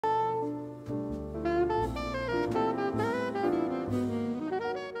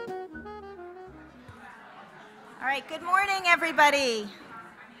right, good morning, everybody.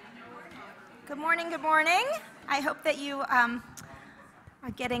 Good morning, good morning. I hope that you are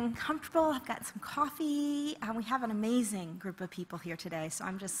getting comfortable. I've got some coffee. We have an amazing group of people here today, so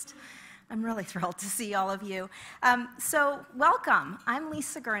I'm really thrilled to see all of you. So welcome. I'm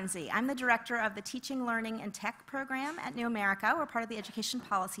Lisa Guernsey. I'm the director of the Teaching, Learning, and Tech program at New America. We're part of the Education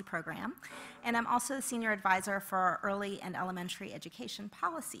Policy program. And I'm also the senior advisor for our early and elementary education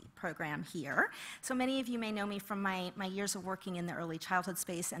policy program here. So many of you may know me from my years of working in the early childhood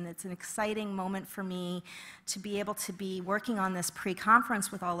space, and it's an exciting moment for me to be able to be working on this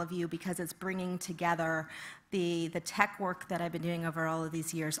pre-conference with all of you because it's bringing together the tech work that I've been doing over all of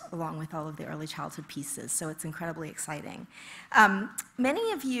these years, along with all of the early childhood pieces, so it's incredibly exciting.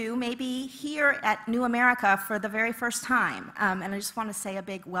 Many of you may be here at New America for the very first time, and I just want to say a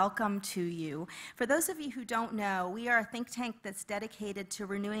big welcome to you. For those of you who don't know, we are a think tank that's dedicated to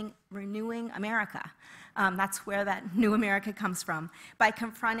renewing America. That's where that New America comes from, by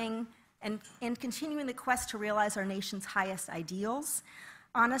confronting and continuing the quest to realize our nation's highest ideals,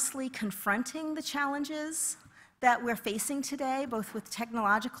 honestly confronting the challenges that we're facing today, both with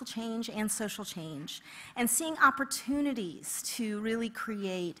technological change and social change, and seeing opportunities to really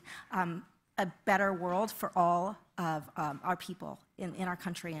create a better world for all of our people in our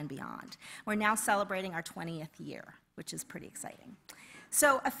country and beyond. We're now celebrating our 20th year, which is pretty exciting.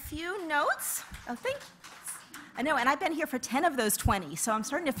 So a few notes. Oh, thank you. I know, and I've been here for 10 of those 20, so I'm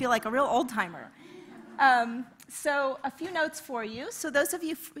starting to feel like a real old-timer. So a few notes for you. So those of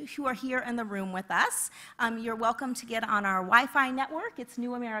you who are here in the room with us, you're welcome to get on our Wi-Fi network. It's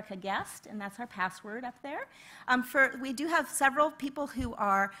New America Guest, and that's our password up there. We do have several people who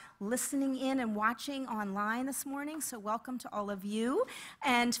are listening in and watching online this morning, so welcome to all of you.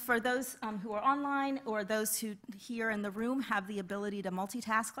 And for those who are online or those who here in the room have the ability to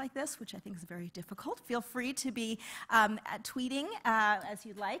multitask like this, which I think is very difficult, feel free to be tweeting as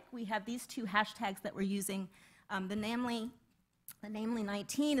you'd like. We have these two hashtags that we're using. The namely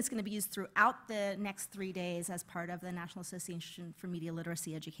 19 is going to be used throughout the next 3 days as part of the National Association for Media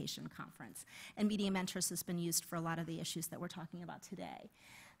Literacy Education Conference. And Media Mentors has been used for a lot of the issues that we're talking about today.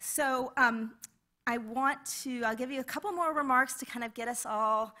 So I'll give you a couple more remarks to kind of get us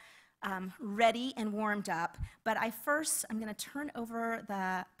all ready and warmed up, but I'm going to turn over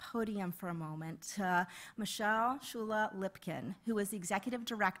the podium for a moment to Michelle Shula-Lipkin, who is the Executive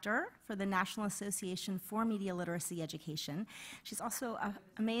Director for the National Association for Media Literacy Education. She's also an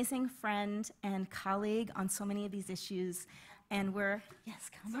amazing friend and colleague on so many of these issues, and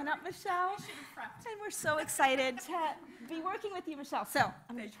come on up, Michelle. And we're so excited to be working with you, Michelle. So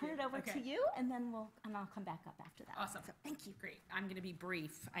I'm going to turn it over to you, and then I'll come back up after that. Awesome. So thank you. Great. I'm going to be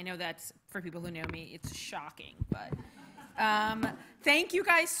brief. I know that's, for people who know me, it's shocking, but thank you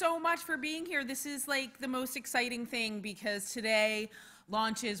guys so much for being here. This is like the most exciting thing because today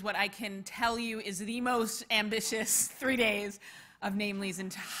launches what I can tell you is the most ambitious 3 days of Namely's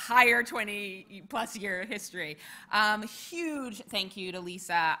entire 20-plus year history. Huge thank you to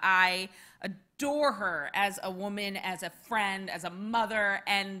Lisa. I adore her as a woman, as a friend, as a mother,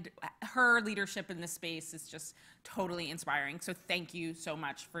 and her leadership in this space is just totally inspiring. So thank you so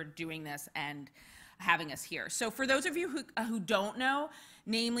much for doing this and having us here. So for those of you who don't know,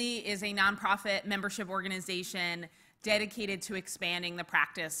 Namely is a nonprofit membership organization dedicated to expanding the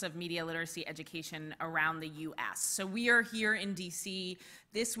practice of media literacy education around the U.S. So we are here in D.C.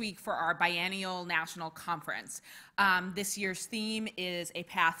 this week for our biennial national conference. This year's theme is A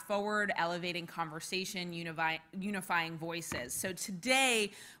Path Forward, Elevating Conversation, Unifying Voices. So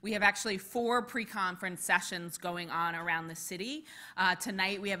today, we have actually 4 pre-conference sessions going on around the city.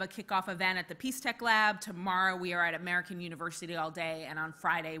 Tonight, we have a kickoff event at the Peace Tech Lab. Tomorrow, we are at American University all day. And on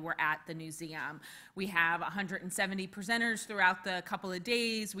Friday, we're at the museum. We have 170 presenters throughout the couple of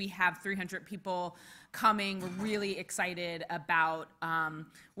days. We have 300 people coming. We're really excited about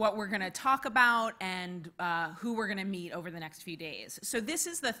what we're going to talk about and who we're going to meet over the next few days. So this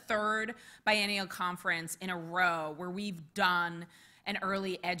is the 3rd biennial conference in a row where we've done an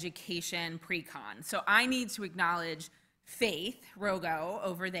early education pre-con. So I need to acknowledge Faith Rogo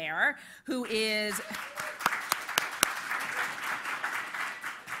over there, who is...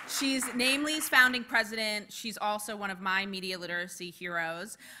 She's Namely's founding president. She's also one of my media literacy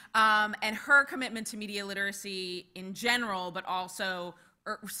heroes. And her commitment to media literacy in general, but also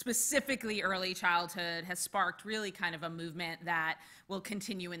specifically early childhood has sparked really kind of a movement that will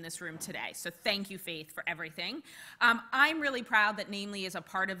continue in this room today. So thank you, Faith, for everything. I'm really proud that Namely is a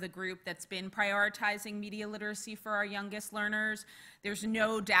part of the group that's been prioritizing media literacy for our youngest learners. There's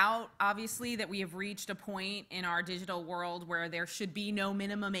no doubt, obviously, that we have reached a point in our digital world where there should be no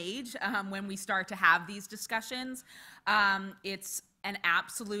minimum age when we start to have these discussions. It's an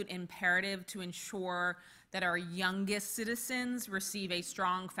absolute imperative to ensure that our youngest citizens receive a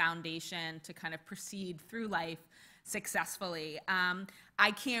strong foundation to kind of proceed through life successfully. I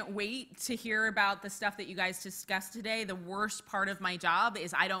can't wait to hear about the stuff that you guys discussed today. The worst part of my job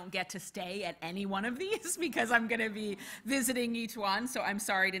is I don't get to stay at any one of these because I'm going to be visiting each one, so I'm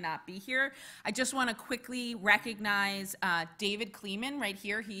sorry to not be here. I just want to quickly recognize David Kleeman right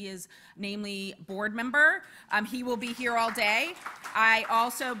here. He is Namely board member. He will be here all day. I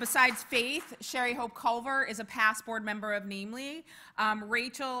also, besides Faith, Sherry Hope Culver is a past board member of Namely.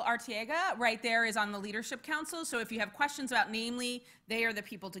 Rachel Arteaga right there is on the Leadership Council, so if you have questions about Namely, they are the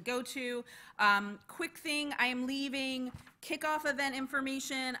people to go to. Quick thing, I am leaving kickoff event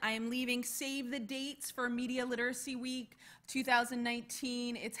information. I am leaving save the dates for Media Literacy Week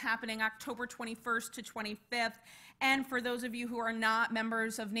 2019. It's happening October 21st to 25th. And for those of you who are not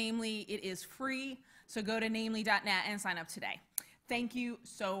members of Namely, it is free. So go to namely.net and sign up today. Thank you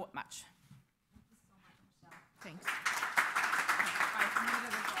so much. Thanks.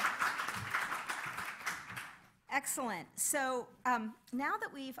 Excellent. So now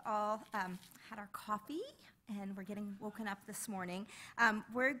that we've all had our coffee and we're getting woken up this morning,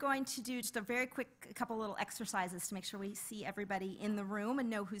 we're going to do just a very quick couple little exercises to make sure we see everybody in the room and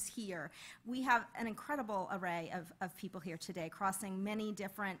know who's here. We have an incredible array of people here today, crossing many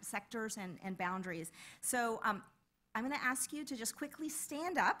different sectors and boundaries. So I'm going to ask you to just quickly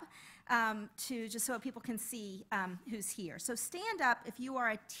stand up just so people can see who's here. So stand up if you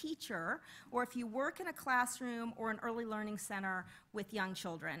are a teacher or if you work in a classroom or an early learning center with young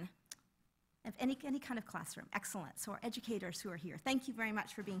children. If any kind of classroom. Excellent. So our educators who are here, thank you very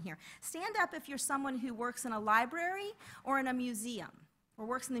much for being here. Stand up if you're someone who works in a library or in a museum or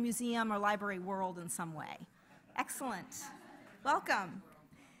works in the museum or library world in some way. Excellent. Welcome.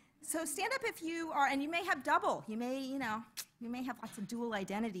 So stand up if you are, and you may have double, you may have lots of dual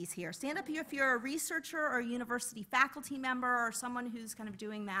identities here. Stand up if you're a researcher or a university faculty member or someone who's kind of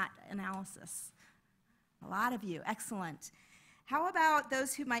doing that analysis. A lot of you, excellent. How about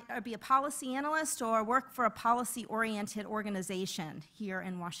those who might be a policy analyst or work for a policy-oriented organization here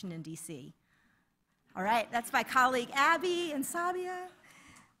in Washington, D.C.? All right, that's my colleague Abby and Sabia.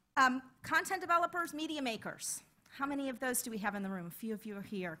 Content developers, media makers. How many of those do we have in the room? A few of you are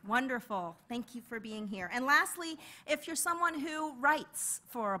here. Wonderful. Thank you for being here. And lastly, if you're someone who writes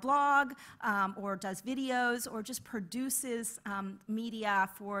for a blog or does videos or just produces media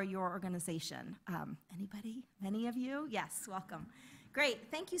for your organization. Anybody? Many of you? Yes, welcome. Great,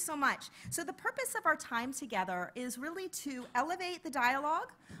 thank you so much. So the purpose of our time together is really to elevate the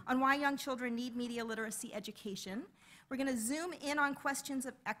dialogue on why young children need media literacy education. We're going to zoom in on questions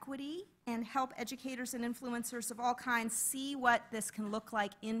of equity and help educators and influencers of all kinds see what this can look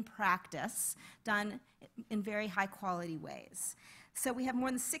like in practice, done in very high quality ways. So we have more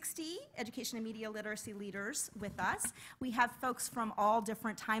than 60 education and media literacy leaders with us. We have folks from all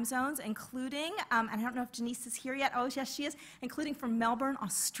different time zones, including, and I don't know if Denise is here yet. Oh, yes, she is, including from Melbourne,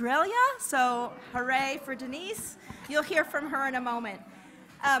 Australia. So hooray for Denise. You'll hear from her in a moment.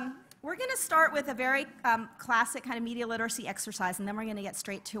 We're going to start with a very classic kind of media literacy exercise, and then we're going to get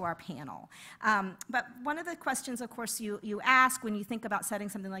straight to our panel. But one of the questions, of course, you ask when you think about setting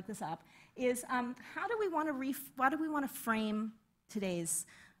something like this up is, how do we want to frame today's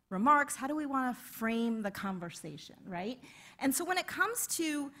remarks? How do we want to frame the conversation, right? And so when it comes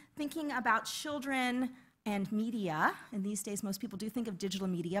to thinking about children and media, and these days most people do think of digital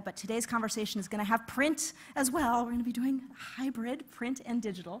media, but today's conversation is going to have print as well. We're going to be doing hybrid, print and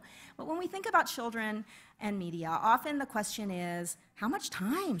digital. But when we think about children and media, often the question is, how much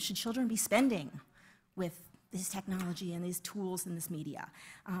time should children be spending with this technology and these tools and this media?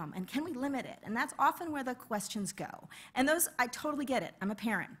 And can we limit it? And that's often where the questions go. And those, I totally get it. I'm a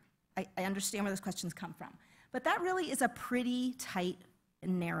parent. I understand where those questions come from. But that really is a pretty tight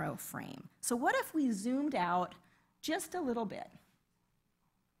narrow frame. So what if we zoomed out just a little bit?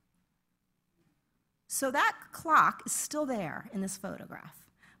 So that clock is still there in this photograph,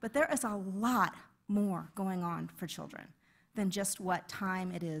 but there is a lot more going on for children than just what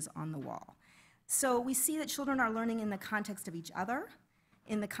time it is on the wall. So we see that children are learning in the context of each other,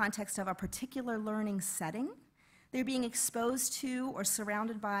 in the context of a particular learning setting. They're being exposed to or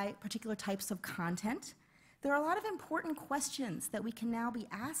surrounded by particular types of content. there are a lot of important questions that we can now be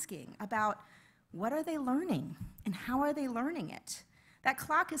asking about what are they learning and how are they learning it. That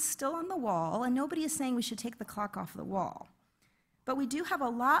clock is still on the wall, and nobody is saying we should take the clock off the wall. But we do have a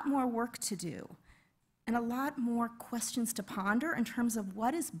lot more work to do and a lot more questions to ponder in terms of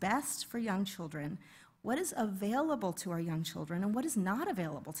what is best for young children, what is available to our young children, and what is not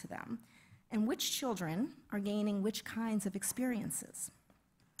available to them, and which children are gaining which kinds of experiences.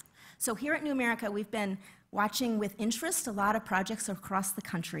 So here at New America, we've been watching with interest a lot of projects across the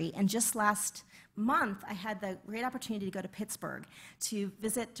country, and just last month, I had the great opportunity to go to Pittsburgh to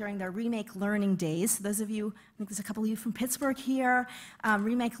visit during their Remake Learning Days. So those of you, I think there's a couple of you from Pittsburgh here.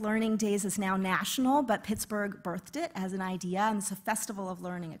 Remake Learning Days is now national, but Pittsburgh birthed it as an idea, and it's a festival of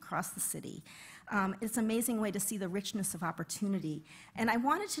learning across the city. It's an amazing way to see the richness of opportunity. And I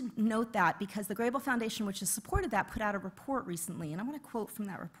wanted to note that because the Grable Foundation, which has supported that, put out a report recently, and I want to quote from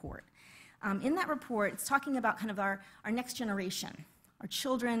that report. In that report, it's talking about kind of our next generation, our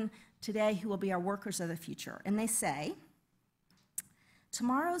children today who will be our workers of the future. And they say,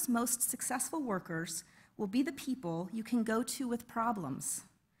 tomorrow's most successful workers will be the people you can go to with problems,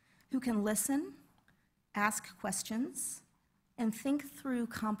 who can listen, ask questions, and think through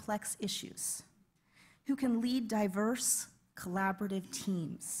complex issues, who can lead diverse, collaborative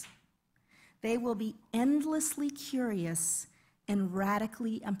teams. They will be endlessly curious and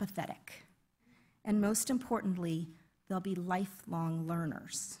radically empathetic. And most importantly, they'll be lifelong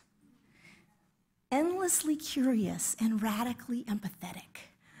learners. Endlessly curious and radically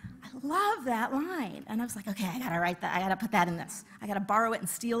empathetic. I love that line. And I was like, okay, I gotta write that, I gotta put that in this. I gotta borrow it and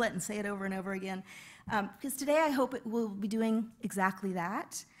steal it and say it over and over again. Because today I hope we'll be doing exactly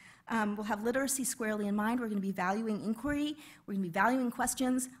that. We'll have literacy squarely in mind. We're gonna be valuing inquiry. We're gonna be valuing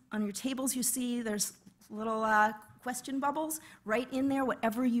questions. On your tables you see there's little question bubbles. Write in there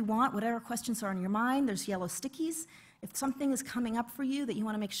whatever you want, whatever questions are on your mind. There's yellow stickies. If something is coming up for you that you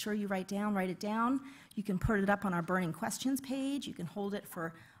want to make sure you write it down. You can put it up on our Burning Questions page. You can hold it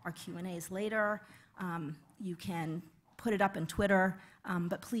for our Q&As later. You can put it up on Twitter.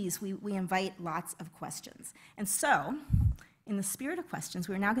 But please, we invite lots of questions. And so, in the spirit of questions,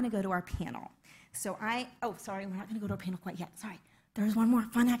 we're now going to go to our panel. So oh, sorry, we're not going to go to our panel quite yet. Sorry. There's one more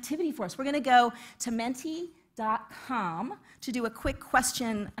fun activity for us. We're going to go to menti.com to do a quick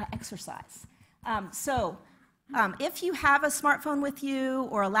question exercise. If you have a smartphone with you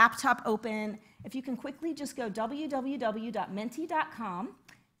or a laptop open, if you can quickly just go www.menti.com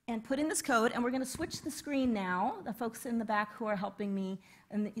and put in this code, and we're going to switch the screen now, the folks in the back who are helping me,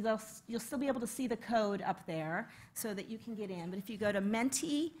 and you'll still be able to see the code up there so that you can get in. But if you go to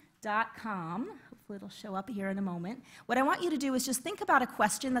menti.com, hopefully it'll show up here in a moment. What I want you to do is just think about a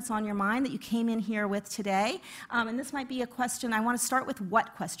question that's on your mind that you came in here with today. And this might be a question, I want to start with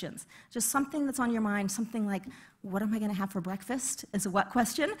what questions. Just something that's on your mind, something like, what am I going to have for breakfast is a what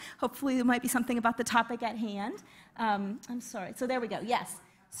question. Hopefully there might be something about the topic at hand. I'm sorry, so there we go, yes.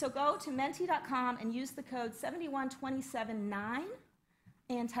 So go to menti.com and use the code 71279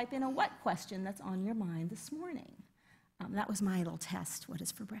 and type in a what question that's on your mind this morning. That was my little test, what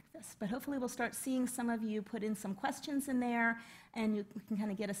is for breakfast. But hopefully we'll start seeing some of you put in some questions in there, and you can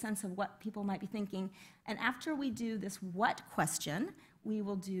kind of get a sense of what people might be thinking. And after we do this what question, we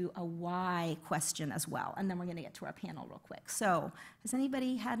will do a why question as well. And then we're going to get to our panel real quick. So has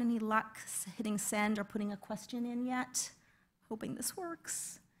anybody had any luck hitting send or putting a question in yet? Hoping this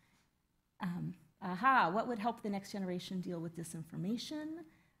works. What would help the next generation deal with disinformation?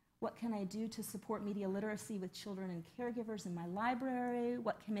 What can I do to support media literacy with children and caregivers in my library?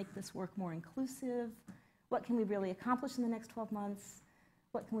 What can make this work more inclusive? What can we really accomplish in the next 12 months?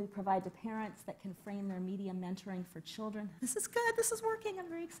 What can we provide to parents that can frame their media mentoring for children? This is good, this is working, I'm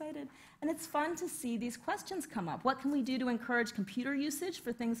very excited. And it's fun to see these questions come up. What can we do to encourage computer usage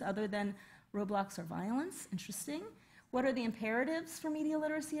for things other than Roblox or violence? Interesting. What are the imperatives for media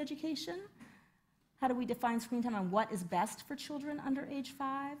literacy education? How do we define screen time and what is best for children under age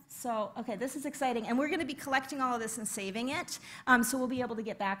 5? So, okay, this is exciting. And we're going to be collecting all of this and saving it. So we'll be able to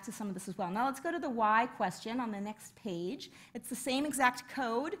get back to some of this as well. Now let's go to the why question on the next page. It's the same exact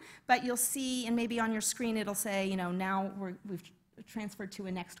code, but you'll see, and maybe on your screen it'll say, you know, now we've transferred to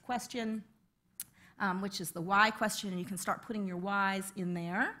a next question, which is the why question, and you can start putting your whys in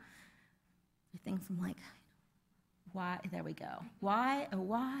there. Everything from like, why, there we go. Why, oh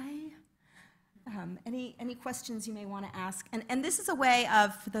why? Any questions you may want to ask? And this is a way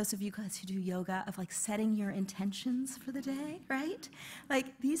of, for those of you guys who do yoga, of like setting your intentions for the day, right?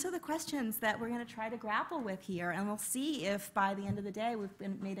 Like these are the questions that we're going to try to grapple with here, and we'll see if by the end of the day we've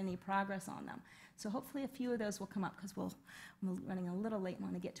made any progress on them. So hopefully a few of those will come up because we're running a little late and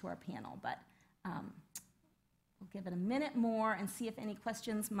want to get to our panel. But We'll give it a minute more and see if any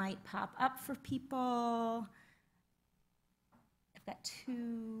questions might pop up for people. I've got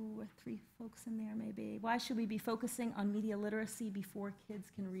 2 or 3 folks in there maybe. Why should we be focusing on media literacy before kids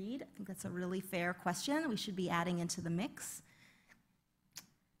can read? I think that's a really fair question we should be adding into the mix.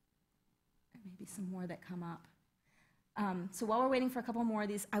 Maybe some more that come up. So while we're waiting for a couple more of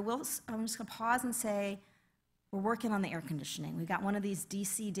these, I'm just going to pause and say we're working on the air conditioning. We got one of these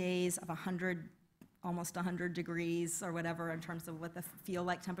DC days of almost 100 degrees or whatever in terms of what the feel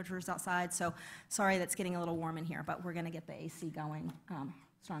like temperatures outside. So sorry that's getting a little warm in here, but we're going to get the AC going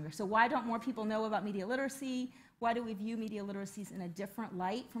stronger. So why don't more people know about media literacy? Why do we view media literacies in a different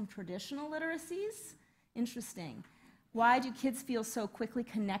light from traditional literacies? Interesting. Why do kids feel so quickly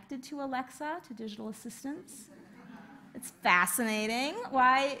connected to Alexa, to digital assistants? It's fascinating.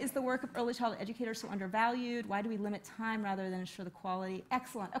 Why is the work of early childhood educators so undervalued? Why do we limit time rather than ensure the quality?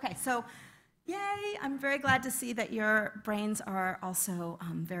 Excellent. Okay, so yay, I'm very glad to see that your brains are also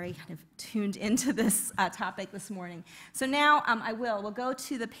very kind of tuned into this topic this morning. So now we'll go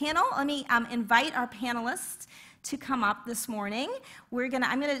to the panel. Let me invite our panelists to come up this morning.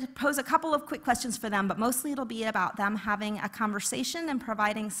 I'm going to pose a couple of quick questions for them, but mostly it'll be about them having a conversation and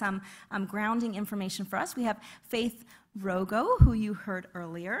providing some grounding information for us. We have Faith Rogo, who you heard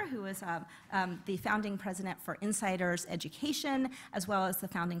earlier, who is the founding president for Insiders Education, as well as the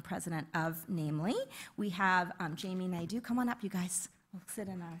founding president of Namely. We have Jamie Naidu. Come on up, you guys. We'll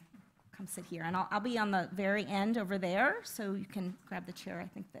come sit here. And I'll be on the very end over there, so you can grab the chair, I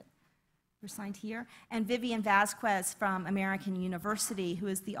think that we're signed here. And Vivian Vasquez from American University, who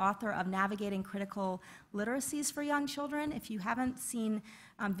is the author of Navigating Critical Literacies for Young Children. If you haven't seen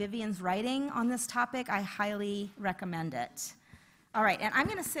Vivian's writing on this topic, I highly recommend it. All right, and I'm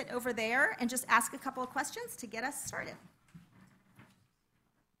going to sit over there and just ask a couple of questions to get us started.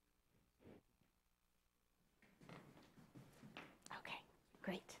 Okay,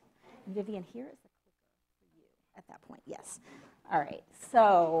 great. And Vivian, here is the clicker for you at that point. Yes. All right,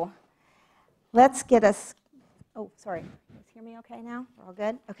 so let's get us, oh, sorry, you guys hear me okay now? We're all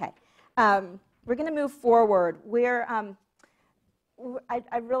good? Okay. We're going to move forward.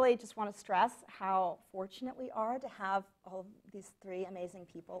 I really just want to stress how fortunate we are to have all of these 3 amazing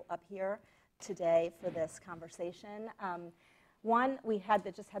people up here today for this conversation. One, we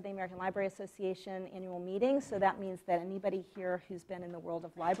just had the American Library Association annual meeting, so that means that anybody here who's been in the world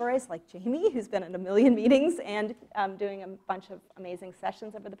of libraries, like Jamie, who's been in a million meetings and doing a bunch of amazing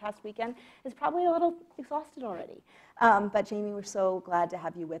sessions over the past weekend, is probably a little exhausted already. But Jamie, we're so glad to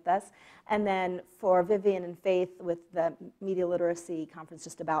have you with us. And then for Vivian and Faith, with the Media Literacy Conference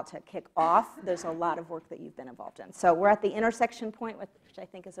just about to kick off, there's a lot of work that you've been involved in. So we're at the intersection point, which I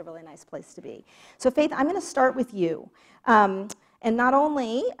think is a really nice place to be. So Faith, I'm going to start with you. And not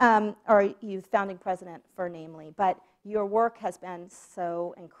only are you founding president for Namely, but your work has been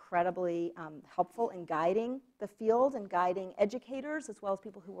so incredibly helpful in guiding the field and guiding educators as well as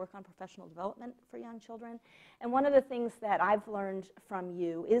people who work on professional development for young children. And one of the things that I've learned from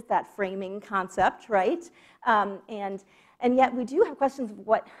you is that framing concept, right? And yet we do have questions of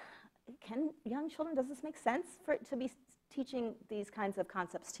what, can young children, does this make sense for it to be teaching these kinds of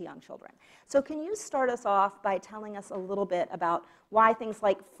concepts to young children? So can you start us off by telling us a little bit about why things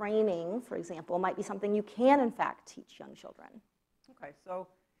like framing, for example, might be something you can in fact teach young children? Okay, so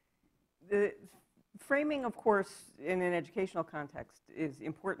the framing, of course, in an educational context is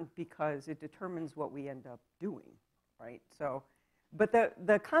important because it determines what we end up doing, right? So, but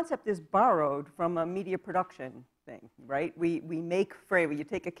the concept is borrowed from a media production thing, right? We make frame. You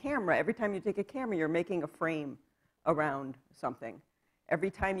take a camera. Every time you take a camera, you're making a frame around something.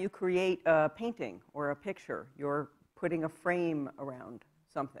 Every time you create a painting or a picture, you're putting a frame around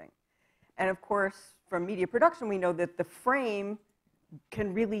something. And of course, from media production, we know that the frame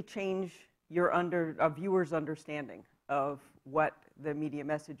can really change a viewer's understanding of what the media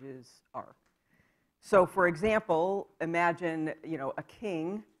messages are. So for example, imagine, a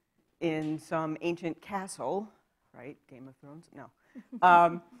king in some ancient castle, right? Game of Thrones?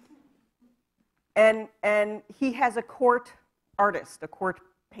 No. And he has a court artist, a court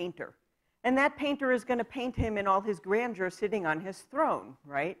painter. And that painter is going to paint him in all his grandeur sitting on his throne,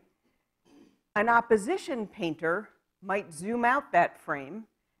 right? An opposition painter might zoom out that frame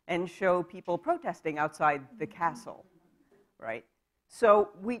and show people protesting outside the castle, right? So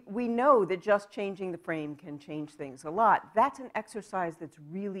we know that just changing the frame can change things a lot. That's an exercise that's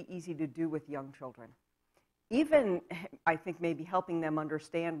really easy to do with young children. Even, I think, maybe helping them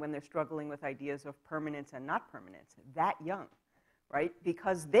understand when they're struggling with ideas of permanence and not permanence, that young, right?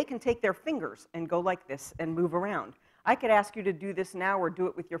 Because they can take their fingers and go like this and move around. I could ask you to do this now or do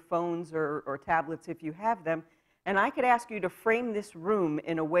it with your phones or tablets if you have them, And I could ask you to frame this room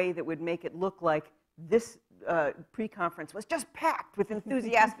in a way that would make it look like this pre-conference was just packed with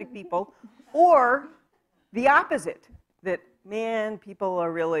enthusiastic people, or the opposite, that, man, people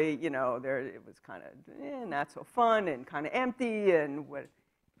are really, you know, it was kind of not so fun and kind of empty, and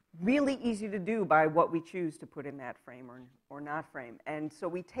really easy to do by what we choose to put in that frame or not frame. And so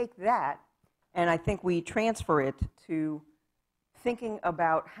we take that, and I think we transfer it to thinking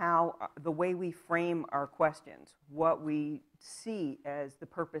about how the way we frame our questions, what we see as the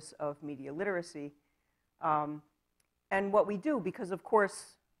purpose of media literacy, and what we do, because of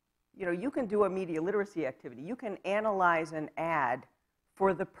course, you know, you can do a media literacy activity. You can analyze an ad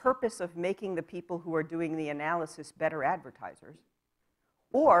for the purpose of making the people who are doing the analysis better advertisers,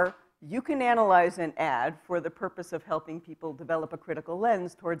 or you can analyze an ad for the purpose of helping people develop a critical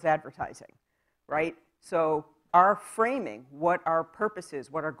lens towards advertising, right? So our framing, what our purpose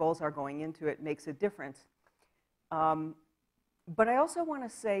is, what our goals are going into it, makes a difference. But I also want to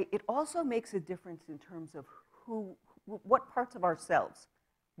say it also makes a difference in terms of what parts of ourselves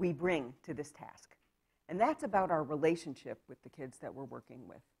we bring to this task. And that's about our relationship with the kids that we're working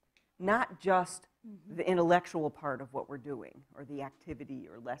with. Not just the intellectual part of what we're doing, or the activity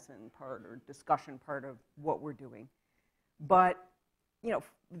or lesson part or discussion part of what we're doing, but you know,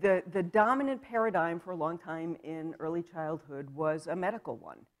 the dominant paradigm for a long time in early childhood was a medical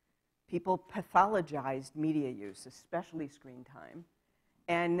one. People pathologized media use, especially screen time,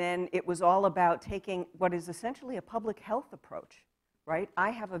 and then it was all about taking what is essentially a public health approach, right? I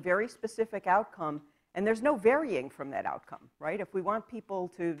have a very specific outcome, and there's no varying from that outcome, right? If we want people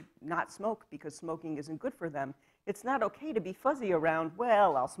to not smoke because smoking isn't good for them, it's not okay to be fuzzy around,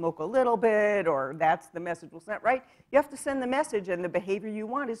 well, I'll smoke a little bit, or that's the message we'll send, right? You have to send the message, and the behavior you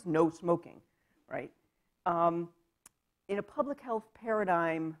want is no smoking, right? In a public health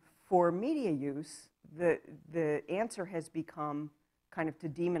paradigm for media use, the answer has become kind of to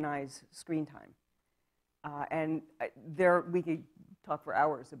demonize screen time. And we could talk for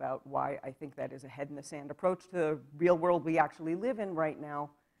hours about why I think that is a head-in-the-sand approach to the real world we actually live in right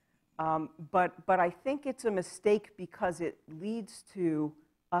now. But I think it's a mistake because it leads to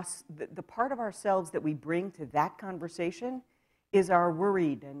us, the part of ourselves that we bring to that conversation is our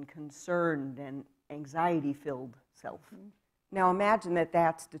worried and concerned and anxiety-filled self. Now imagine that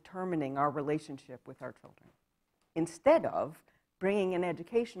that's determining our relationship with our children, instead of bringing an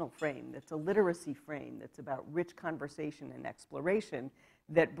educational frame that's a literacy frame that's about rich conversation and exploration,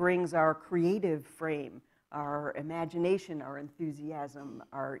 that brings our creative frame, our imagination, our enthusiasm,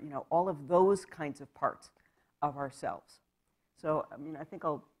 our, you know, all of those kinds of parts of ourselves. So, I mean, I think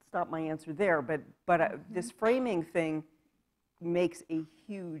I'll stop my answer there, but this framing thing makes a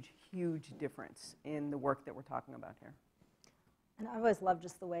huge, huge difference in the work that we're talking about here. And I always love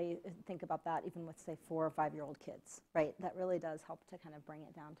just the way you think about that, even with, say, 4 or 5-year-old kids, right? That really does help to kind of bring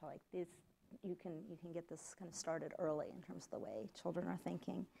it down to like these. You can get this kind of started early in terms of the way children are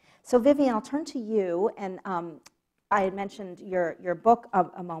thinking. So Vivian, I'll turn to you, and I had mentioned your book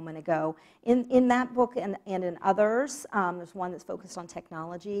a moment ago. In that book and in others, there's one that's focused on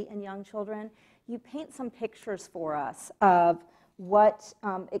technology and young children. You paint some pictures for us of what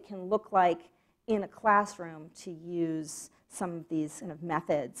it can look like in a classroom to use some of these kind of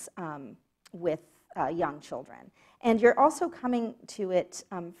methods with young children. And you're also coming to it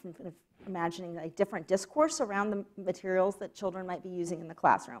from kind of imagining a different discourse around the materials that children might be using in the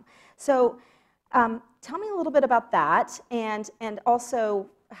classroom. So tell me a little bit about that, and also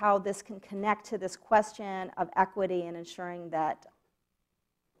how this can connect to this question of equity and ensuring that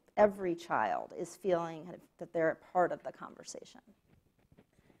every child is feeling that they're a part of the conversation.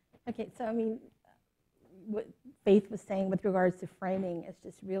 Okay, so I mean, what Faith was saying with regards to framing is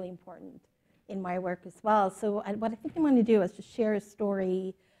just really important in my work as well. So what I think I want to do is just share a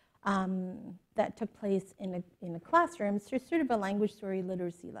story that took place in a classroom. So it's sort of a language story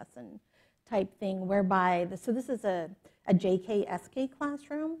literacy lesson type thing, whereby, so this is a JK-SK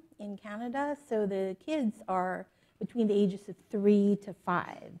classroom in Canada. So the kids are between the ages of 3 to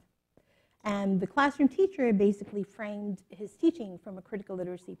 5. And the classroom teacher basically framed his teaching from a critical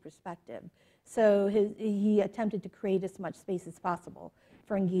literacy perspective. So he attempted to create as much space as possible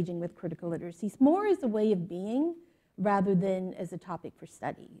for engaging with critical literacies, more as a way of being rather than as a topic for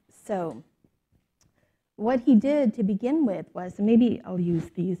study. So what he did to begin with was, and maybe I'll use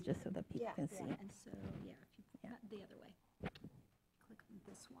these just so that people can see. And so, the other way. Click on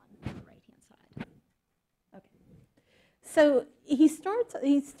this one on the right-hand side. Okay. So he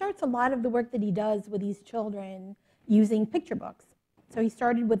starts a lot of the work that he does with these children using picture books. So he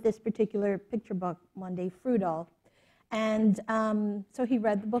started with this particular picture book, Monday Frutal, And so he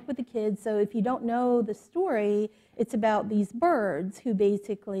read the book with the kids. So if you don't know the story, it's about these birds who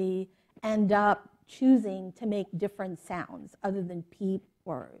basically end up choosing to make different sounds other than peep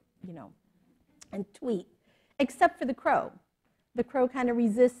or, and tweet, except for the crow. The crow kind of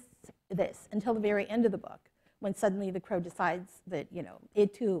resists this until the very end of the book, when suddenly the crow decides that,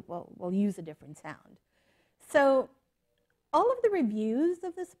 it too will use a different sound. So all of the reviews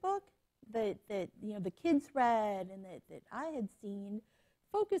of this book that the kids read and that I had seen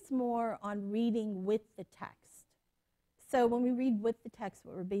focus more on reading with the text. So when we read with the text,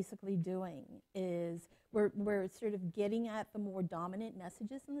 what we're basically doing is we're sort of getting at the more dominant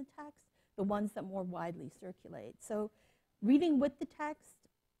messages in the text, the ones that more widely circulate. So reading with the text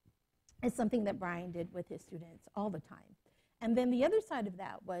is something that Brian did with his students all the time. And then the other side of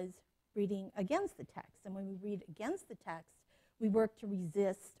that was reading against the text. And when we read against the text, we work to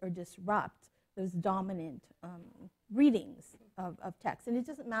resist or disrupt those dominant readings of text. And it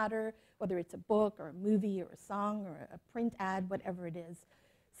doesn't matter whether it's a book or a movie or a song or a print ad, whatever it is.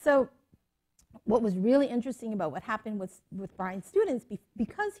 So what was really interesting about what happened with Brian's students,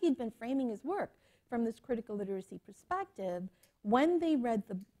 because he'd been framing his work from this critical literacy perspective, when they read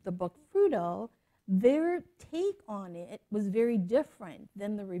the book Frutal, their take on it was very different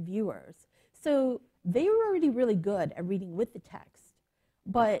than the reviewers. So they were already really good at reading with the text.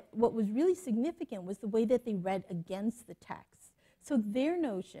 But what was really significant was the way that they read against the text. So their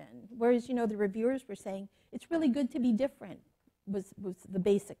notion, whereas the reviewers were saying, it's really good to be different, was the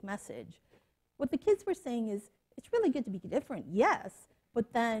basic message. What the kids were saying is, it's really good to be different, yes,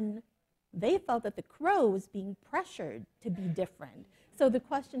 but then they felt that the crow was being pressured to be different. So the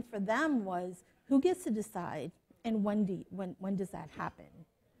question for them was, who gets to decide, and when does that happen?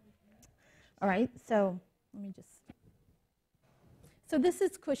 All right, so let me just. So this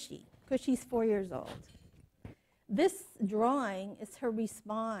is Cushy. Cushy's 4 years old. This drawing is her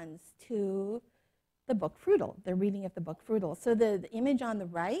response to the book Frutal, the reading of the book Frutal. So the image on the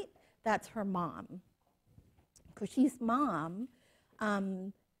right, that's her mom. Cushy's mom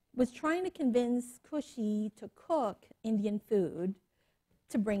was trying to convince Cushy to cook Indian food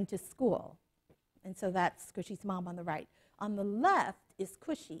to bring to school. And so that's Cushy's mom on the right. On the left is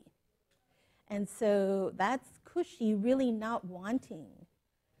Cushy. And so that's Cushy really not wanting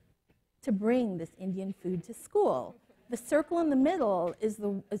to bring this Indian food to school. The circle in the middle is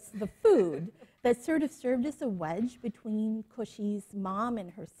the food that sort of served as a wedge between Cushy's mom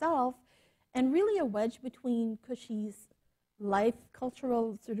and herself, and really a wedge between Cushy's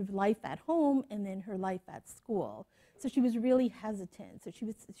cultural sort of life at home and then her life at school. So she was really hesitant. So she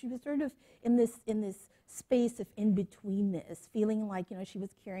was sort of in this space of in-betweenness, feeling like she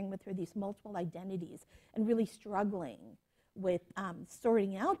was carrying with her these multiple identities and really struggling with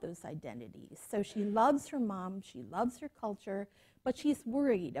sorting out those identities. So she loves her mom, she loves her culture, but she's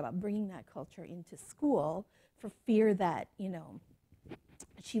worried about bringing that culture into school for fear that the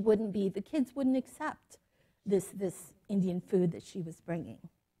kids wouldn't accept this Indian food that she was bringing.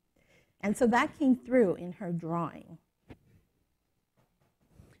 And so that came through in her drawing.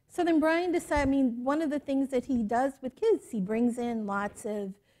 So then Brian decided, one of the things that he does with kids, he brings in lots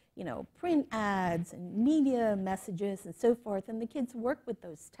of, print ads and media messages and so forth, and the kids work with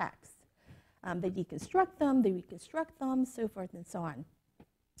those texts. They deconstruct them, they reconstruct them, so forth and so on.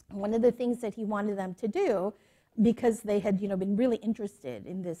 And one of the things that he wanted them to do, because they had, been really interested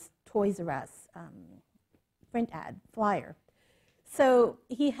in this Toys R Us print ad flyer. So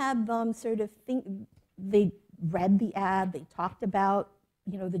he had them sort of they read the ad, they talked about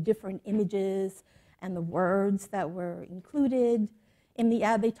the different images and the words that were included in the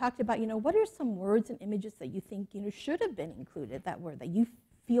ad. They talked about, what are some words and images that you think, should have been included, that you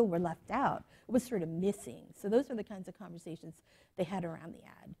feel were left out, was sort of missing. So those are the kinds of conversations they had around the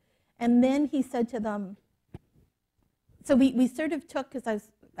ad. And then he said to them, so we sort of took, because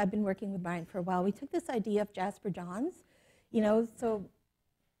I've been working with Brian for a while, we took this idea of Jasper Johns, so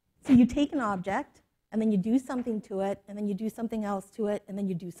you take an object, and then you do something to it, and then you do something else to it, and then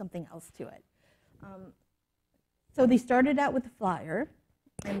you do something else to it. So they started out with a flyer,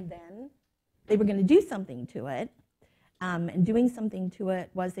 and then they were going to do something to it, and doing something to it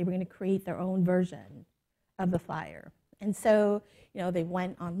was they were going to create their own version of the flyer. And so, they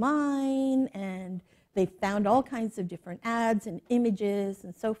went online, and they found all kinds of different ads and images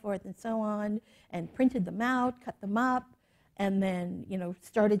and so forth and so on, and printed them out, cut them up, and then,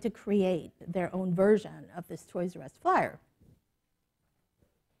 started to create their own version of this Toys R Us flyer.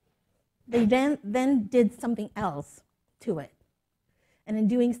 They then did something else to it. And in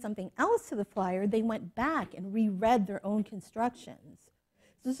doing something else to the flyer, they went back and reread their own constructions.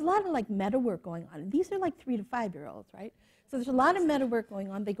 So there's a lot of like meta work going on. These are like 3 to 5-year-olds, right? So there's a lot of meta work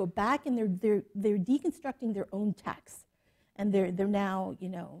going on. They go back and they're deconstructing their own texts, and they're now, you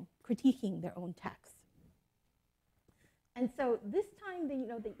know, critiquing their own texts. And so this time,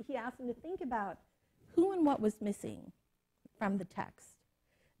 he asked them to think about who and what was missing from the text.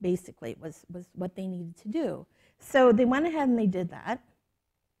 Basically, was what they needed to do. So they went ahead and they did that.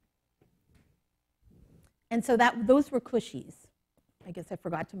 And so those were Cushy's. I guess I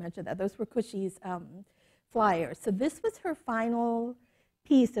forgot to mention that. Those were Cushy's flyers. So this was her final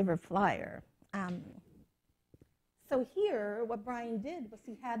piece of her flyer. So here, what Brian did was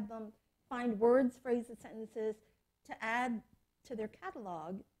he had them find words, phrases, sentences to add to their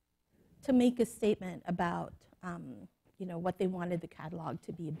catalog to make a statement about you know, what they wanted the catalog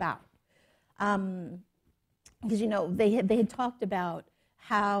to be about. Because, you know, they had talked about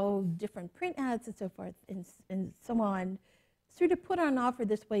how different print ads and so forth and so on sort of put on offer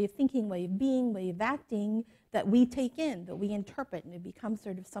this way of thinking, way of being, way of acting that we take in, that we interpret, and it becomes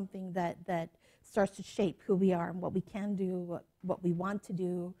sort of something that starts to shape who we are and what we can do, what we want to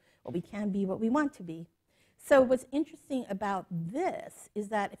do, what we can be, what we want to be. So what's interesting about this is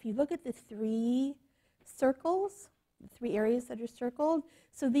that if you look at the 3 circles, the 3 areas that are circled,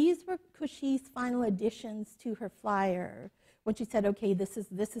 so these were Cushy's final additions to her flyer when she said, okay, this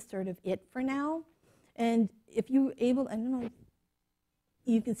is sort of it for now. And if you're able, I don't know if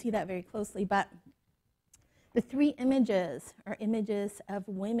you can see that very closely, but the 3 images are images of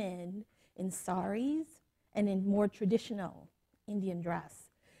women in saris and in more traditional Indian dress.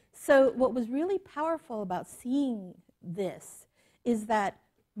 So what was really powerful about seeing this is that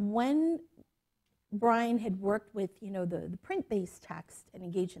when Brian had worked with, you know, the print-based text and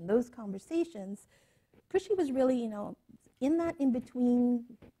engaged in those conversations, Cushy was really, you know, in that in-between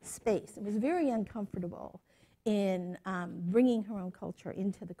space. It was very uncomfortable in bringing her own culture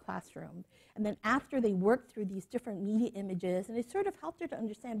into the classroom. And then after they worked through these different media images, and it sort of helped her to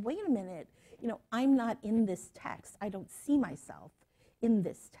understand, wait a minute, you know, I'm not in this text. I don't see myself in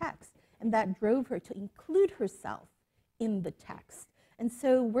this text. And that drove her to include herself in the text. And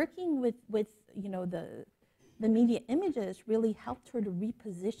so working with you know, the media images really helped her to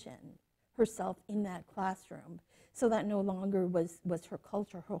reposition herself in that classroom, so that no longer was her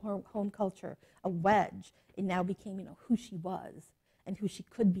culture, her home culture, a wedge. It now became, you know, who she was and who she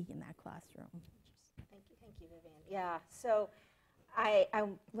could be in that classroom. Thank you, Vivian. Yeah, so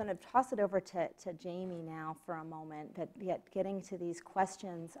I'm going to toss it over to Jamie now for a moment, but getting to these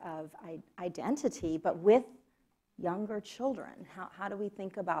questions of identity, but with younger children. How do we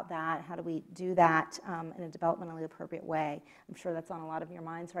think about that? How do we do that in a developmentally appropriate way? I'm sure that's on a lot of your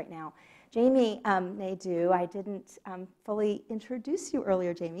minds right now. Jamie Naidoo, I didn't fully introduce you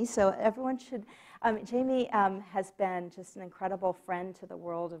earlier, Jamie, so everyone should. Jamie has been just an incredible friend to the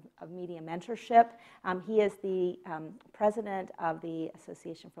world of media mentorship. He is the president of the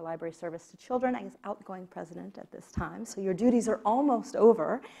Association for Library Service to Children, I guess outgoing president at this time, so your duties are almost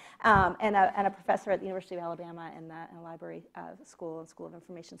over, and a professor at the University of Alabama in the library school and School of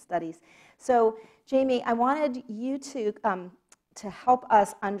Information Studies. So, Jamie, I wanted you to help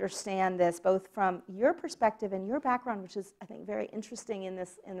us understand this, both from your perspective and your background, which is, I think, very interesting in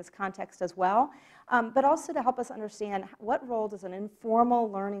this context as well, but also to help us understand what role does an informal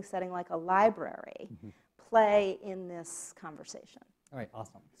learning setting like a library play in this conversation. All right,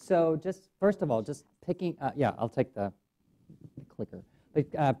 awesome. So just, first of all, just picking, yeah, I'll take the clicker.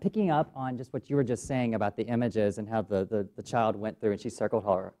 But picking up on just what you were just saying about the images and how the child went through and she circled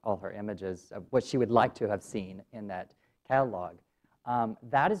all her images of what she would like to have seen in that catalog.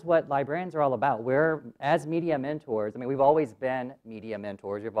 That is what librarians are all about. We're, as media mentors, I mean, we've always been media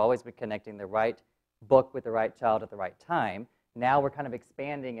mentors. We've always been connecting the right book with the right child at the right time. Now we're kind of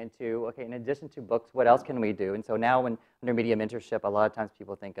expanding into, okay, in addition to books, what else can we do? And so now when under media mentorship, a lot of times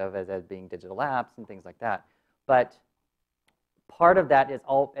people think of as being digital apps and things like that. But part of that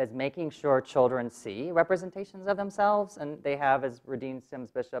is making sure children see representations of themselves, and they have, as Radine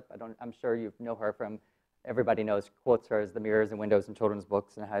Sims Bishop, I'm sure you know her from, everybody quotes her as the mirrors and windows in children's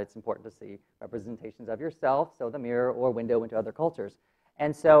books and how it's important to see representations of yourself, so the mirror or window into other cultures.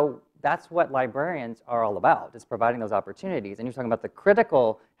 And so that's what librarians are all about, is providing those opportunities. And you're talking about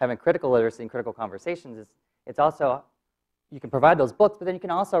having critical literacy and critical conversations. It's also, you can provide those books, but then you can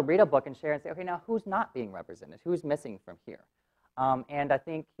also read a book and share and say, okay, now who's not being represented? Who's missing from here? And I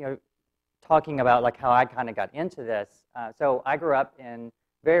think, you know, talking about like how I kind of got into this. So I grew up in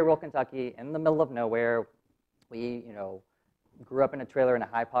very rural Kentucky, in the middle of nowhere. We, you know, grew up in a trailer in a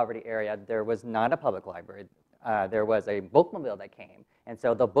high poverty area. There was not a public library. There was a bookmobile that came, And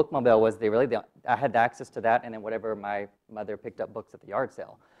so the bookmobile was I had access to that, and then whatever my mother picked up books at the yard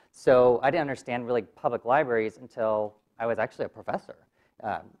sale. So I didn't understand really public libraries until I was actually a professor.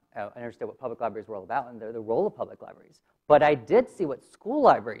 I understood what public libraries were all about and the role of public libraries. But I did see what school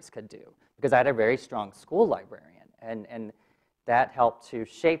libraries could do, because I had a very strong school librarian, and that helped to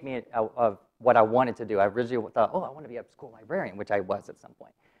shape me of what I wanted to do. I originally thought, oh, I want to be a school librarian, which I was at some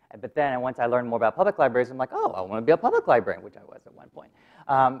point. But then once I learned more about public libraries, I'm like, oh, I want to be a public librarian, which I was at one point.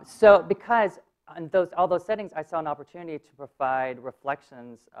 So because in all those settings, I saw an opportunity to provide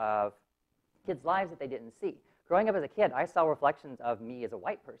reflections of kids' lives that they didn't see. Growing up as a kid, I saw reflections of me as a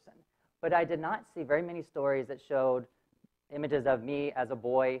white person, but I did not see very many stories that showed images of me as a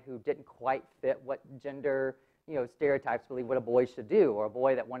boy who didn't quite fit what gender stereotypes believe what a boy should do, or a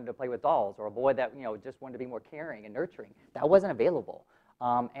boy that wanted to play with dolls, or a boy that just wanted to be more caring and nurturing. That wasn't available.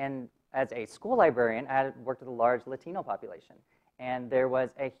 And as a school librarian, I had worked with a large Latino population, and there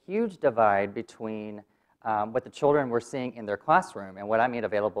was a huge divide between what the children were seeing in their classroom and what I made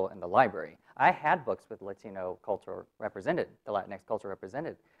available in the library. I had books with Latino culture represented, the Latinx culture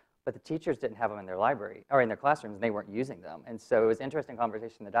represented, but the teachers didn't have them in their library or in their classrooms, and they weren't using them. And so it was an interesting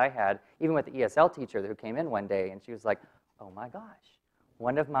conversation that I had, even with the ESL teacher who came in one day, and she was like, oh my gosh,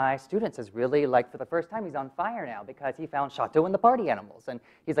 one of my students is really, like, for the first time, he's on fire now because he found Chateau and the Party Animals, and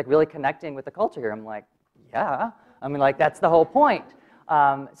he's like really connecting with the culture here. I'm like, yeah, I mean, like, that's the whole point.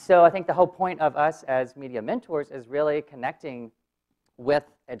 So I think the whole point of us as media mentors is really connecting with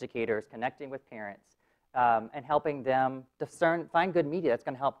educators, connecting with parents, and helping them discern, find good media that's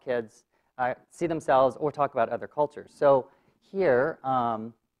going to help kids see themselves or talk about other cultures. So here,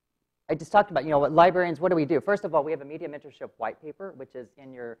 I just talked about, what librarians, what do we do? First of all, we have a media mentorship white paper, which is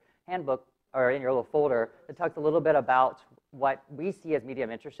in your handbook or in your little folder that talks a little bit about what we see as media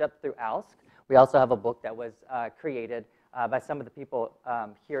mentorship through ALSC. We also have a book that was created by some of the people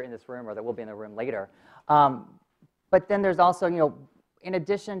here in this room, or that will be in the room later. But then there's also, in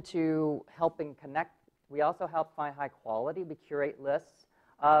addition to helping connect, we also help find high quality. We curate lists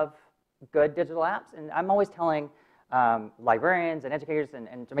of good digital apps. And I'm always telling librarians and educators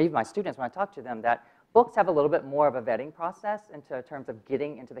and maybe my students when I talk to them that books have a little bit more of a vetting process in terms of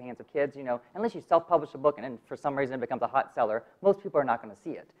getting into the hands of kids. Unless you self-publish a book and then for some reason it becomes a hot seller, most people are not going to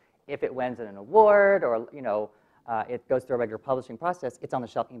see it. If it wins an award or it goes through a regular publishing process, it's on the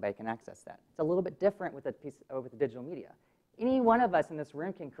shelf, anybody can access that. It's a little bit different with with the digital media. Any one of us in this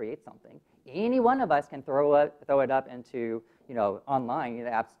room can create something. Any one of us can throw it up into online, the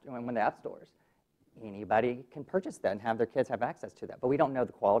apps, one of the app stores. Anybody can purchase that and have their kids have access to that. But we don't know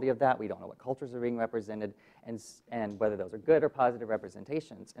the quality of that. We don't know what cultures are being represented and whether those are good or positive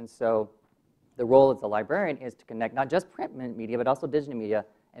representations. And so the role as a librarian is to connect not just print media, but also digital media,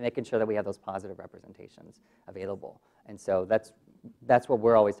 and making sure that we have those positive representations available. And so that's what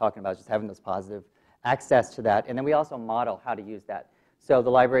we're always talking about, just having those positive access to that. And then we also model how to use that. So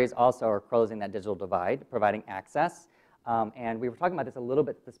the libraries also are closing that digital divide, providing access. And we were talking about this a little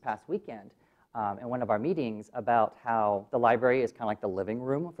bit this past weekend in one of our meetings about how the library is kind of like the living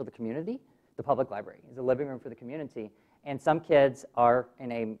room for the community. The public library is a living room for the community. And some kids are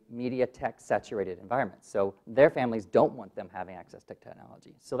in a media tech saturated environment. So their families don't want them having access to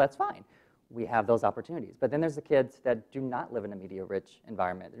technology. So that's fine. We have those opportunities. But then there's the kids that do not live in a media rich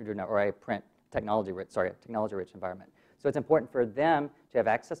environment or a technology rich environment. So it's important for them to have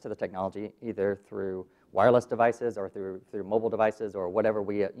access to the technology either through wireless devices or through mobile devices or whatever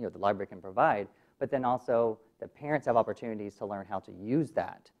the library can provide. But then also the parents have opportunities to learn how to use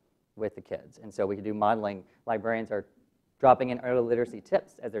that with the kids. And so we can do modeling. Librarians are dropping in early literacy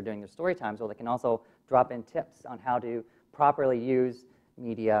tips as they're doing their story times, so they can also drop in tips on how to properly use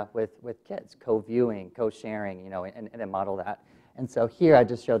media with kids, co-viewing, co-sharing, and then model that. And so here I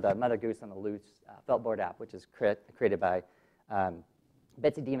just showed the Mother Goose on the Loose Feltboard app, which is created by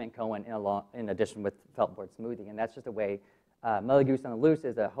Betsy Deeman Cohen in addition with Feltboard Smoothie. And that's just a way, Mother Goose on the Loose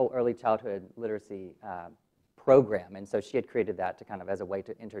is a whole early childhood literacy program. And so she had created that to kind of as a way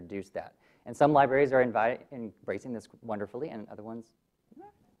to introduce that. And some libraries are embracing this wonderfully, and other ones,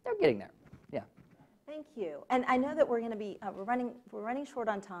 they're getting there. Yeah. Thank you. And I know that we're going to be we're running short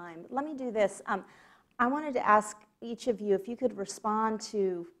on time. Let me do this. I wanted to ask each of you if you could respond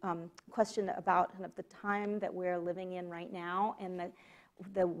to a question about kind of the time that we're living in right now and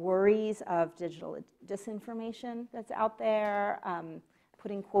the worries of digital disinformation that's out there,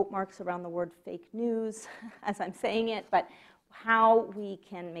 putting quote marks around the word fake news as I'm saying it, but how we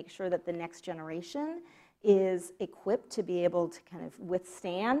can make sure that the next generation is equipped to be able to kind of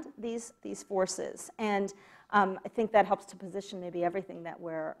withstand these forces. And I think that helps to position maybe everything that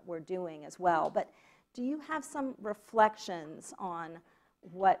we're doing as well. But do you have some reflections on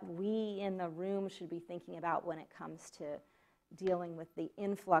what we in the room should be thinking about when it comes to dealing with the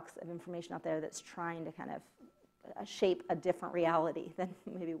influx of information out there that's trying to kind of shape a different reality than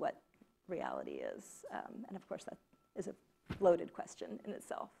maybe what reality is. And of course, that is a loaded question in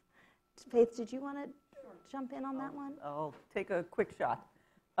itself. Faith, did you want to jump in on that one? I'll take a quick shot.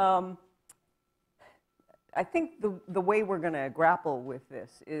 I think the way we're going to grapple with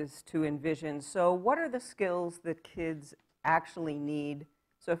this is to envision, so what are the skills that kids actually need?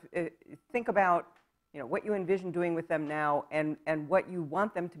 So if think about what you envision doing with them now and what you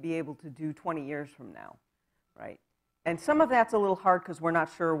want them to be able to do 20 years from now, right? And some of that's a little hard because we're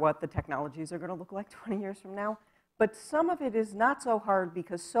not sure what the technologies are going to look like 20 years from now. But some of it is not so hard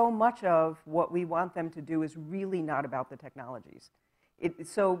because so much of what we want them to do is really not about the technologies.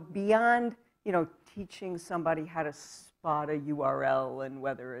 So beyond teaching somebody how to spot a URL and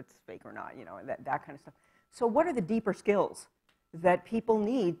whether it's fake or not, that kind of stuff. So what are the deeper skills that people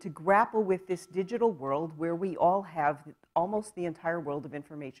need to grapple with this digital world where we all have almost the entire world of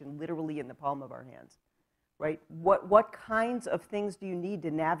information literally in the palm of our hands, right? What kinds of things do you need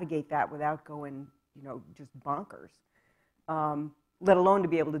to navigate that without going, just bonkers, let alone to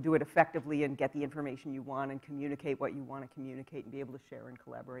be able to do it effectively and get the information you want and communicate what you want to communicate and be able to share and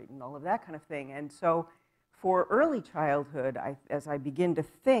collaborate and all of that kind of thing. And so for early childhood, as I begin to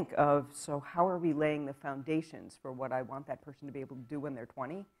think of, so how are we laying the foundations for what I want that person to be able to do when they're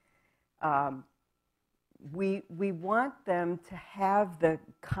 20, we want them to have the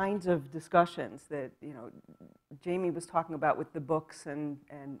kinds of discussions that, Jamie was talking about with the books, and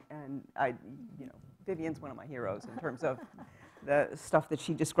I, Vivian's one of my heroes in terms of the stuff that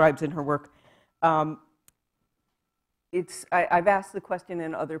she describes in her work. I've asked the question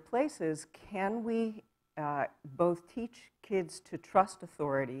in other places, can we both teach kids to trust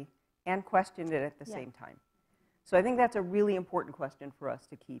authority and question it at the same time? So I think that's a really important question for us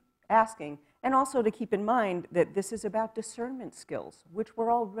to keep asking, and also to keep in mind that this is about discernment skills, which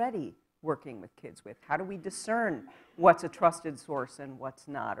we're already working with kids with. How do we discern what's a trusted source and what's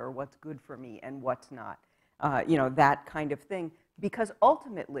not, or what's good for me and what's not? That kind of thing. Because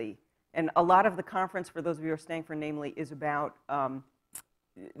ultimately, and a lot of the conference, for those of you who are staying for Namely, is about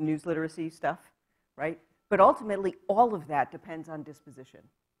news literacy stuff, right? But ultimately, all of that depends on disposition.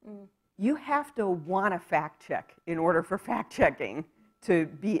 You have to want to fact check in order for fact checking to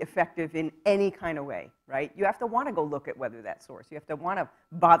be effective in any kind of way, right? You have to want to go look at whether that source. You have to want to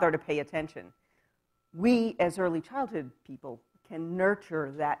bother to pay attention. We, as early childhood people, can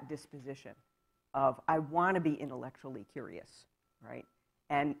nurture that disposition of, I want to be intellectually curious, right?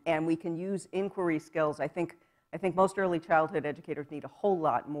 And we can use inquiry skills. I think most early childhood educators need a whole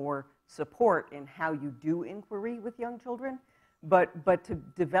lot more support in how you do inquiry with young children, but to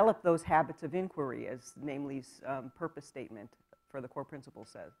develop those habits of inquiry, as Namely's purpose statement for the core principle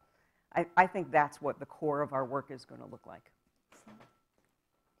says. I think that's what the core of our work is going to look like.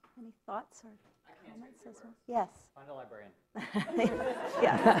 Any thoughts or comments as well? Yes. Find a librarian.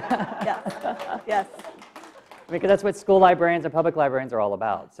 Yes. Because that's what school librarians and public librarians are all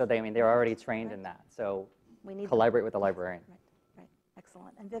about. So they're already trained in that. So we need collaborate with the librarian. Right.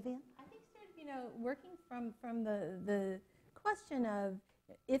 Excellent. And Vivian? I think sort of, working from the question of,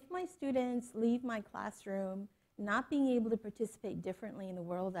 if my students leave my classroom not being able to participate differently in the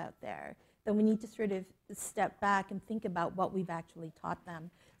world out there, then we need to sort of step back and think about what we've actually taught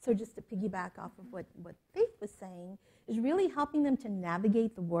them. So just to piggyback off of what Faith was saying, is really helping them to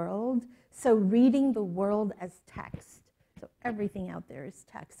navigate the world. So reading the world as text. So everything out there is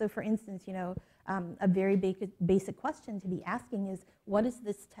text. So for instance, a very basic question to be asking is, what is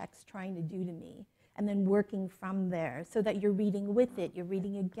this text trying to do to me? And then working from there so that you're reading with it, you're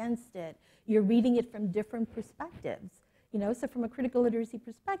reading against it, you're reading it from different perspectives. So from a critical literacy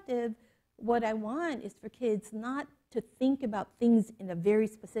perspective, what I want is for kids not to think about things in a very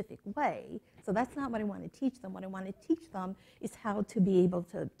specific way. So that's not what I want to teach them. What I want to teach them is how to be able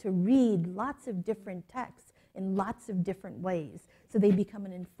to read lots of different texts in lots of different ways, so they become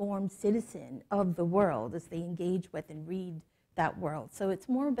an informed citizen of the world as they engage with and read that world. So it's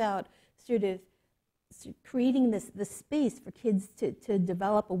more about sort of creating this space for kids to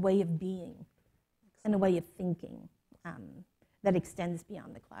develop a way of being and a way of thinking that extends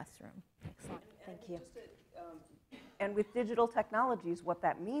beyond the classroom. Excellent. Thank you. And with digital technologies, what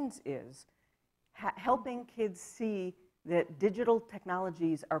that means is helping kids see that digital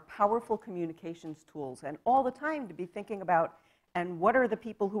technologies are powerful communications tools, and all the time to be thinking about, and what are the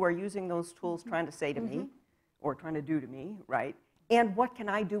people who are using those tools trying to say to me or trying to do to me, right? And what can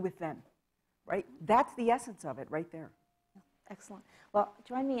I do with them, right? That's the essence of it right there. Excellent. Well,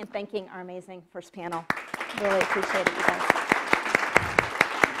 join me in thanking our amazing first panel. Really appreciate it, you guys.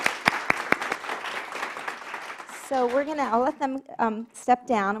 So I'll let them step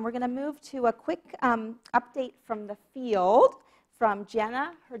down, and we're gonna move to a quick update from the field from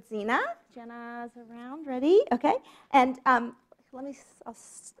Jenna Herdzina. Jenna's around, ready? Okay, and I'll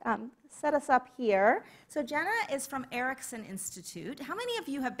set us up here. So Jenna is from Erikson Institute. How many of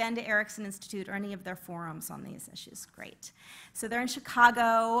you have been to Erikson Institute or any of their forums on these issues? Great. So they're in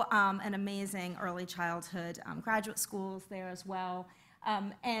Chicago, an amazing early childhood graduate schools there as well.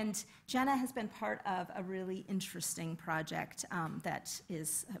 And Jenna has been part of a really interesting project that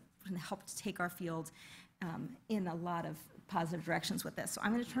is going to help to take our field in a lot of positive directions with this. So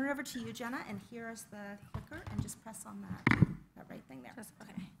I'm going to turn it over to you, Jenna, and here is the clicker, and just press on that right thing there.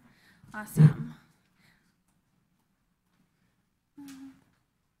 Okay, awesome.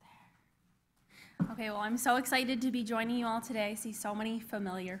 Okay, well, I'm so excited to be joining you all today. I see so many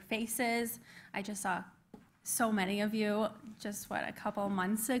familiar faces. I just saw so many of you just, a couple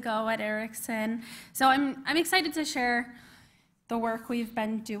months ago at Erikson. So I'm excited to share the work we've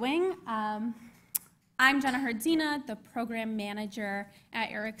been doing. I'm Jenna Herdzina, the program manager at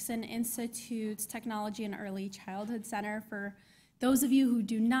Erikson Institute's Technology and Early Childhood Center. For those of you who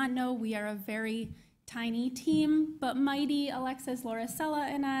do not know, we are a very tiny team, but mighty. Alexis, Lauricella,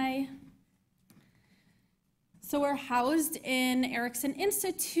 and I. So we're housed in Erikson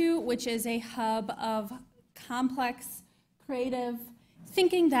Institute, which is a hub of complex, creative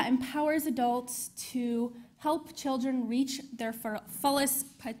thinking that empowers adults to help children reach their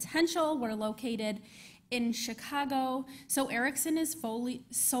fullest potential. We're located in Chicago. So Erikson is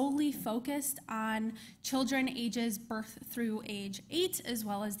solely focused on children ages birth through age 8, as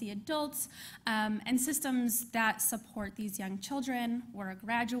well as the adults, and systems that support these young children. We're a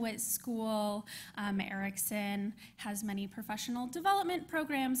graduate school. Erikson has many professional development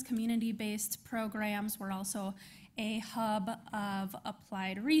programs, community-based programs. We're also a hub of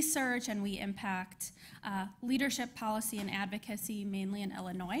applied research, and we impact leadership, policy, and advocacy, mainly in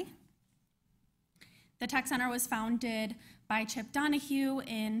Illinois. The Tech Center was founded by Chip Donahue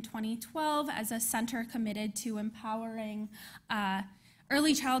in 2012 as a center committed to empowering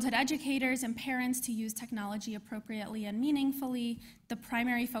early childhood educators and parents to use technology appropriately and meaningfully. The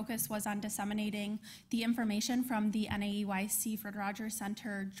primary focus was on disseminating the information from the NAEYC Fred Rogers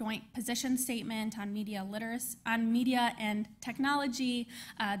Center Joint Position Statement on media and technology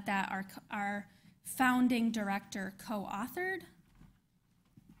that our founding director co-authored.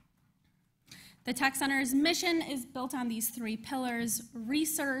 The Tech Center's mission is built on these 3 pillars: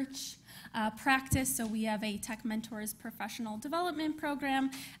 research, practice, so we have a Tech Mentors professional development program,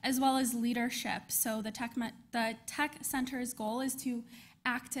 as well as leadership. So the Tech Center's goal is to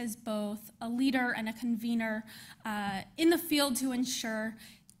act as both a leader and a convener in the field to ensure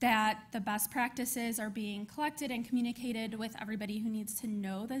that the best practices are being collected and communicated with everybody who needs to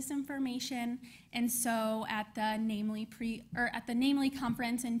know this information. And so at the Namely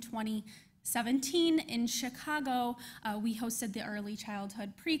conference in 2017 in Chicago, we hosted the Early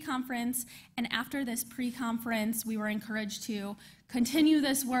Childhood Pre-Conference, and after this pre-conference, we were encouraged to continue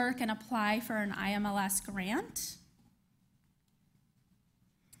this work and apply for an IMLS grant.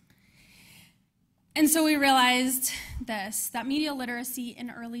 And so we realized that media literacy in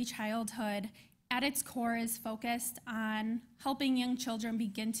early childhood at its core is focused on helping young children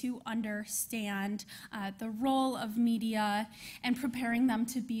begin to understand the role of media and preparing them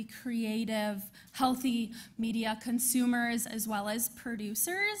to be creative, healthy media consumers as well as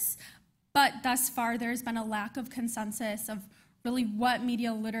producers. But thus far, there's been a lack of consensus of really what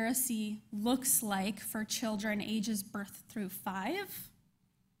media literacy looks like for children ages birth through 5.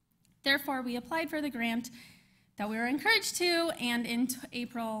 Therefore, we applied for the grant that we were encouraged to, and in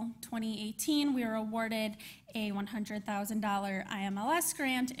April 2018, we were awarded a $100,000 IMLS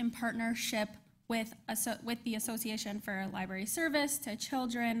grant in partnership with the Association for Library Service to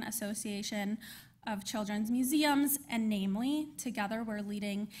Children, Association of Children's Museums, and Namely. Together, we're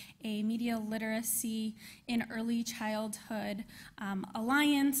leading a media literacy in early childhood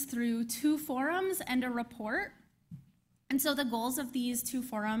alliance through 2 forums and a report. And so the goals of these 2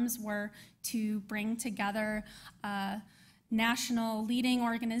 forums were to bring together national leading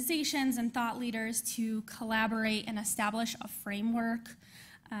organizations and thought leaders to collaborate and establish a framework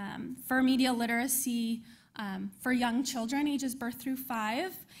for media literacy for young children ages birth through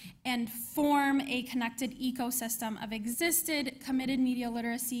 5, and form a connected ecosystem of existed committed media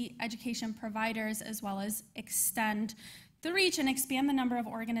literacy education providers, as well as extend the reach and expand the number of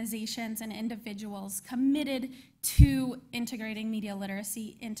organizations and individuals committed to integrating media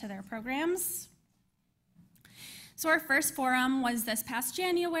literacy into their programs. So our first forum was this past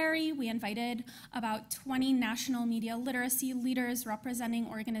January. We invited about 20 national media literacy leaders representing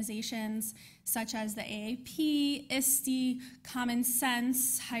organizations such as the AAP, ISTE, Common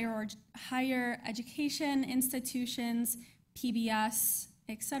Sense, higher education institutions, PBS,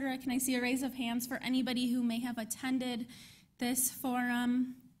 etc. Can I see a raise of hands for anybody who may have attended this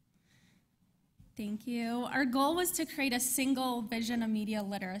forum? Thank you. Our goal was to create a single vision of media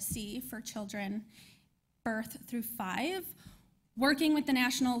literacy for children birth through 5. Working with the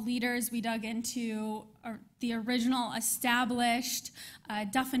national leaders, we dug into the original established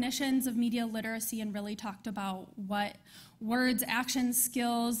definitions of media literacy and really talked about what words, actions,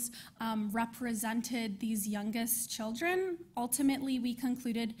 skills represented these youngest children. Ultimately, we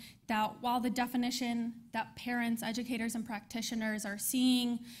concluded that while the definition that parents, educators, and practitioners are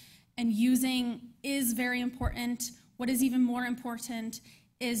seeing and using is very important, what is even more important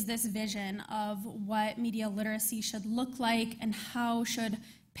is this vision of what media literacy should look like and how should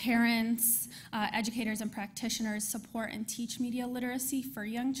parents, educators, and practitioners support and teach media literacy for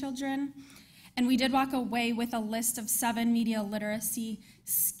young children. And we did walk away with a list of 7 media literacy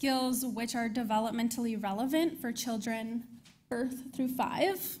skills which are developmentally relevant for children birth through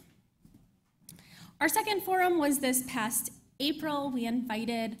 5. Our second forum was this past April. We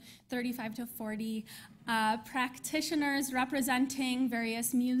invited 35 to 40 practitioners representing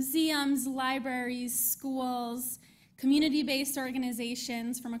various museums, libraries, schools, community-based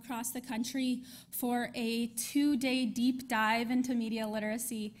organizations from across the country for a 2-day deep dive into media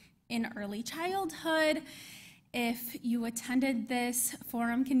literacy in early childhood. If you attended this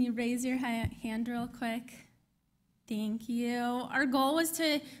forum, can you raise your hand real quick? Thank you. Our goal was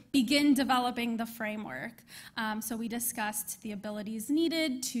to begin developing the framework. So we discussed the abilities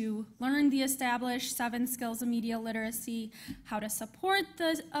needed to learn the established 7 skills of media literacy, how to support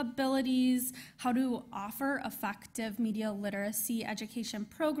the abilities, how to offer effective media literacy education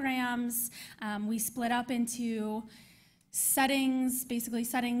programs. We split up into settings, basically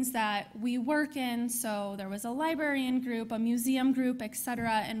settings that we work in. So there was a librarian group, a museum group,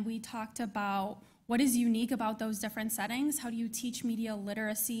 etc. And we talked about what is unique about those different settings? How do you teach media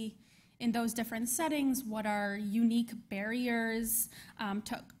literacy in those different settings? What are unique barriers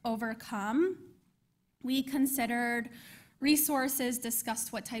to overcome? We considered resources,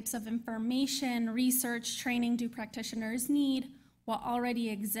 discussed what types of information, research, training do practitioners need, what already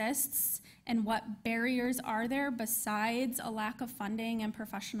exists, and what barriers are there besides a lack of funding and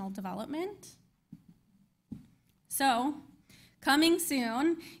professional development. So, coming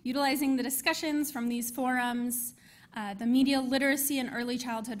soon, utilizing the discussions from these forums, the Media Literacy and Early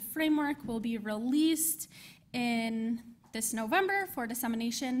Childhood Framework will be released in this November for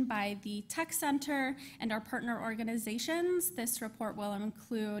dissemination by the Tech Center and our partner organizations. This report will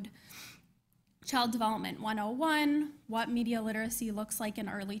include Child Development 101, what media literacy looks like in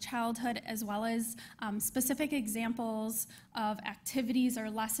early childhood, as well as specific examples of activities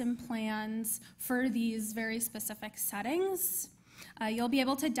or lesson plans for these very specific settings. You'll be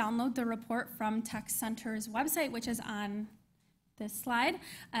able to download the report from Tech Center's website, which is on this slide.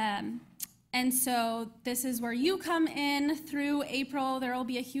 And so this is where you come in through April. There will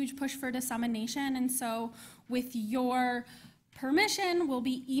be a huge push for dissemination. And so with your permission, we'll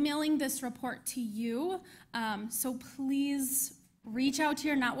be emailing this report to you. So please reach out to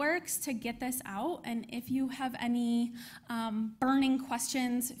your networks to get this out. And if you have any burning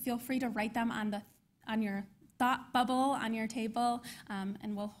questions, feel free to write them on your thought bubble on your table,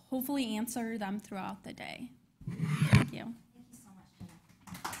 and we'll hopefully answer them throughout the day. Thank you. Thank you so much, Jenna.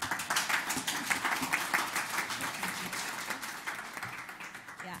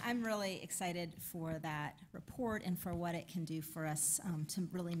 Yeah, I'm really excited for that report and for what it can do for us to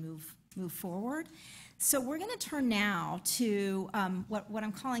really move forward. So we're going to turn now to what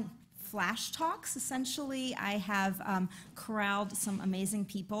I'm calling flash talks. Essentially, I have corralled some amazing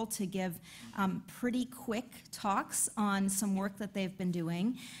people to give pretty quick talks on some work that they've been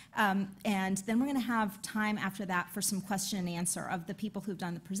doing. And then we're going to have time after that for some question and answer of the people who've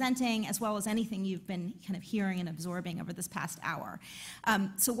done the presenting, as well as anything you've been kind of hearing and absorbing over this past hour.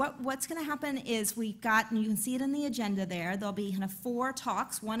 So what's going to happen is we've got, and you can see it in the agenda there, there'll be kind of 4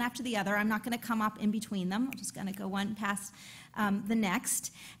 talks, one after the other. I'm not going to come up in between them. I'm just going to go one past the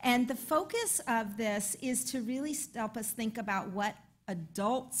next. And the focus of this is to really help us think about what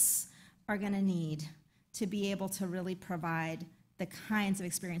adults are going to need to be able to really provide the kinds of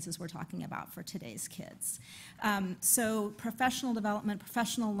experiences we're talking about for today's kids. So professional development,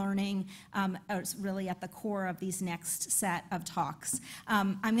 professional learning is really at the core of these next set of talks.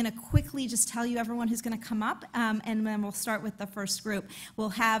 I'm going to quickly just tell you everyone who's going to come up, and then we'll start with the first group. We'll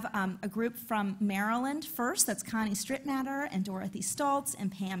have a group from Maryland first. That's Connie Strittmatter and Dorothy Stoltz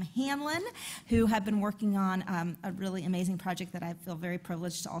and Pam Hanlon, who have been working on a really amazing project that I feel very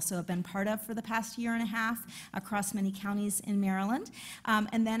privileged to also have been part of for the past year and a half across many counties in Maryland.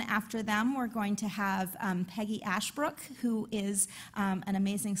 And then after them, we're going to have Peggy Ashbrook, who is an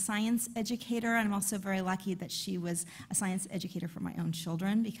amazing science educator. And I'm also very lucky that she was a science educator for my own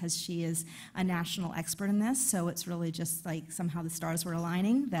children, because she is a national expert in this. So it's really just like somehow the stars were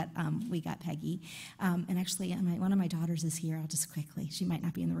aligning that we got Peggy. And actually, one of my daughters is here. I'll just quickly, she might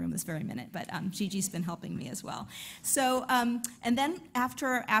not be in the room this very minute, but Gigi's been helping me as well. So, and then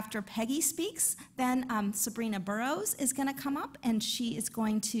after Peggy speaks, then Sabrina Burrows is going to come up, and she is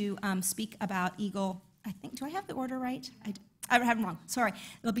going to speak about Eagle. I think, do I have the order right? I have it wrong. Sorry.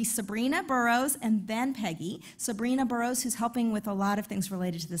 It'll be Sabrina Burrows and then Peggy. Sabrina Burrows, who's helping with a lot of things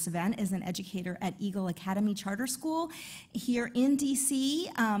related to this event, is an educator at Eagle Academy Charter School here in DC,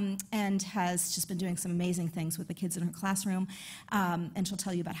 and has just been doing some amazing things with the kids in her classroom. And she'll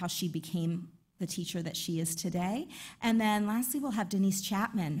tell you about how she became the teacher that she is today. And then lastly, we'll have Denise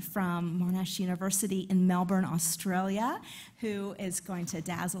Chapman from Monash University in Melbourne, Australia, who is going to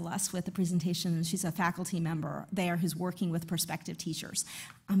dazzle us with the presentation. She's a faculty member there who's working with prospective teachers.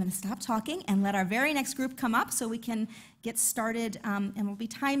 I'm going to stop talking and let our very next group come up so we can get started, and we'll be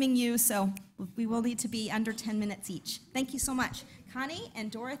timing you, so we will need to be under 10 minutes each. Thank you so much. Connie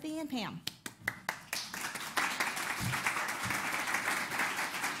and Dorothy and Pam.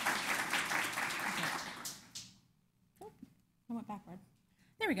 I went backward.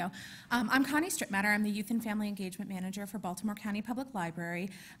 There we go. I'm Connie Strittmatter. I'm the Youth and Family Engagement Manager for Baltimore County Public Library,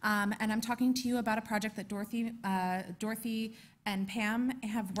 and I'm talking to you about a project that Dorothy and Pam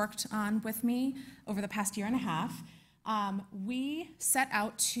have worked on with me over the past year and a half. We set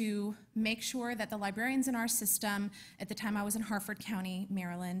out to make sure that the librarians in our system, at the time I was in Harford County,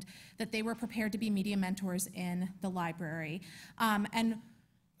 Maryland, that they were prepared to be media mentors in the library. And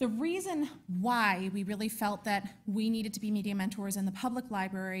the reason why we really felt that we needed to be media mentors in the public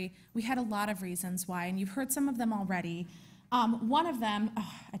library, we had a lot of reasons why, and you've heard some of them already. One of them,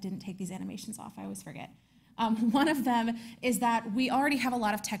 I didn't take these animations off, I always forget. One of them is that we already have a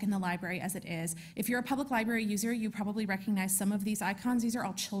lot of tech in the library as it is. If you're a public library user, you probably recognize some of these icons. These are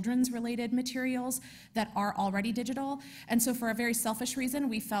all children's related materials that are already digital. And so for a very selfish reason,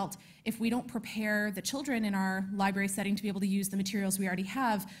 we felt if we don't prepare the children in our library setting to be able to use the materials we already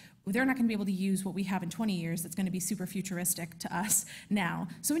have, they're not going to be able to use what we have in 20 years that's going to be super futuristic to us now.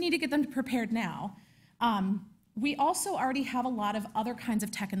 So we need to get them prepared now. We also already have a lot of other kinds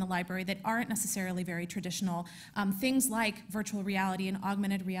of tech in the library that aren't necessarily very traditional, things like virtual reality and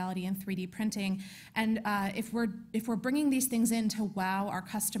augmented reality and 3D printing. And if we're bringing these things in to wow our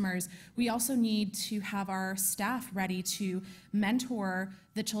customers, we also need to have our staff ready to mentor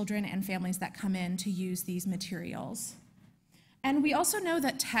the children and families that come in to use these materials. And we also know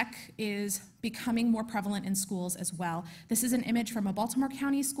that tech is becoming more prevalent in schools as well. This is an image from a Baltimore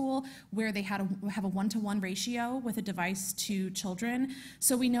County school where they have a 1-to-1 ratio with a device to children.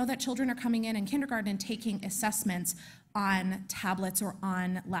 So we know that children are coming in kindergarten and taking assessments on tablets or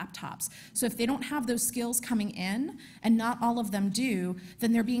on laptops. So if they don't have those skills coming in, and not all of them do,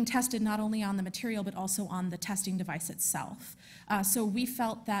 then they're being tested not only on the material but also on the testing device itself. So we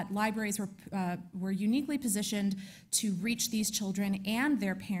felt that libraries were uniquely positioned to reach these children and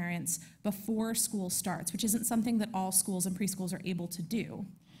their parents before school starts, which isn't something that all schools and preschools are able to do.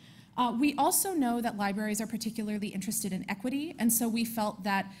 We also know that libraries are particularly interested in equity, and so we felt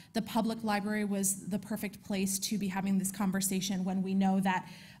that the public library was the perfect place to be having this conversation when we know that,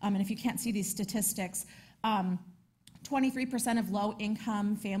 and if you can't see these statistics, 23% of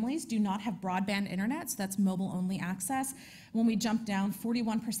low-income families do not have broadband internet, so that's mobile-only access. When we jump down,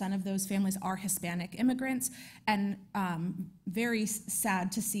 41% of those families are Hispanic immigrants, and very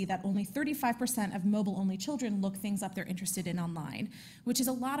sad to see that only 35% of mobile-only children look things up they're interested in online, which is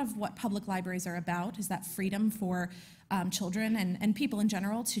a lot of what public libraries are about, is that freedom for children and people in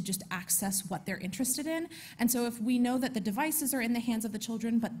general to just access what they're interested in. And so if we know that the devices are in the hands of the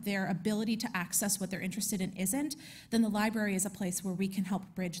children, but their ability to access what they're interested in isn't, then the library is a place where we can help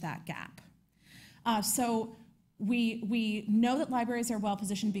bridge that gap. So we know that libraries are well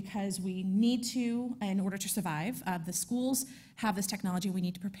positioned because we need to, in order to survive. The schools have this technology, we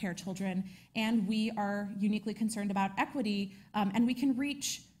need to prepare children, and we are uniquely concerned about equity, and we can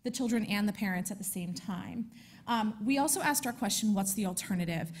reach the children and the parents at the same time. We also asked our question, what's the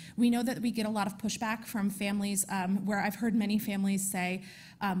alternative? We know that we get a lot of pushback from families where I've heard many families say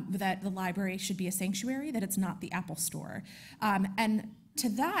that the library should be a sanctuary, that it's not the Apple Store. And to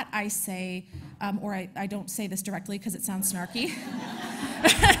that I say, or I don't say this directly because it sounds snarky,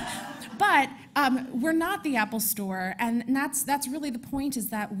 but we're not the Apple Store, and that's really the point, is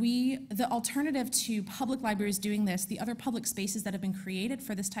that the alternative to public libraries doing this, the other public spaces that have been created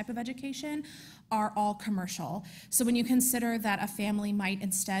for this type of education, are all commercial. So when you consider that a family might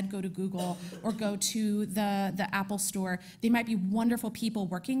instead go to Google or go to the Apple Store, they might be wonderful people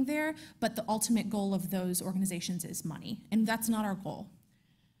working there, but the ultimate goal of those organizations is money, and that's not our goal.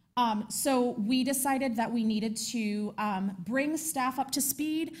 So we decided that we needed to bring staff up to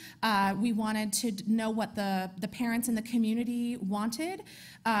speed. We wanted to know what the parents and the community wanted.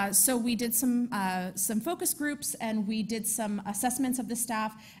 So we did some focus groups, and we did some assessments of the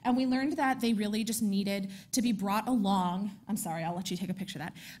staff, and we learned that they really just needed to be brought along. I'm sorry, I'll let you take a picture of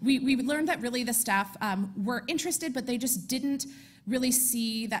that. We learned that really the staff were interested, but they just didn't really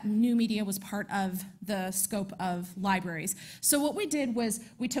see that new media was part of the scope of libraries. So what we did was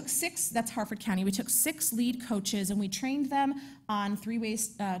we took 6, that's Harford County, we took 6 lead coaches and we trained them on 3 ways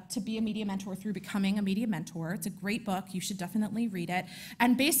to be a media mentor through becoming a media mentor. It's a great book, you should definitely read it.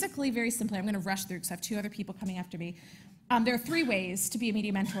 And basically, very simply, I'm gonna rush through because I have 2 other people coming after me. There are 3 ways to be a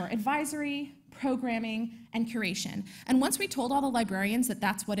media mentor: advisory, programming, and curation. And once we told all the librarians that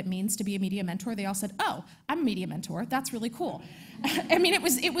that's what it means to be a media mentor, they all said, oh, I'm a media mentor, that's really cool. I mean, it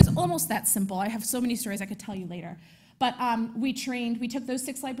was almost that simple. I have so many stories I could tell you later. But we took those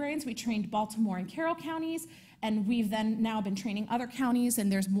 6 librarians, we trained Baltimore and Carroll counties, and we've then now been training other counties,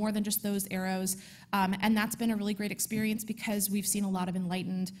 and there's more than just those arrows. And that's been a really great experience because we've seen a lot of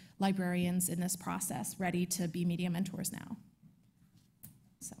enlightened librarians in this process ready to be media mentors now.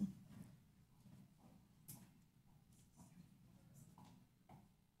 So.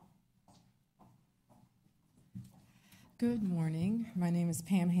 Good morning. My name is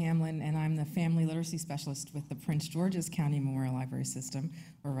Pam Hamlin, and I'm the Family Literacy Specialist with the Prince George's County Memorial Library System.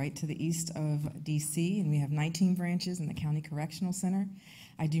 We're right to the east of D.C., and we have 19 branches in the County Correctional Center.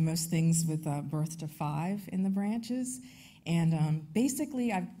 I do most things with birth to 5 in the branches, and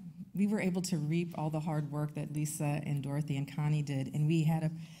basically we were able to reap all the hard work that Lisa and Dorothy and Connie did, and we had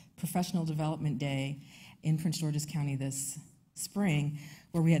a professional development day in Prince George's County this spring,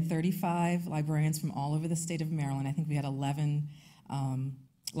 where we had 35 librarians from all over the state of Maryland. I think we had 11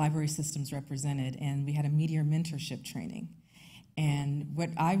 library systems represented, and we had a media mentorship training. And what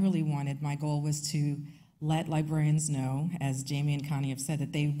I really wanted, my goal was to let librarians know, as Jamie and Connie have said,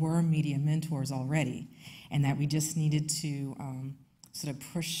 that they were media mentors already, and that we just needed to sort of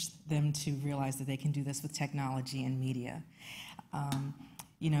push them to realize that they can do this with technology and media.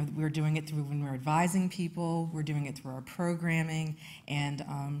 You know, we're doing it through when we're advising people, we're doing it through our programming, and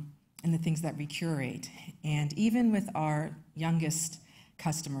the things that we curate. And even with our youngest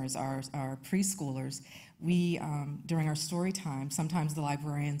customers, our preschoolers, we, during our story time, sometimes the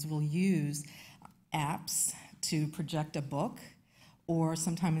librarians will use apps to project a book, or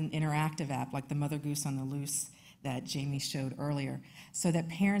sometimes an interactive app like the Mother Goose on the Loose that Jamie showed earlier, so that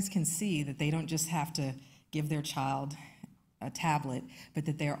parents can see that they don't just have to give their child a tablet, but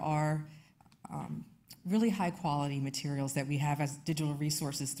that there are really high quality materials that we have as digital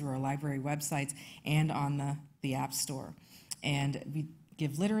resources through our library websites and on the App Store. And we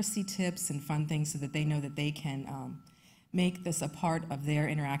give literacy tips and fun things so that they know that they can make this a part of their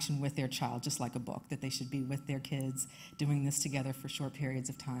interaction with their child, just like a book, that they should be with their kids doing this together for short periods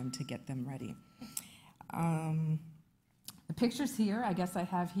of time to get them ready. The pictures here, I guess I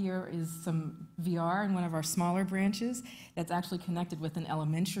have here, is some VR in one of our smaller branches that's actually connected with an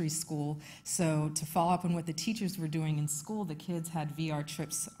elementary school. So to follow up on what the teachers were doing in school, the kids had VR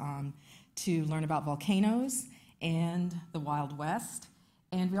trips to learn about volcanoes and the Wild West.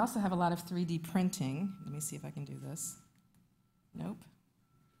 And we also have a lot of 3D printing. Let me see if I can do this. Nope.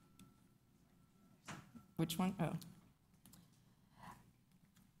 Which one? Oh.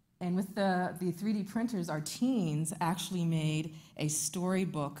 And with the 3D printers, our teens actually made a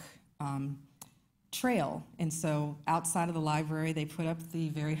storybook trail. And so outside of the library, they put up the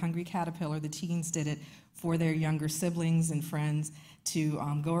Very Hungry Caterpillar. The teens did it for their younger siblings and friends to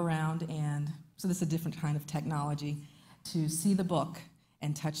go around, and so this is a different kind of technology, to see the book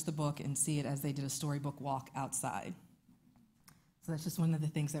and touch the book and see it as they did a storybook walk outside. So that's just one of the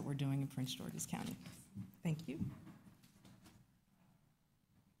things that we're doing in Prince George's County. Thank you.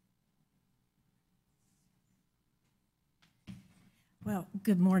 Well,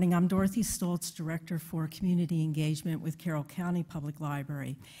 good morning. I'm Dorothy Stoltz, Director for Community Engagement with Carroll County Public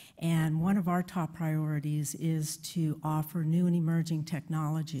Library. And one of our top priorities is to offer new and emerging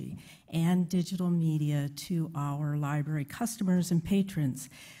technology and digital media to our library customers and patrons.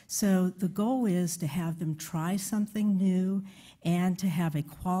 So the goal is to have them try something new and to have a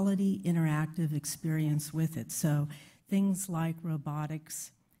quality interactive experience with it. So things like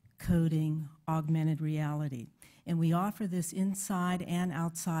robotics, coding, augmented reality. And we offer this inside and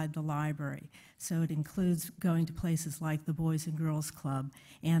outside the library. So it includes going to places like the Boys and Girls Club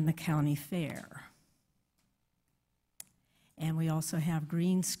and the county fair. And we also have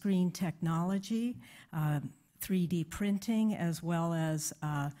green screen technology, 3D printing, as well as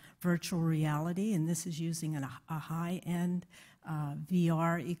virtual reality. And this is using a high-end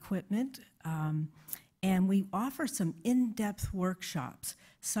VR equipment. And we offer some in-depth workshops,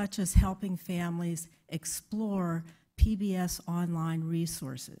 such as helping families explore PBS online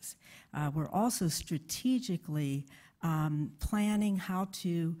resources. We're also strategically planning how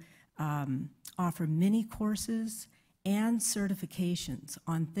to offer mini courses and certifications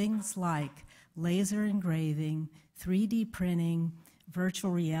on things like laser engraving, 3D printing,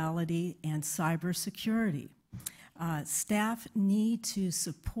 virtual reality, and cybersecurity. Staff need to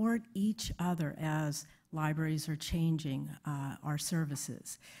support each other as libraries are changing our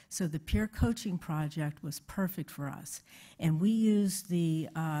services. So the peer coaching project was perfect for us. And we used the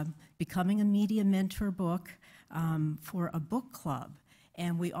Becoming a Media Mentor book for a book club.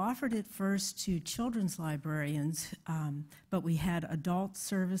 And we offered it first to children's librarians, but we had adult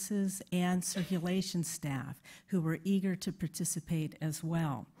services and circulation staff who were eager to participate as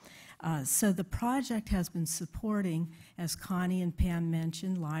well. So the project has been supporting, as Connie and Pam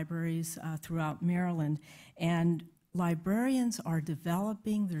mentioned, libraries throughout Maryland, and librarians are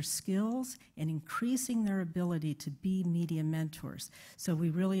developing their skills and increasing their ability to be media mentors. So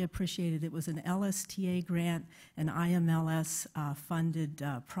we really appreciated it. It was an LSTA grant, an IMLS funded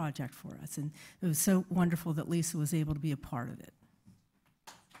project for us, and it was so wonderful that Lisa was able to be a part of it.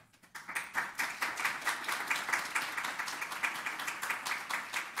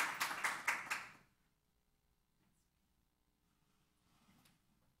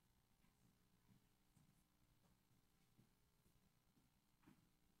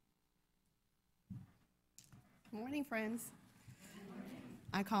 Good morning, friends.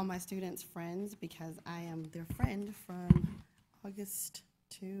 I call my students friends because I am their friend from August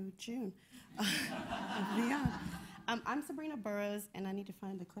to June. Yeah. I'm Sabrina Burrows, and I need to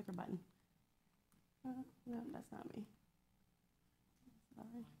find the clicker button. No, that's not me.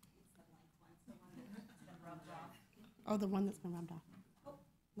 Sorry. Oh, the one that's been rubbed off.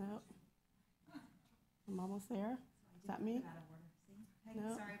 No. I'm almost there. Is that me? No.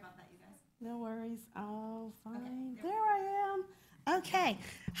 Sorry about that, you guys. No worries. Oh, fine. Okay, there I am. Okay.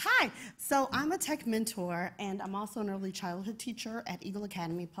 Hi. So I'm a tech mentor, and I'm also an early childhood teacher at Eagle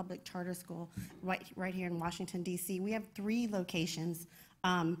Academy Public Charter School right here in Washington, D.C. We have 3 locations.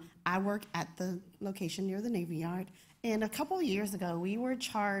 I work at the location near the Navy Yard. And a couple of years ago, we were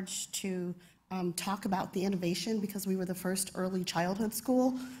charged to talk about the innovation because we were the first early childhood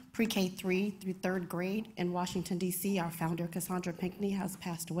school, pre-K 3 through 3rd grade in Washington, D.C. Our founder, Cassandra Pinckney, has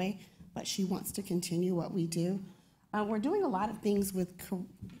passed away, but she wants to continue what we do. We're doing a lot of things with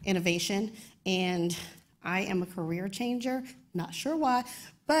innovation, and I am a career changer, not sure why,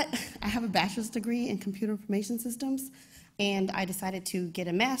 but I have a bachelor's degree in computer information systems, and I decided to get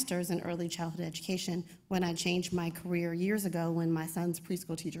a master's in early childhood education when I changed my career years ago when my son's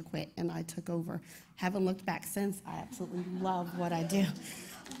preschool teacher quit and I took over. Haven't looked back since. I absolutely love what I do.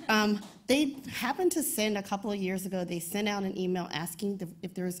 They happened to send, a couple of years ago, they sent out an email asking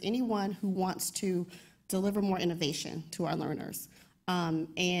if there is anyone who wants to deliver more innovation to our learners.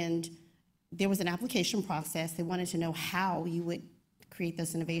 And there was an application process. They wanted to know how you would create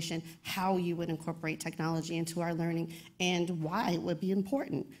this innovation, how you would incorporate technology into our learning, and why it would be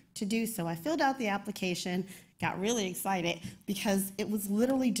important to do so. I filled out the application, got really excited, because it was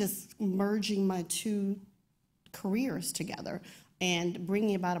literally just merging my 2 careers together and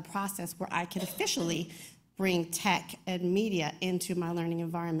bringing about a process where I could officially bring tech and media into my learning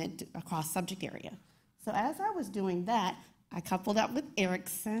environment across subject area. So as I was doing that, I coupled up with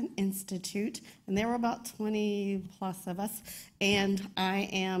Erikson Institute, and there were about 20 plus of us, and I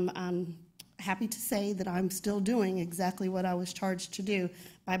am happy to say that I'm still doing exactly what I was charged to do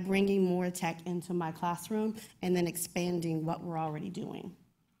by bringing more tech into my classroom and then expanding what we're already doing.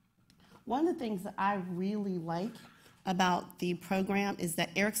 One of the things that I really like about the program is that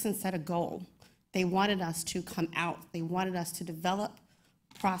Erikson set a goal. They wanted us to come out. They wanted us to develop,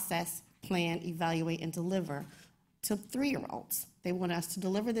 process, plan, evaluate, and deliver to 3-year-olds. They want us to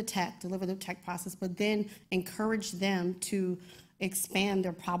deliver the tech process, but then encourage them to expand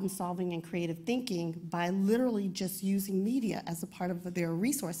their problem solving and creative thinking by literally just using media as a part of their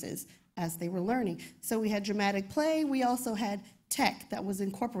resources as they were learning. So we had dramatic play. We also had tech that was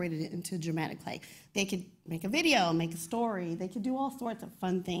incorporated into dramatic play. They could make a video, make a story. They could do all sorts of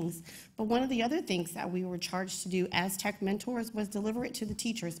fun things. But one of the other things that we were charged to do as tech mentors was deliver it to the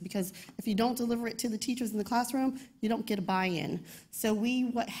teachers, because if you don't deliver it to the teachers in the classroom, you don't get a buy-in. So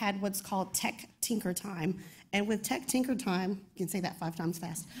we had what's called Tech Tinker Time. And with Tech Tinker Time, you can say that 5 times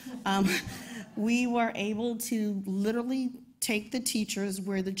fast, we were able to literally take the teachers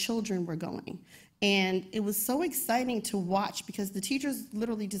where the children were going. And it was so exciting to watch, because the teachers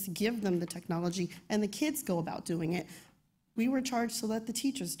literally just give them the technology and the kids go about doing it. We were charged to let the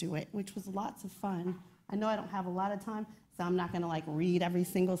teachers do it, which was lots of fun. I know I don't have a lot of time, so I'm not gonna read every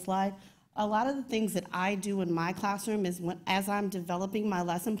single slide. A lot of the things that I do in my classroom is as I'm developing my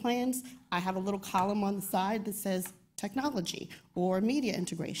lesson plans, I have a little column on the side that says technology or media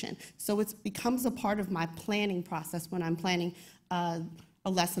integration. So it becomes a part of my planning process when I'm planning a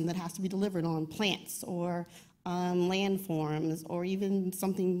lesson that has to be delivered on plants or landforms, or even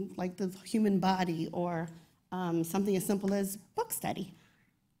something like the human body, or something as simple as book study.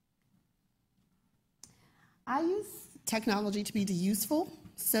 I use technology to be useful,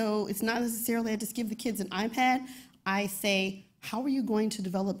 so it's not necessarily I just give the kids an iPad. I say, how are you going to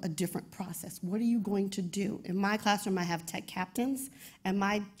develop a different process? What are you going to do? In my classroom, I have tech captains, and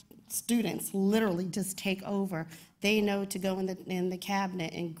my students literally just take over. They know to go in the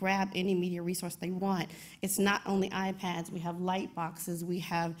cabinet and grab any media resource they want. It's not only iPads. We have light boxes. We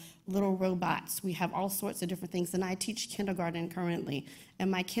have little robots. We have all sorts of different things. And I teach kindergarten currently.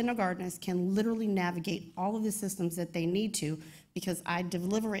 And my kindergartners can literally navigate all of the systems that they need to, because I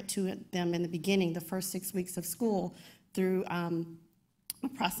deliver it to them in the beginning, the first 6 weeks of school, through a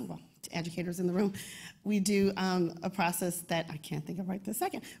process. Well, to educators in the room, we do a process that I can't think of right this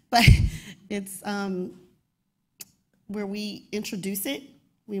second, but it's where we introduce it,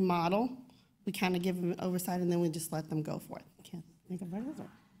 we model, we kind of give them an oversight, and then we just let them go for it. Can't think of right this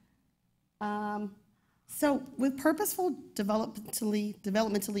one. So with purposeful,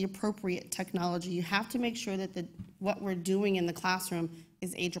 developmentally appropriate technology, you have to make sure that what we're doing in the classroom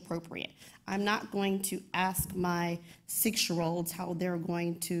is age appropriate. I'm not going to ask my 6-year-olds how they're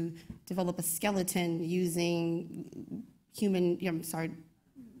going to develop a skeleton using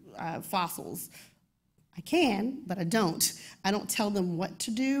fossils. I can, but I don't. I don't tell them what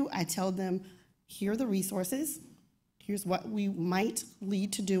to do. I tell them, here are the resources. Here's what we might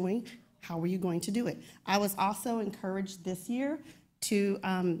lead to doing. How are you going to do it? I was also encouraged this year to,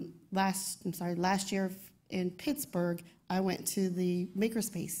 last year in Pittsburgh, I went to the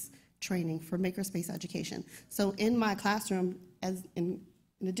Makerspace training for Makerspace education. So in my classroom, in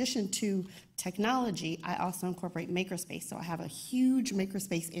addition to technology, I also incorporate Makerspace. So I have a huge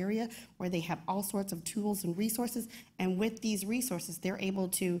Makerspace area where they have all sorts of tools and resources. And with these resources, they're able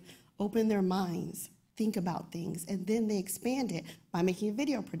to open their minds, think about things, and then they expand it by making a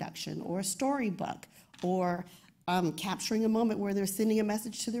video production or a storybook, or capturing a moment where they're sending a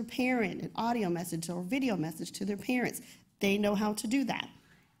message to their parent, an audio message or video message to their parents. They know how to do that.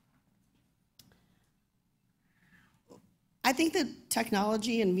 I think that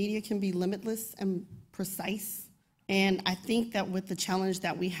technology and media can be limitless and precise, and I think that with the challenge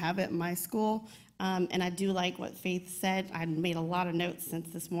that we have at my school, and I do like what Faith said. I made a lot of notes since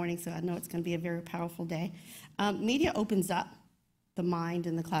this morning, so I know it's going to be a very powerful day. Media opens up the mind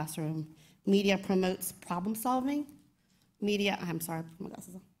in the classroom. Media promotes problem solving. Media encourages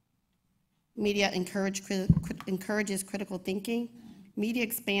critical thinking. Media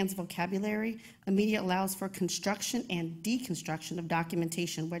expands vocabulary. And media allows for construction and deconstruction of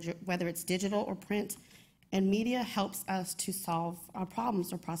documentation, whether it's digital or print. And media helps us to solve our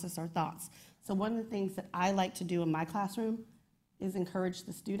problems or process our thoughts. So one of the things that I like to do in my classroom is encourage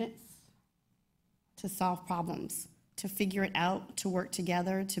the students to solve problems, to figure it out, to work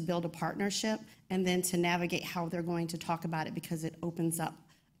together, to build a partnership, and then to navigate how they're going to talk about it, because it opens up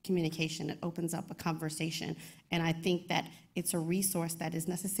communication, it opens up a conversation. And I think that it's a resource that is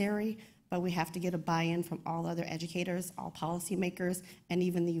necessary, but we have to get a buy-in from all other educators, all policymakers, and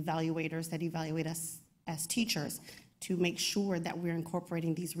even the evaluators that evaluate us as teachers, to make sure that we're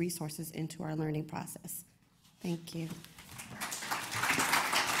incorporating these resources into our learning process. Thank you.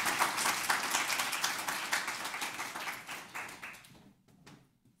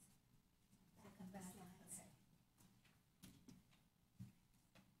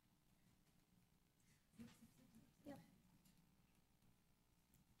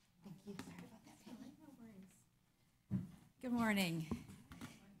 Good morning.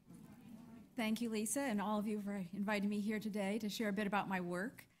 Thank you, Lisa, and all of you for inviting me here today to share a bit about my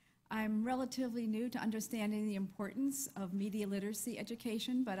work. I'm relatively new to understanding the importance of media literacy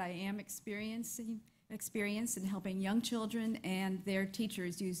education, but I am experienced in helping young children and their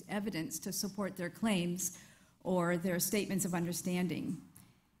teachers use evidence to support their claims or their statements of understanding.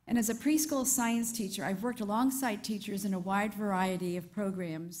 And as a preschool science teacher, I've worked alongside teachers in a wide variety of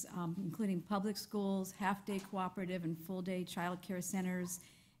programs, including public schools, half-day cooperative and full-day child care centers,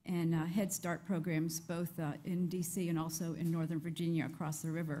 and Head Start programs, both in DC and also in Northern Virginia across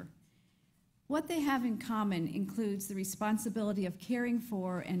the river. What they have in common includes the responsibility of caring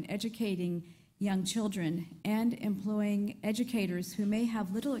for and educating young children and employing educators who may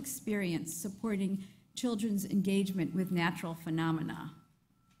have little experience supporting children's engagement with natural phenomena.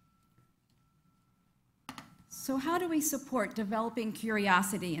 So how do we support developing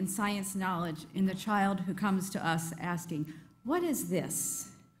curiosity and science knowledge in the child who comes to us asking, what is this?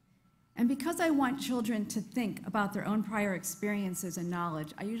 And because I want children to think about their own prior experiences and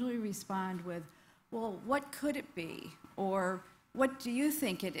knowledge, I usually respond with, well, what could it be? Or what do you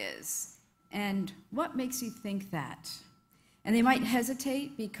think it is? And what makes you think that? And they might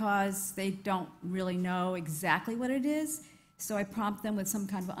hesitate because they don't really know exactly what it is. So I prompt them with some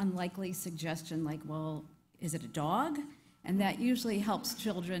kind of unlikely suggestion like, well, is it a dog? And that usually helps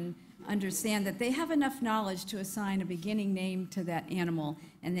children understand that they have enough knowledge to assign a beginning name to that animal,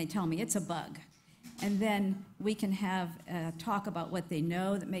 and they tell me it's a bug. And then we can have a talk about what they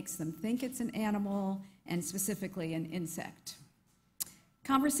know that makes them think it's an animal, and specifically an insect.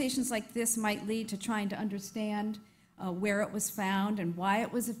 Conversations like this might lead to trying to understand where it was found and why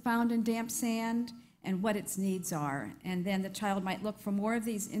it was found in damp sand and what its needs are. And then the child might look for more of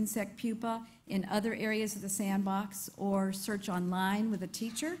these insect pupa in other areas of the sandbox or search online with a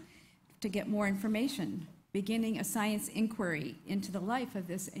teacher to get more information, beginning a science inquiry into the life of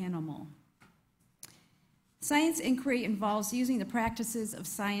this animal. Science inquiry involves using the practices of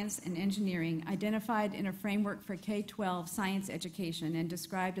science and engineering identified in a framework for K-12 science education and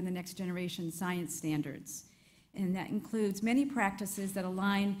described in the Next Generation Science Standards. And that includes many practices that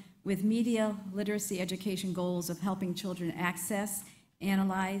align with media literacy education goals of helping children access,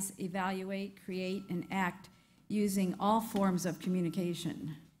 analyze, evaluate, create, and act using all forms of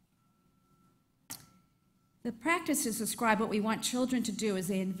communication. The practices describe what we want children to do as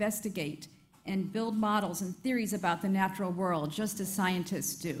they investigate and build models and theories about the natural world, just as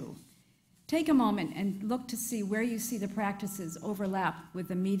scientists do. Take a moment and look to see where you see the practices overlap with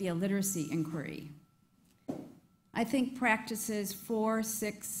the media literacy inquiry. I think practices 4,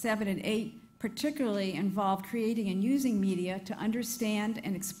 6, 7, and 8 particularly involve creating and using media to understand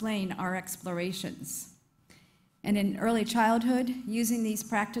and explain our explorations. And in early childhood, using these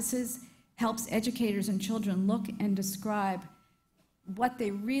practices helps educators and children look and describe what they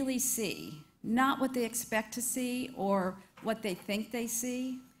really see, not what they expect to see or what they think they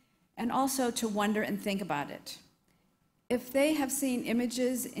see, and also to wonder and think about it. If they have seen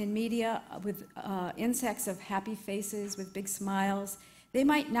images in media with insects of happy faces with big smiles, they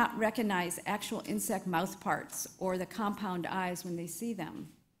might not recognize actual insect mouth parts or the compound eyes when they see them.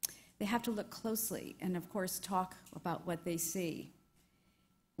 They have to look closely and, of course, talk about what they see.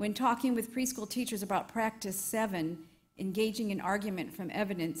 When talking with preschool teachers about practice 7, engaging in argument from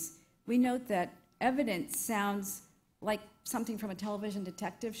evidence, we note that evidence sounds like something from a television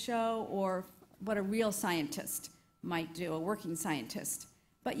detective show or what a real scientist might do, a working scientist.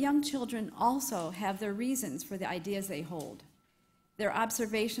 But young children also have their reasons for the ideas they hold. Their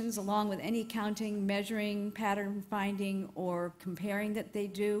observations, along with any counting, measuring, pattern finding, or comparing that they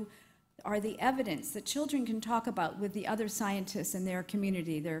do, are the evidence that children can talk about with the other scientists in their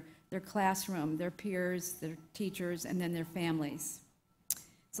community, their classroom, their peers, their teachers, and then their families.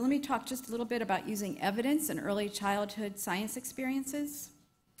 So let me talk just a little bit about using evidence in early childhood science experiences.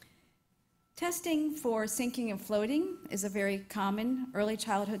 Testing for sinking and floating is a very common early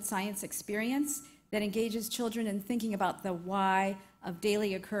childhood science experience that engages children in thinking about the why of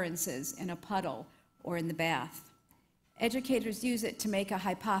daily occurrences in a puddle or in the bath. Educators use it to make a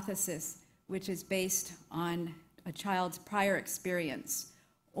hypothesis, which is based on a child's prior experience,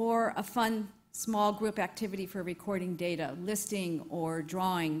 or a fun small group activity for recording data, listing or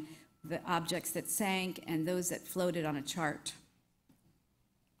drawing the objects that sank and those that floated on a chart.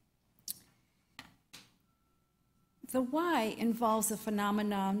 The why involves the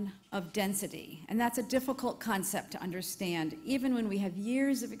phenomenon of density, and that's a difficult concept to understand, even when we have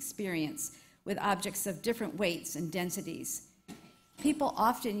years of experience with objects of different weights and densities. People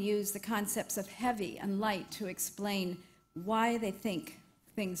often use the concepts of heavy and light to explain why they think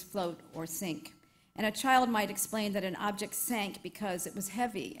things float or sink. And a child might explain that an object sank because it was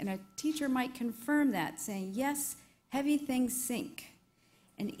heavy, and a teacher might confirm that, saying, yes, heavy things sink.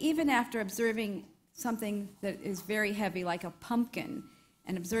 And even after observing something that is very heavy, like a pumpkin,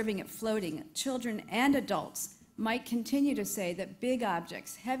 and observing it floating, children and adults might continue to say that big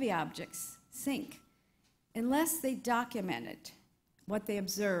objects, heavy objects, sink, unless they documented what they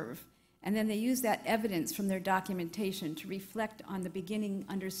observe, and then they use that evidence from their documentation to reflect on the beginning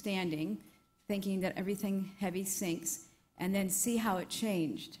understanding, thinking that everything heavy sinks, and then see how it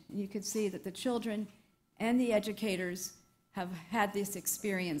changed. And you could see that the children and the educators have had this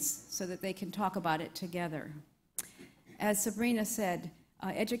experience so that they can talk about it together. As Sabrina said,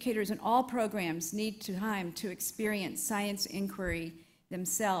 educators in all programs need time to experience science inquiry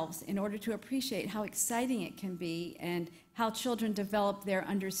themselves in order to appreciate how exciting it can be and how children develop their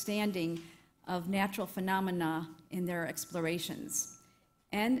understanding of natural phenomena in their explorations.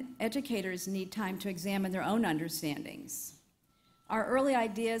 And educators need time to examine their own understandings. Our early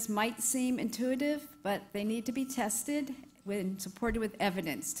ideas might seem intuitive, but they need to be tested when supported with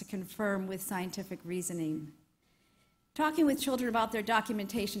evidence to confirm with scientific reasoning. Talking with children about their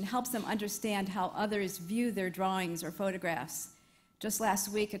documentation helps them understand how others view their drawings or photographs. Just last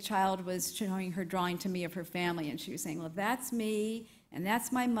week, a child was showing her drawing to me of her family, and she was saying, well, that's me, and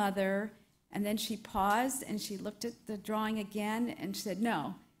that's my mother. And then she paused, and she looked at the drawing again, and she said,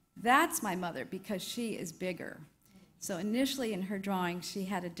 no, that's my mother, because she is bigger. So initially in her drawing, she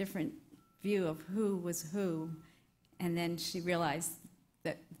had a different view of who was who, and then she realized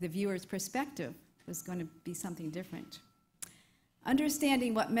that the viewer's perspective was going to be something different.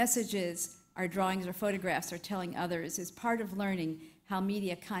 Understanding what messages our drawings or photographs are telling others is part of learning how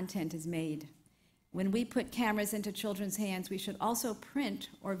media content is made. When we put cameras into children's hands, we should also print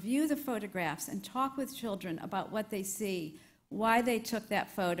or view the photographs and talk with children about what they see, why they took that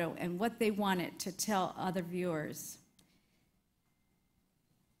photo, and what they wanted to tell other viewers.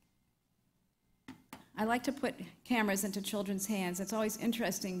 I like to put cameras into children's hands. It's always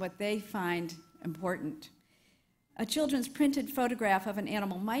interesting what they find important. A children's printed photograph of an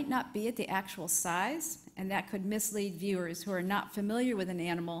animal might not be at the actual size, and that could mislead viewers who are not familiar with an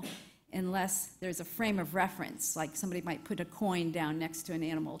animal unless there's a frame of reference, like somebody might put a coin down next to an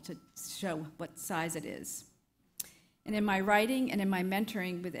animal to show what size it is. And in my writing and in my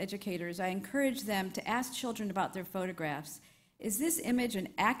mentoring with educators, I encourage them to ask children about their photographs. Is this image an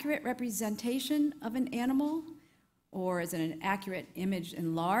accurate representation of an animal? Or is it an accurate image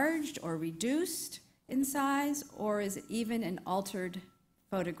enlarged or reduced in size? Or is it even an altered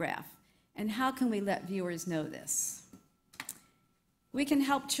photograph? And how can we let viewers know this? We can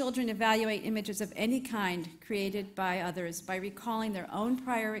help children evaluate images of any kind created by others by recalling their own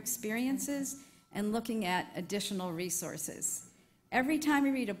prior experiences and looking at additional resources. Every time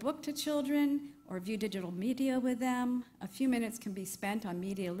we read a book to children or view digital media with them, a few minutes can be spent on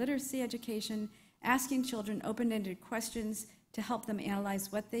media literacy education, asking children open-ended questions to help them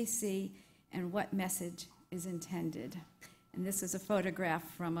analyze what they see and what message is intended. And this is a photograph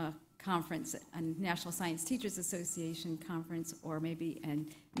from a conference, a National Science Teachers Association conference, or maybe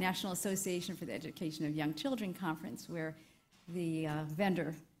a National Association for the Education of Young Children conference, where the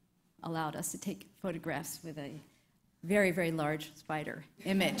vendor allowed us to take photographs with a very, very large spider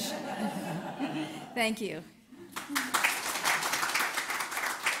image. Thank you.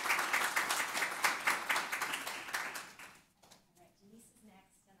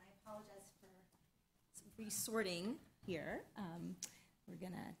 Resorting here. We're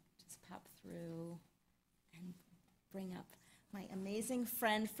going to just pop through and bring up my amazing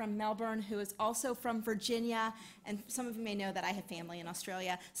friend from Melbourne, who is also from Virginia, and some of you may know that I have family in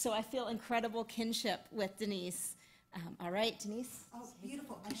Australia, so I feel incredible kinship with Denise. All right, Denise? Oh,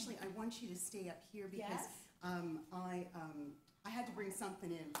 beautiful. Actually, I want you to stay up here because Yes? I had to bring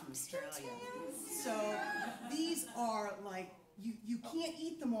something in from Australia. So these are like, you can't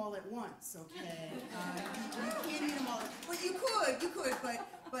eat them all at once, okay? You can't eat them all. Well, you could,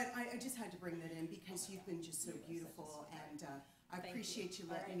 but I just had to bring that in because you've been just so beautiful, and I appreciate you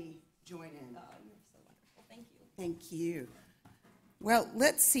letting me join in. Oh, you're so wonderful. Thank you. Thank you. Well,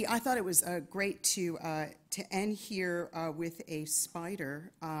 let's see. I thought it was great to end here with a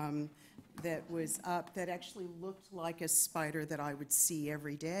spider that was up that actually looked like a spider that I would see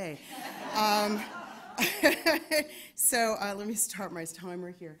every day. So let me start my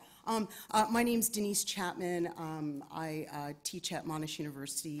timer here. My name's Denise Chapman. I teach at Monash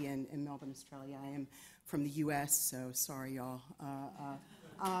University in Melbourne, Australia. I am from the U.S., so sorry, y'all.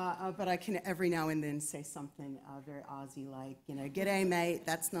 But I can every now and then say something very Aussie, like, you know, "G'day, mate,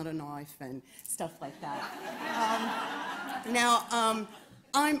 that's not a knife," and stuff like that. Now,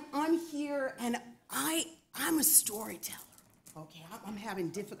 I'm here, and I'm a storyteller. Okay, I'm having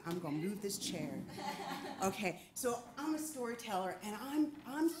difficult. I'm gonna move this chair. Okay, so I'm a storyteller, and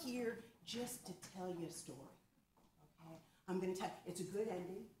I'm here just to tell you a story. Okay, I'm gonna tell. It's a good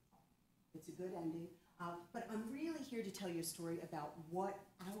ending. It's a good ending. But I'm really here to tell you a story about what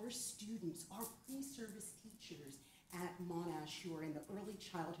our students, our pre-service teachers at Monash, who are in the early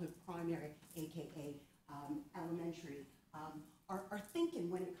childhood primary, aka elementary, are thinking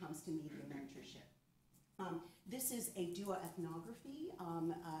when it comes to media mentorship. This is a duo-ethnography.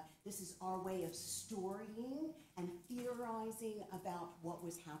 This is our way of storying and theorizing about what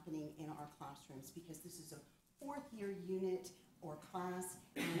was happening in our classrooms, because this is a 4th year unit or class,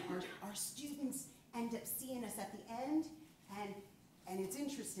 and our students end up seeing us at the end, and it's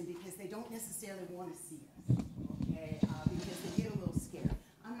interesting because they don't necessarily want to see us, okay, because they get a little scared.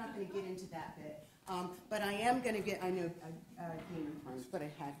 I'm not going to get into that bit, but I am going to get, I know Game of Thrones, but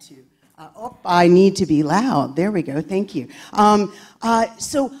I had to. I need to be loud. There we go. Thank you.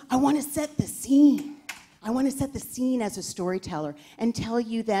 So I want to set the scene. I want to set the scene as a storyteller and tell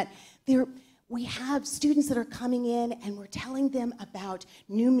you that we have students that are coming in, and we're telling them about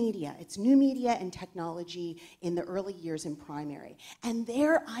new media. It's new media and technology in the early years in primary. And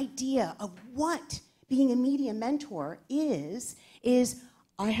their idea of what being a media mentor is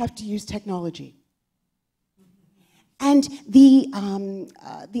I have to use technology. And the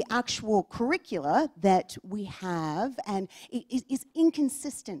actual curricula that we have is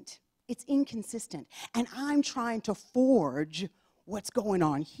inconsistent. It's inconsistent. And I'm trying to forge what's going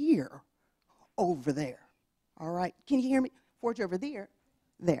on here over there. All right? Can you hear me? Forge over there.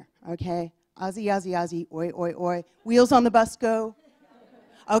 There. Okay? Ozzy, Ozzy, Ozzy. Oi, oi, oi. Wheels on the bus go.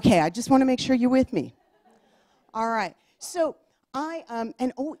 Okay, I just want to make sure you're with me. All right. So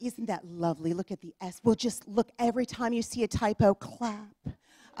and oh, isn't that lovely? Look at the S. We'll just look every time you see a typo, clap.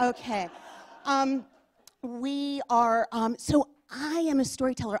 Okay. We are, so I am a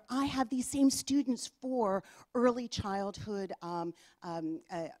storyteller. I have these same students for early childhood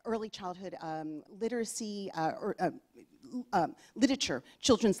literacy, literature,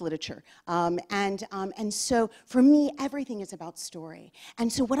 children's literature. And so for me, everything is about story.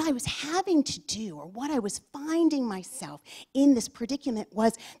 And so what I was having to do, or what I was finding myself in this predicament,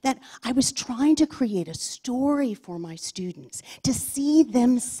 was that I was trying to create a story for my students to see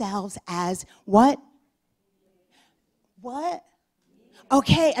themselves as what? What?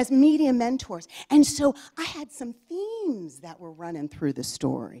 Okay, as media mentors. And so I had some themes that were running through the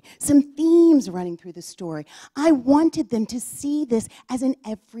story. I wanted them to see this as an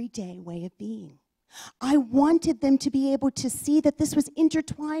everyday way of being. I wanted them to be able to see that this was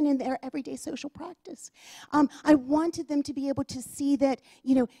intertwined in their everyday social practice. I wanted them to be able to see that,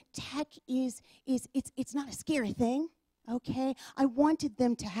 tech it's not a scary thing, okay? I wanted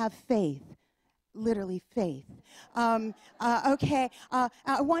them to have faith. Literally faith. Okay,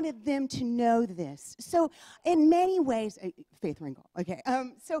 I wanted them to know this. So in many ways, Faith Ringle, okay.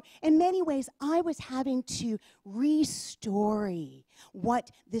 So in many ways, I was having to re-story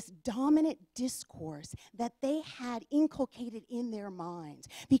what this dominant discourse that they had inculcated in their minds,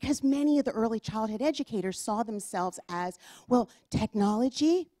 because many of the early childhood educators saw themselves as, well,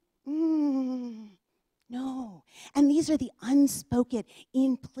 technology, no. And these are the unspoken,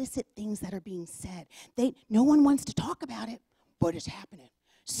 implicit things that are being said. No one wants to talk about it, but it's happening.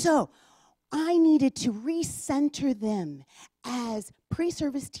 So I needed to recenter them as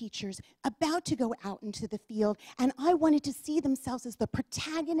pre-service teachers about to go out into the field, and I wanted to see themselves as the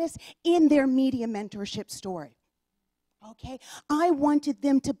protagonists in their media mentorship story. Okay? I wanted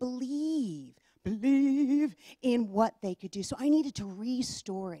them to believe in what they could do. So I needed to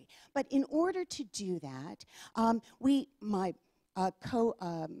re-story. But in order to do that, my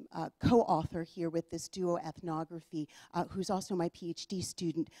co-author here with this duo ethnography, who's also my PhD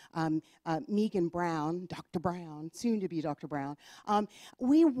student, Megan Brown, Dr. Brown, soon to be Dr. Brown,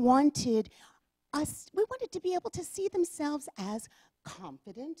 we wanted to be able to see themselves as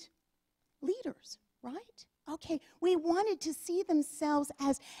confident leaders, right? Okay, we wanted to see themselves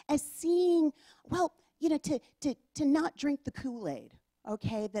as seeing, well, to not drink the Kool-Aid,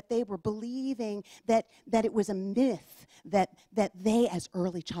 okay, that they were believing that it was a myth that they, as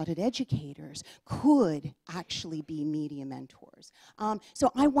early childhood educators, could actually be media mentors.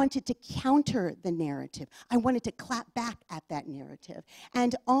 So I wanted to counter the narrative. I wanted to clap back at that narrative.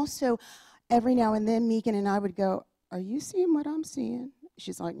 And also, every now and then, Megan and I would go, "Are you seeing what I'm seeing?"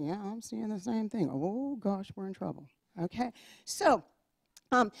 She's like, "Yeah, I'm seeing the same thing." Oh, gosh, we're in trouble. Okay? So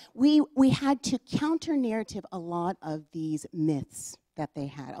we had to counter-narrative a lot of these myths that they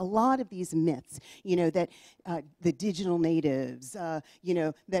had. A lot of these myths, that the digital natives,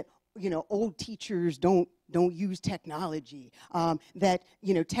 that old teachers don't use technology, that,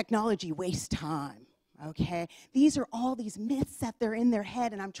 technology wastes time, okay? These are all these myths that they're in their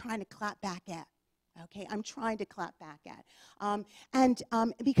head, and I'm trying to clap back at. Okay, I'm trying to clap back at, and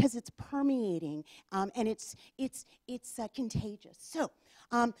because it's permeating, and it's contagious. So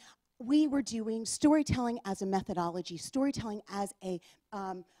we were doing storytelling as a methodology, storytelling as a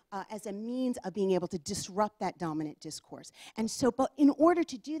means of being able to disrupt that dominant discourse. And so, but in order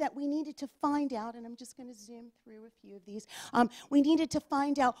to do that, we needed to find out, and I'm just going to zoom through a few of these. We needed to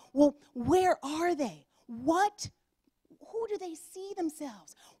find out, well, where are they? Who do they see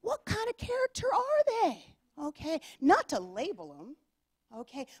themselves? What kind of character are they? Okay, not to label them,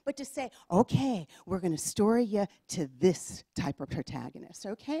 okay, but to say, okay, we're going to story you to this type of protagonist,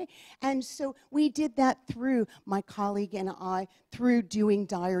 okay? And so we did that through, my colleague and I, through doing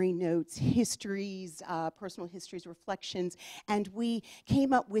diary notes, histories, personal histories, reflections, and we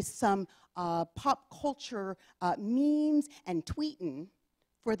came up with some pop culture memes and tweeting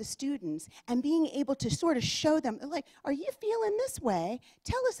for the students, and being able to sort of show them, like, are you feeling this way?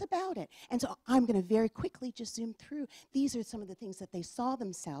 Tell us about it. And so I'm going to very quickly just zoom through. These are some of the things that they saw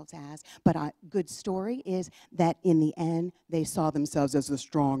themselves as, but a good story is that in the end, they saw themselves as the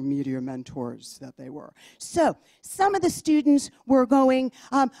strong media mentors that they were. So some of the students were going,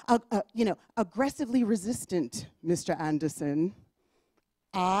 aggressively resistant, Mr. Anderson.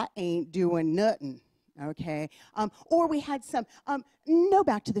 I ain't doing nothing. Okay, or we had some, no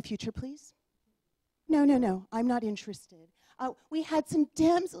Back to the Future, please. No, I'm not interested. We had some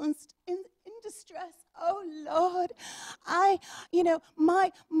damsels in distress. Oh, Lord,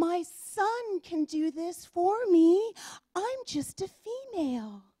 my son can do this for me. I'm just a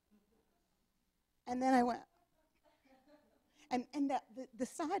female. And then I went, and the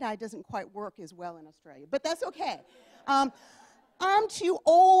side eye doesn't quite work as well in Australia, but that's okay. I'm too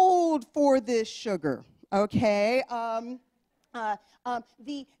old for this sugar, okay? The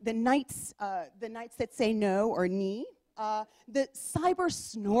nights that say no or nee, the cyber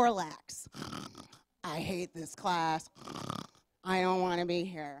Snorlax. I hate this class. I don't want to be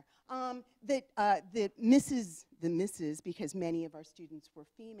here. The misses, because many of our students were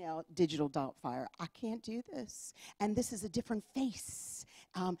female, digital doubtfire. I can't do this. And this is a different face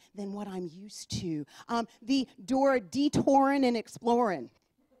than what I'm used to. The Dora detouring and exploring.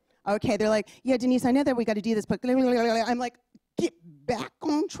 Okay, they're like, yeah, Denise, I know that we got to do this, but I'm like, get back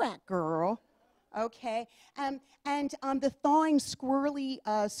on track, girl. Okay, and the thawing squirrely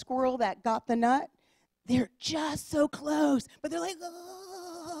squirrel that got the nut, they're just so close, but they're like,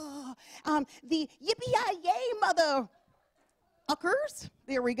 oh. The yippee-yi-yay, mother uckers.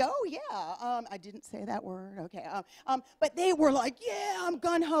 There we go, yeah. I didn't say that word, okay. But they were like, yeah, I'm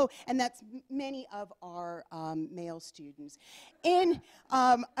gung-ho, and that's many of our male students. And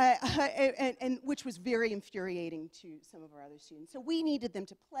which was very infuriating to some of our other students. So we needed them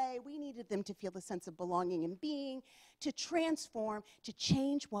to play, we needed them to feel the sense of belonging and being, to transform, to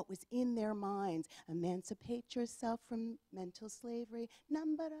change what was in their minds. Emancipate yourself from mental slavery,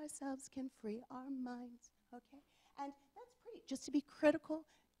 none but ourselves can free our minds, okay? And that's pretty, just to be critical,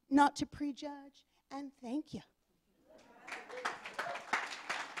 not to prejudge, and thank you.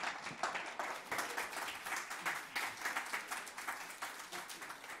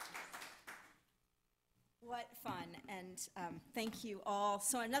 What fun, and thank you all.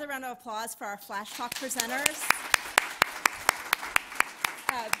 So another round of applause for our Flash Talk presenters.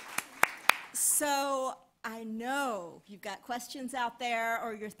 So I know you've got questions out there,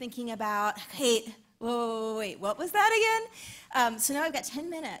 or you're thinking about, hey, wait, what was that again? So now I've got 10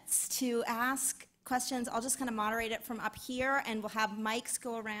 minutes to ask questions. I'll just kind of moderate it from up here, and we'll have mics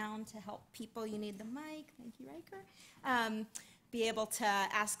go around to help people. You need the mic. Thank you, Riker. Be able to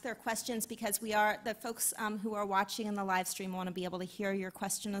ask their questions, because the folks who are watching in the live stream want to be able to hear your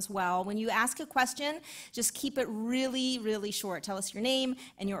question as well. When you ask a question, just keep it really, really short. Tell us your name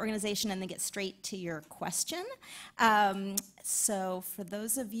and your organization, and then get straight to your question. So for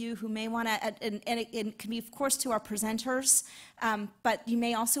those of you who may want to, and it can be, of course, to our presenters, but you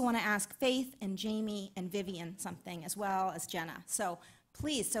may also want to ask Faith and Jamie and Vivian something, as well as Jenna. So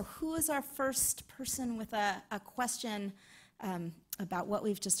please, so who is our first person with a question about what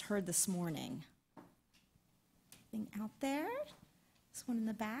we've just heard this morning? Anything out there? This one in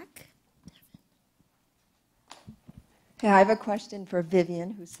the back. Yeah, I have a question for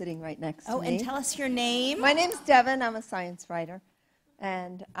Vivian, who's sitting right next to me. Oh, and tell us your name. My name's Devin. I'm a science writer.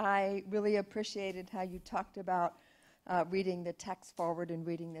 And I really appreciated how you talked about reading the text forward and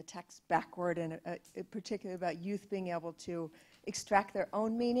reading the text backward, and particularly about youth being able to extract their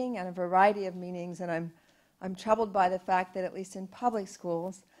own meaning and a variety of meanings. And I'm troubled by the fact that, at least in public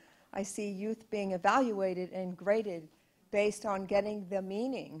schools, I see youth being evaluated and graded based on getting the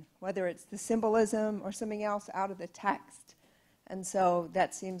meaning, whether it's the symbolism or something else out of the text. And so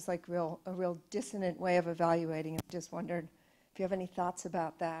that seems like a real dissonant way of evaluating. I just wondered if you have any thoughts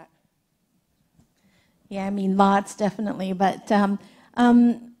about that. Yeah, I mean, lots, definitely. But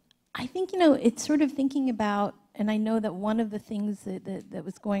I think, it's sort of thinking about, and I know that one of the things that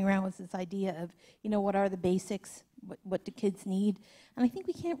was going around was this idea of, what are the basics, what do kids need? And I think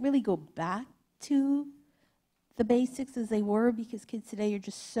we can't really go back to the basics as they were, because kids today are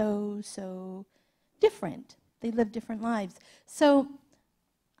just so different. They live different lives. So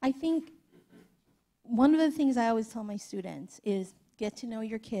I think one of the things I always tell my students is get to know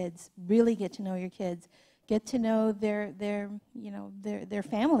your kids, really get to know your kids, get to know their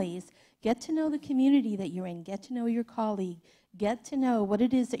families, get to know the community that you're in, get to know your colleague, get to know what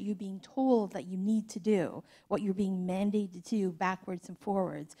it is that you're being told that you need to do, what you're being mandated to do backwards and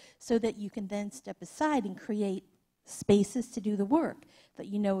forwards, so that you can then step aside and create spaces to do the work that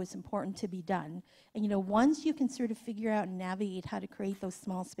is important to be done. And once you can sort of figure out and navigate how to create those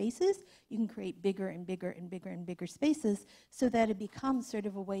small spaces, you can create bigger and bigger and bigger and bigger spaces, so that it becomes sort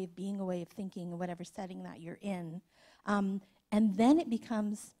of a way of being, a way of thinking, in whatever setting that you're in. And then it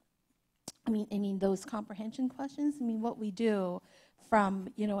becomes, those comprehension questions, what we do from,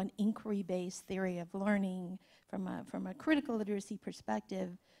 an inquiry-based theory of learning, from a critical literacy perspective,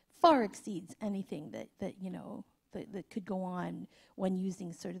 far exceeds anything that could go on when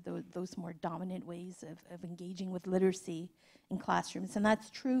using sort of those more dominant ways of engaging with literacy in classrooms. And that's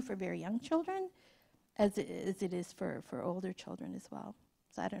true for very young children as it is for older children as well.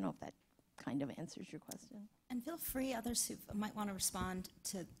 So I don't know if that kind of answers your question. And feel free, others who might want to respond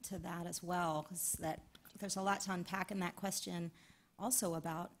to that as well, because there's a lot to unpack in that question also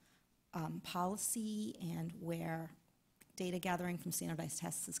about policy and where data gathering from standardized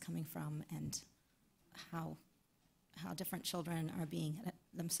tests is coming from, and how different children are being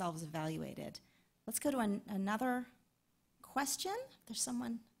themselves evaluated. Let's go to another question. If there's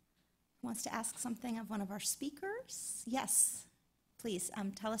someone who wants to ask something of one of our speakers. Yes, please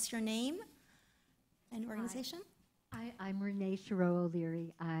tell us your name and organization. Hi. I'm Renee Shiro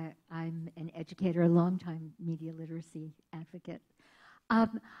O'Leary. I'm an educator, a longtime media literacy advocate.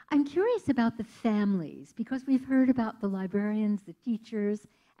 I'm curious about the families, because we've heard about the librarians, the teachers,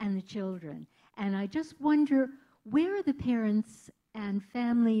 and the children. And I just wonder, where are the parents and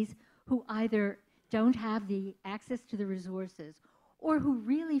families who either don't have the access to the resources, or who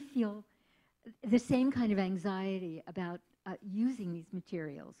really feel the same kind of anxiety about using these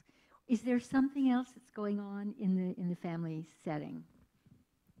materials? Is there something else that's going on in the family setting?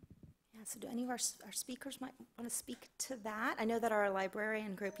 Yeah, so do any of our speakers might want to speak to that? I know that our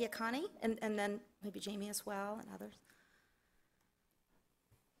librarian group, yeah, Connie, and then maybe Jamie as well, and others.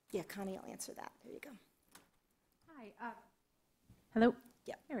 Yeah, Connie, I'll answer that. There you go. Hi. Hello.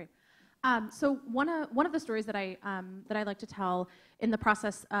 Yeah. Here. So one of the stories that I like to tell in the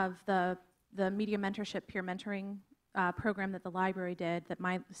process of the media mentorship peer mentoring program that the library did, that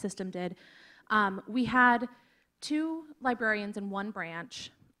my system did, we had 2 librarians in one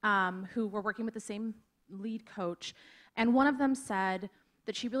branch who were working with the same lead coach, and one of them said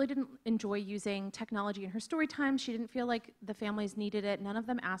that she really didn't enjoy using technology in her story time. She didn't feel like the families needed it. None of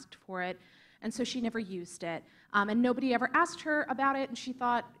them asked for it, and so she never used it. And nobody ever asked her about it, and she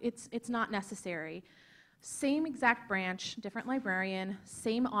thought it's not necessary. Same exact branch, different librarian,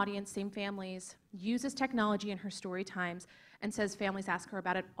 same audience, same families, uses technology in her story times and says families ask her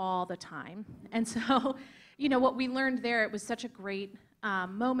about it all the time. And so, what we learned there, it was such a great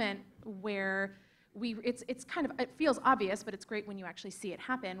moment where it's kind of, it feels obvious, but it's great when you actually see it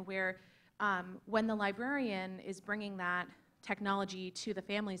happen, where when the librarian is bringing that technology to the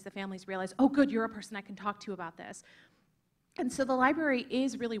families realize, oh good, you're a person I can talk to about this. And so the library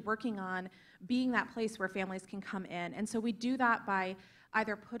is really working on being that place where families can come in. And so we do that by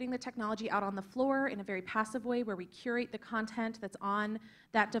either putting the technology out on the floor in a very passive way, where we curate the content that's on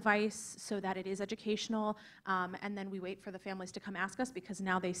that device so that it is educational, and then we wait for the families to come ask us, because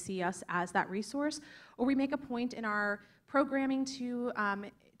now they see us as that resource. Or we make a point in our programming to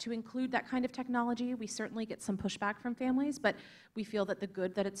include that kind of technology. We certainly get some pushback from families, but we feel that the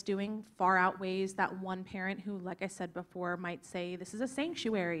good that it's doing far outweighs that one parent who, like I said before, might say, this is a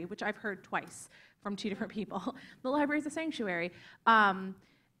sanctuary, which I've heard twice from 2 different people. The library is a sanctuary.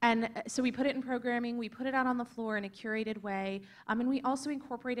 And so we put it in programming, we put it out on the floor in a curated way, and we also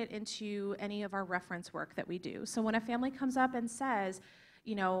incorporate it into any of our reference work that we do. So when a family comes up and says,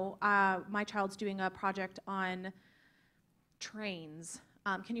 my child's doing a project on trains,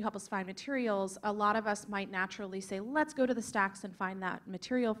 Can you help us find materials? A lot of us might naturally say, let's go to the stacks and find that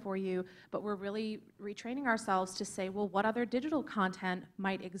material for you, but we're really retraining ourselves to say, well, what other digital content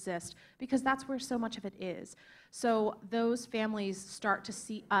might exist? Because that's where so much of it is. So those families start to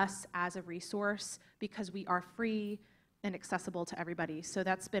see us as a resource because we are free and accessible to everybody. So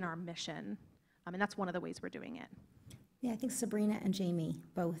that's been our mission, and that's one of the ways we're doing it. Yeah, I think Sabrina and Jamie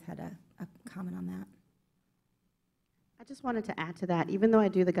both had a comment on that. I just wanted to add to that, even though I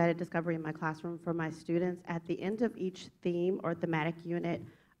do the guided discovery in my classroom for my students, at the end of each theme or thematic unit,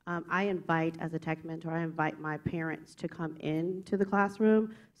 I invite, as a tech mentor, I invite my parents to come into the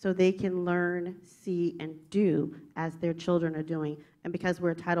classroom so they can learn, see, and do as their children are doing. And because we're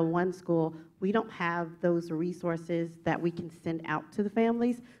a Title I school, we don't have those resources that we can send out to the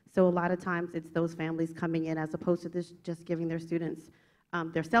families. So a lot of times it's those families coming in as opposed to this just giving their students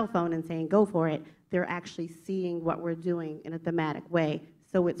their cell phone and saying, go for it. They're actually seeing what we're doing in a thematic way.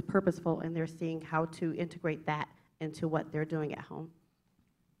 So it's purposeful, and they're seeing how to integrate that into what they're doing at home.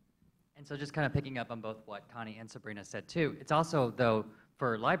 And so just kind of picking up on both what Connie and Sabrina said too, it's also, though,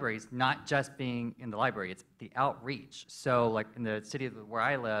 for libraries, not just being in the library, it's the outreach. So like in the city where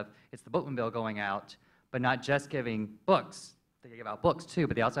I live, it's the bookmobile going out, but not just giving books. They give out books too,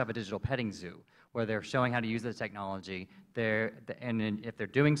 but they also have a digital petting zoo where they're showing how to use the technology. And if they're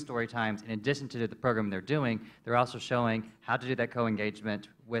doing story times, in addition to the program they're doing, they're also showing how to do that co-engagement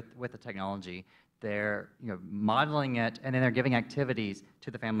with the technology. They're modeling it, and then they're giving activities to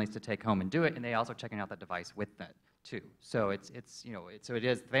the families to take home and do it, and they also checking out that device with it too. So so it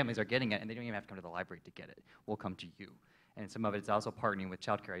is, the families are getting it, and they don't even have to come to the library to get it. We'll come to you. And some of it is also partnering with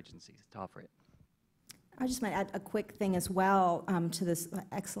child care agencies to offer it. I just might add a quick thing as well to this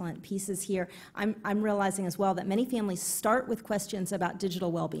excellent pieces here. I'm realizing as well that many families start with questions about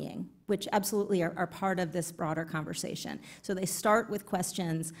digital well-being, which absolutely are part of this broader conversation. So they start with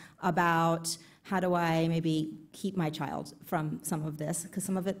questions about how do I maybe keep my child from some of this, because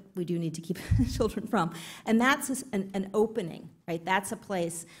some of it we do need to keep children from. And that's an opening, right? That's a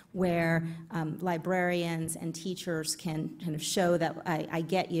place where librarians and teachers can kind of show that I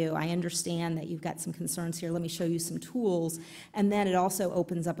get you, I understand that you've got some concerns here, let me show you some tools. And then it also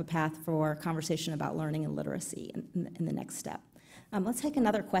opens up a path for conversation about learning and literacy in the next step. Let's take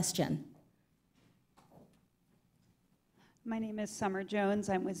another question. My name is Summer Jones.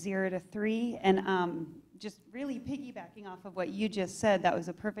 I'm with 0 to 3, and just really piggybacking off of what you just said, that was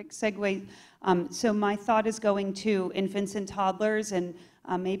a perfect segue. So my thought is going to infants and toddlers, and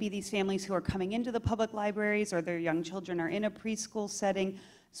maybe these families who are coming into the public libraries or their young children are in a preschool setting.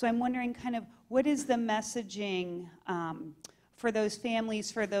 So I'm wondering kind of what is the messaging for those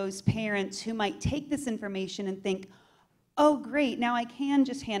families, for those parents who might take this information and think, oh, great, now I can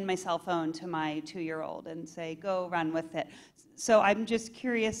just hand my cell phone to my 2-year-old and say, go run with it. So I'm just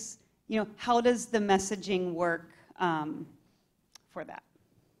curious, how does the messaging work for that?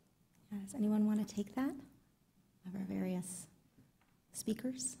 Does anyone want to take that of our various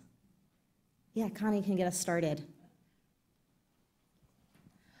speakers? Yeah, Connie can get us started.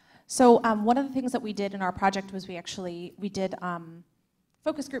 So one of the things that we did in our project was we did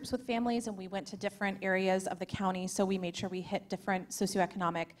focus groups with families, and we went to different areas of the county, so we made sure we hit different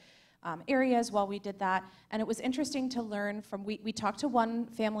socioeconomic areas while we did that. And it was interesting to learn from, we talked to one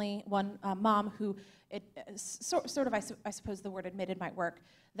family, one mom who, I suppose the word admitted might work,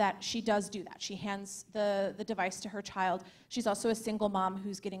 that she does do that. She hands the device to her child. She's also a single mom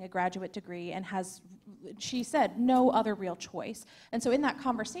who's getting a graduate degree and has, she said, no other real choice. And so in that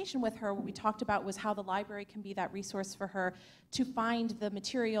conversation with her, what we talked about was how the library can be that resource for her to find the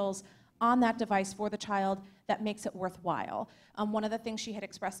materials on that device for the child that makes it worthwhile. One of the things she had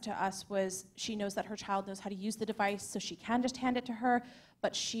expressed to us was she knows that her child knows how to use the device, so she can just hand it to her,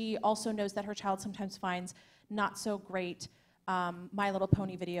 but she also knows that her child sometimes finds not so great My Little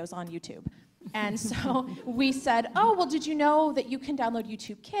Pony videos on YouTube. And so we said, oh, well, did you know that you can download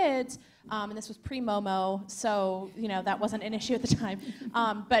YouTube Kids? And this was pre-Momo, so that wasn't an issue at the time.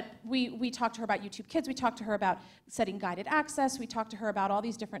 But we talked to her about YouTube Kids. We talked to her about setting guided access. We talked to her about all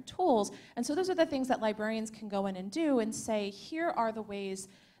these different tools. And so those are the things that librarians can go in and do and say, here are the ways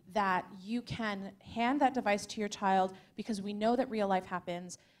that you can hand that device to your child, because we know that real life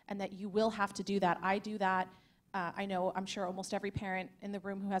happens and that you will have to do that. I do that. I'm sure almost every parent in the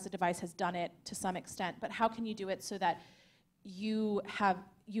room who has a device has done it to some extent, but how can you do it so that you have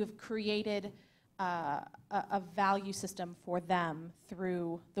created a value system for them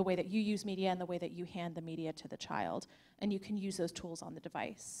through the way that you use media and the way that you hand the media to the child, and you can use those tools on the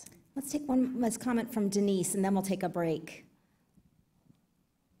device. Let's take one last comment from Denise, and then we'll take a break.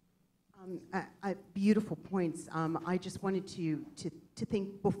 Beautiful points. I just wanted to to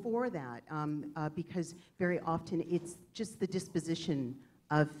think before that, because very often it's just the disposition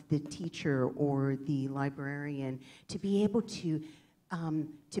of the teacher or the librarian to be able to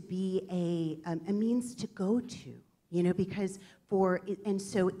be a means to go to, you know, because and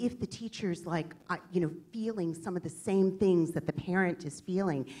so if the teacher's like, you know, feeling some of the same things that the parent is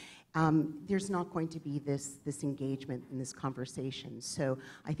feeling, there's not going to be this engagement in this conversation. So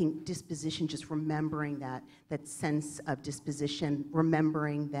I think disposition, just remembering that sense of disposition,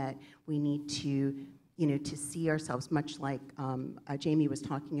 remembering that we need to, you know, to see ourselves, much like Jamie was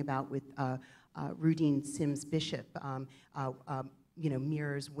talking about with Rudine Sims Bishop, you know,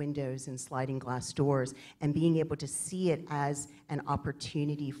 mirrors, windows, and sliding glass doors, and being able to see it as an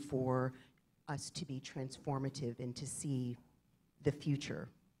opportunity for us to be transformative and to see the future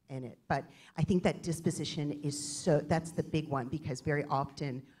in it. But I think that disposition is that's the big one, because very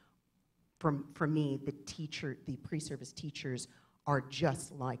often, for me, the pre-service teachers are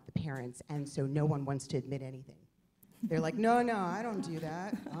just like the parents, and so no one wants to admit anything. They're like, no, I don't do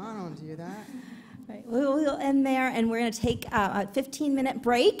that. I don't do that. Right. We'll end there, and we're going to take a 15-minute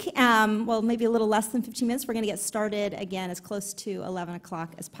break. Well, maybe a little less than 15 minutes. We're going to get started again as close to 11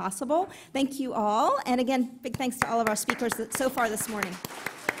 o'clock as possible. Thank you all. And again, big thanks to all of our speakers so far this morning.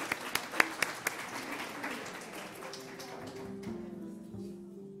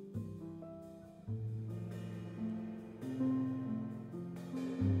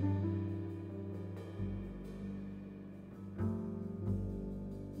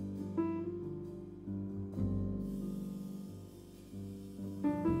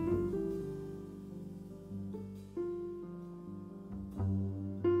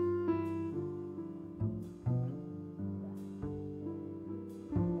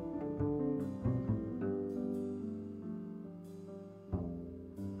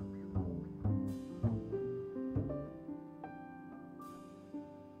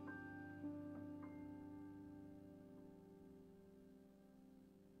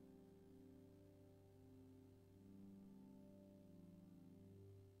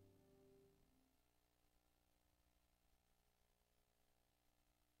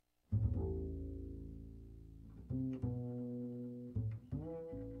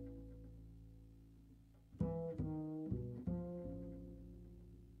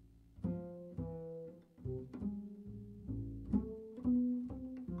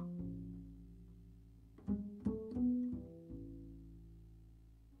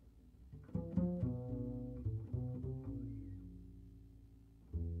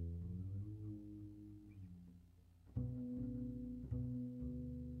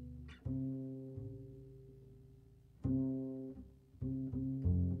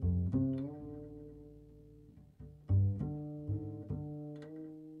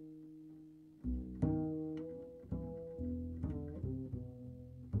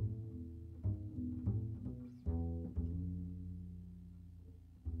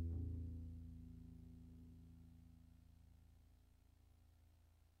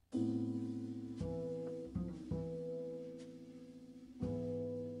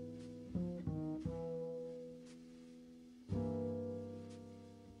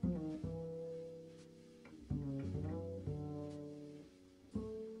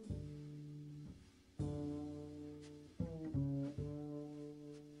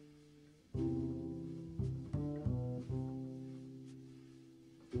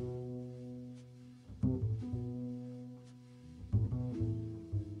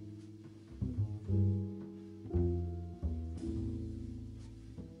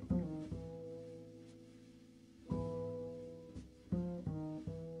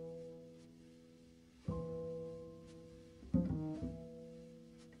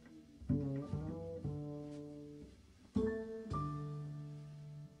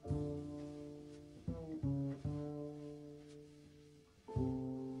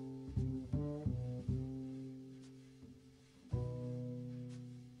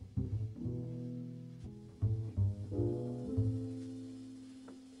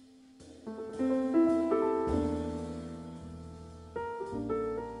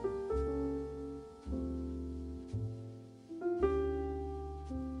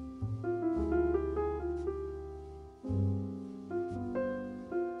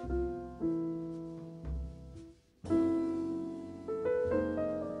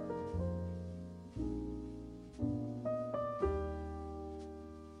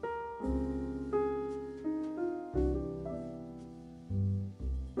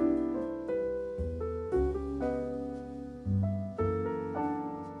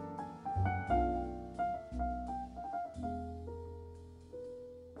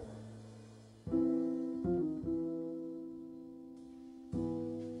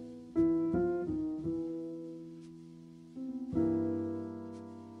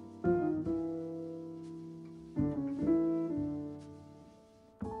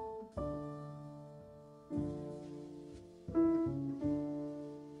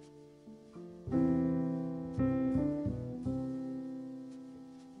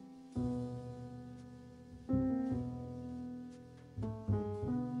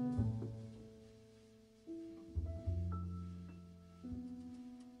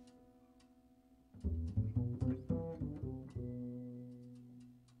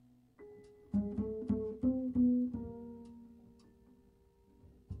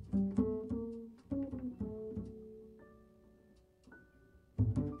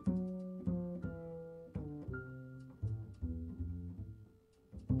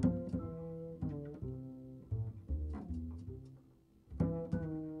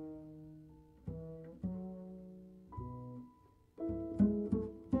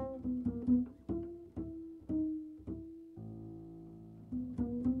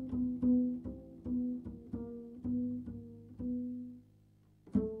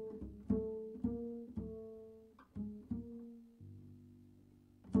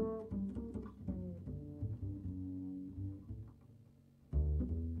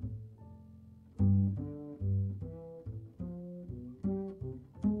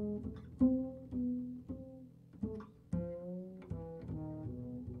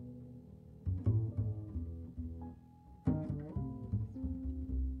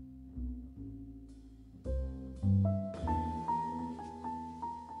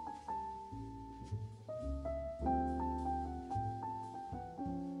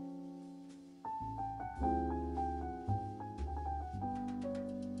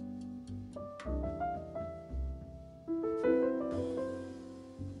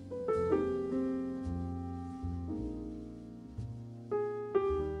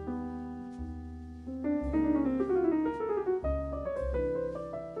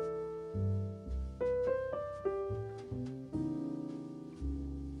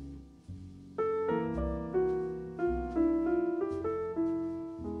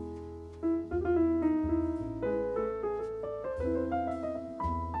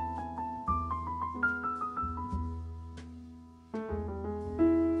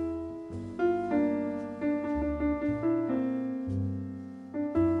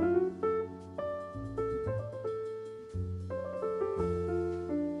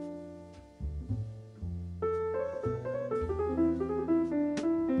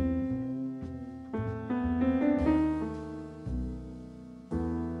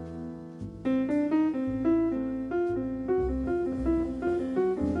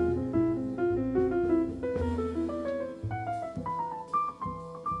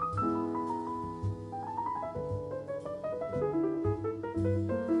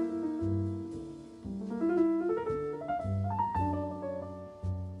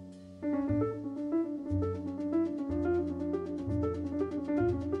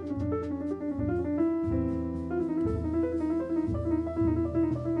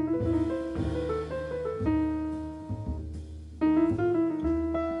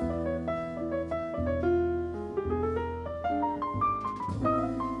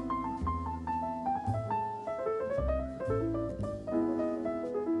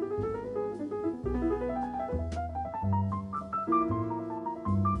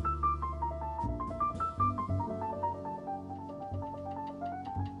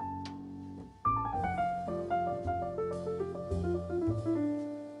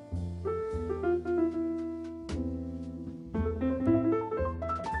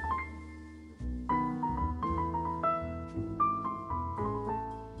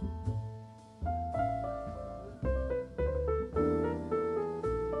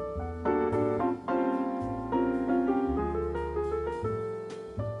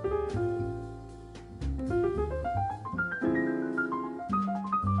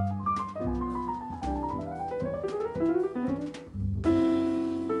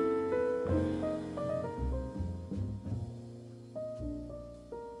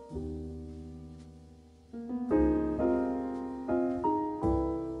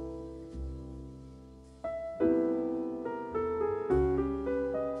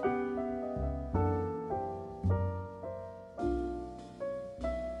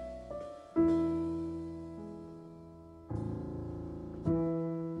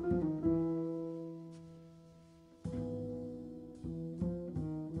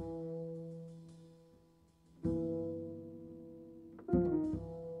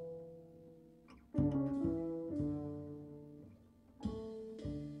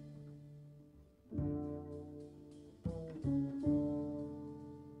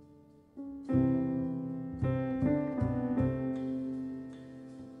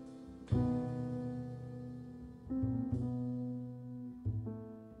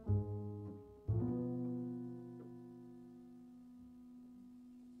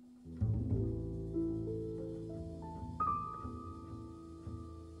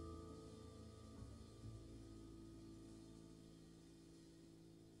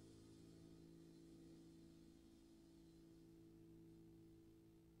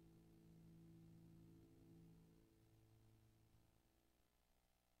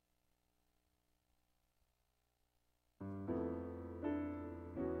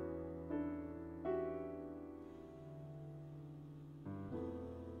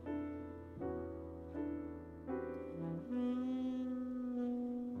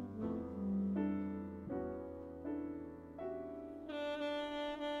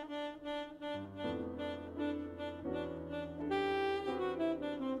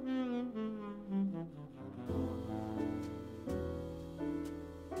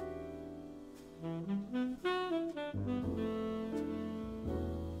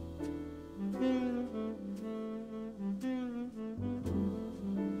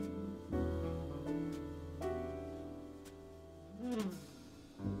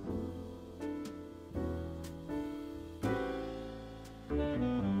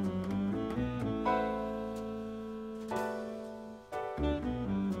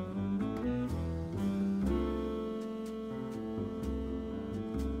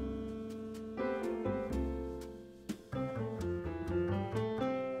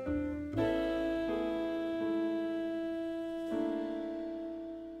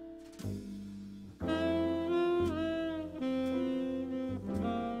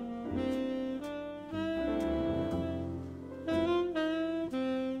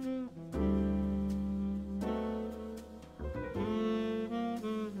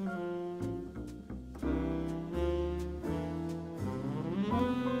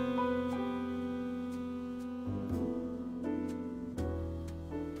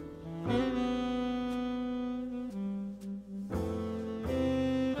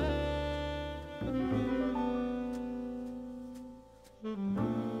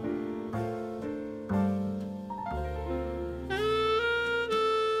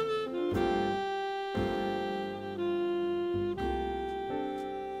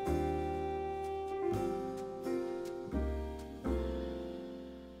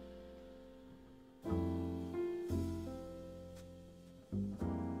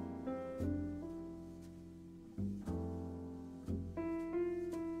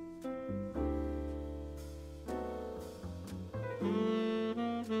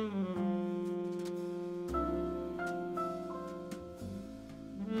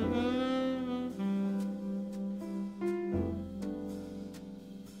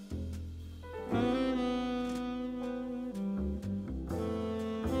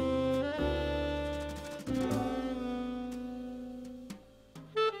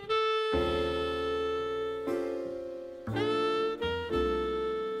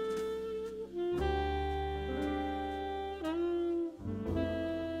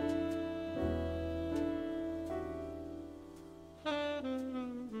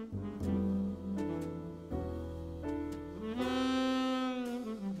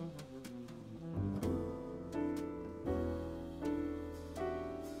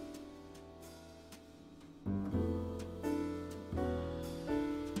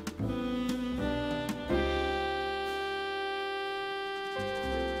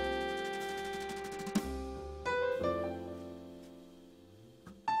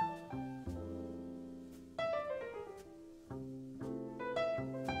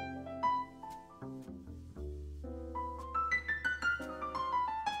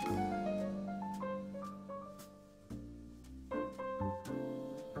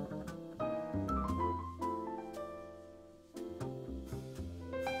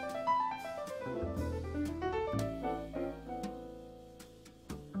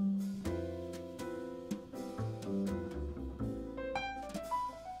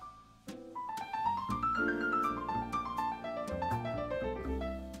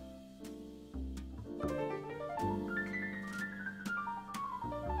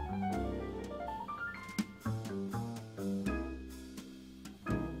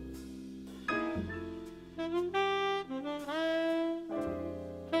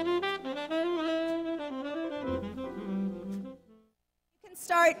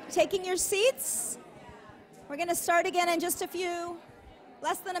 Start taking your seats. We're going to start again in just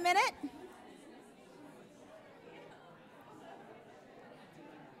less than a minute.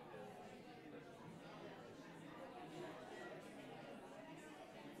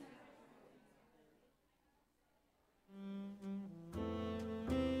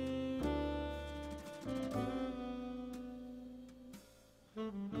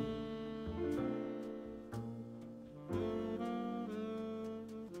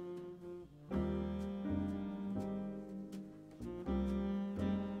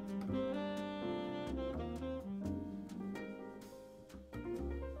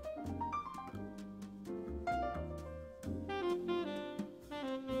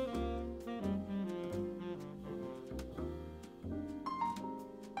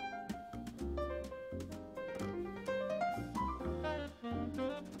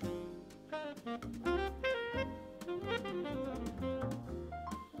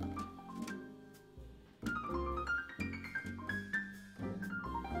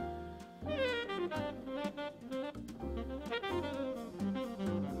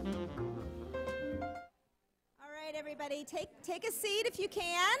 Everybody, take a seat if you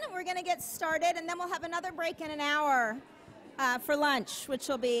can. We're going to get started, and then we'll have another break in an hour for lunch, which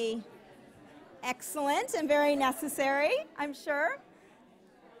will be excellent and very necessary, I'm sure.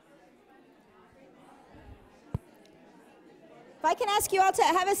 If I can ask you all to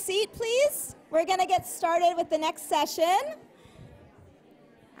have a seat, please. We're going to get started with the next session.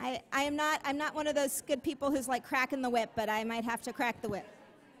 I'm not one of those good people who's like cracking the whip, but I might have to crack the whip.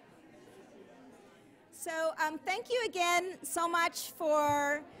 So thank you again so much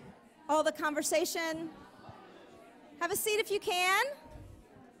for all the conversation. Have a seat if you can.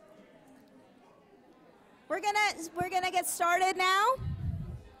 We're gonna get started now.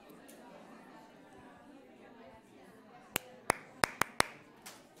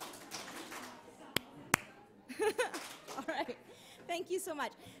 All right. Thank you so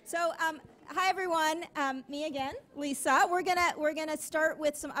much. So, hi everyone. Me again, Lisa. We're gonna start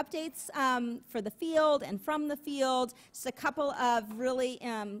with some updates for the field and from the field. Just a couple of really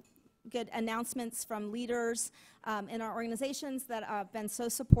good announcements from leaders in our organizations that have been so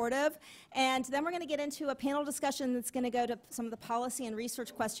supportive. And then we're going to get into a panel discussion that's going to go to some of the policy and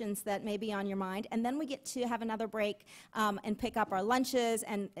research questions that may be on your mind. And then we get to have another break and pick up our lunches.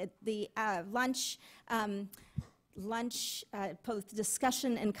 And the both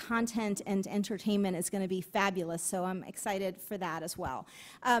discussion and content and entertainment is going to be fabulous, so I'm excited for that as well.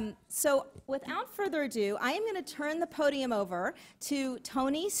 So without further ado, I am going to turn the podium over to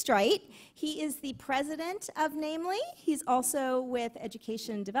Tony Streit. He is the president of Namely. He's also with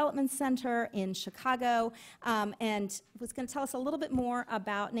Education Development Center in Chicago, and was going to tell us a little bit more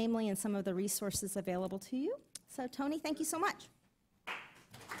about Namely and some of the resources available to you. So Tony, thank you so much.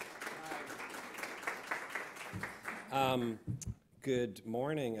 Good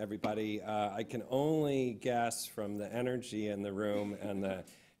morning, everybody. I can only guess from the energy in the room and the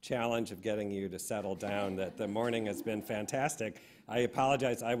challenge of getting you to settle down that the morning has been fantastic. I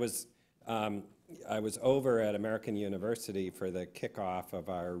apologize. I was over at American University for the kickoff of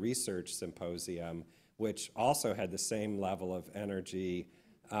our research symposium, which also had the same level of energy,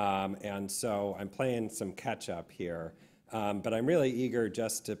 and so I'm playing some catch-up here. But I'm really eager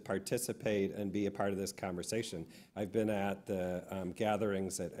just to participate and be a part of this conversation. I've been at the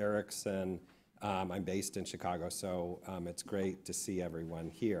gatherings at Erikson. I'm based in Chicago, so it's great to see everyone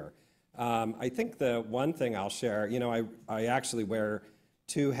here. I think the one thing I'll share, you know, I actually wear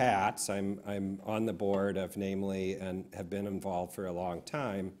two hats. I'm on the board of Namely and have been involved for a long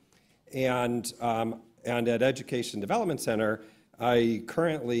time. And at Education Development Center, I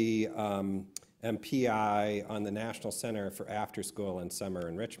currently am PI on the National Center for After School and Summer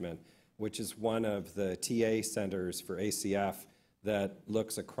Enrichment, which is one of the TA centers for ACF that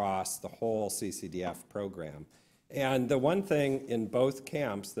looks across the whole CCDF program. And the one thing in both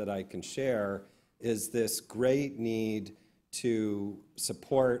camps that I can share is this great need to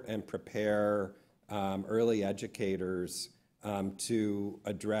support and prepare early educators to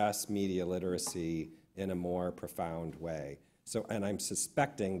address media literacy in a more profound way. So, and I'm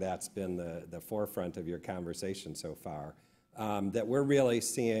suspecting that's been the forefront of your conversation so far, that we're really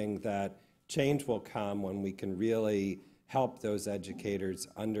seeing that change will come when we can really help those educators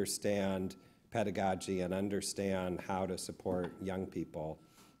understand pedagogy and understand how to support young people.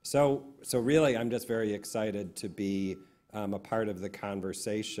 So really, I'm just very excited to be a part of the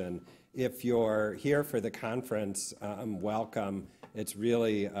conversation. If you're here for the conference, welcome. It's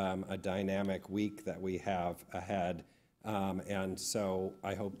really a dynamic week that we have ahead. And so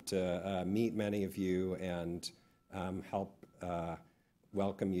I hope to meet many of you and help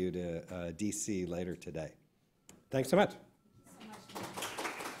welcome you to DC later today. Thanks so much.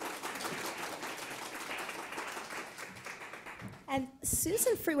 And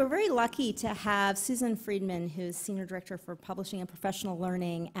Susan we're very lucky to have Susan Friedman, who's Senior Director for Publishing and Professional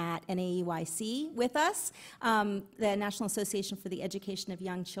Learning at NAEYC, with us. The National Association for the Education of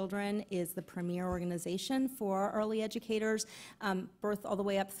Young Children is the premier organization for early educators, birth all the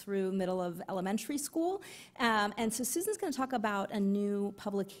way up through middle of elementary school. And so Susan's going to talk about a new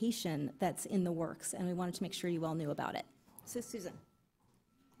publication that's in the works, and we wanted to make sure you all knew about it. So Susan.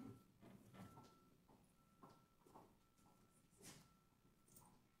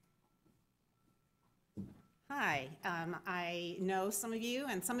 Hi, I know some of you,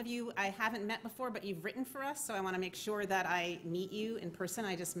 and some of you I haven't met before, but you've written for us, so I want to make sure that I meet you in person.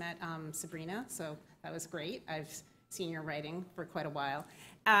 I just met Sabrina, so that was great. I've seen your writing for quite a while.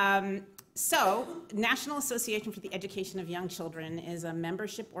 So, National Association for the Education of Young Children is a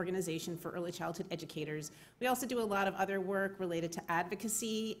membership organization for early childhood educators. We also do a lot of other work related to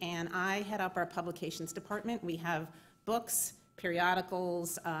advocacy, and I head up our publications department. We have books,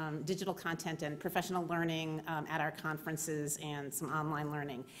 periodicals, digital content, and professional learning at our conferences and some online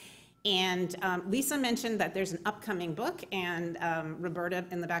learning. And Lisa mentioned that there's an upcoming book, and Roberta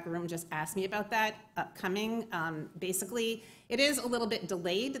in the back room just asked me about that upcoming. Basically, it is a little bit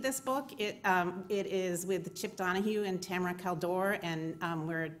delayed, this book. It is with Chip Donahue and Tamara Kaldor, and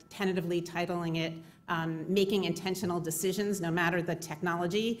we're tentatively titling it Making Intentional Decisions No Matter the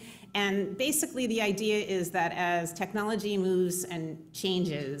Technology. And basically the idea is that as technology moves and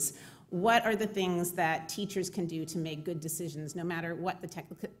changes, what are the things that teachers can do to make good decisions, no matter what the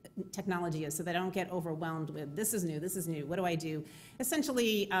technology is, so they don't get overwhelmed with, this is new, what do I do?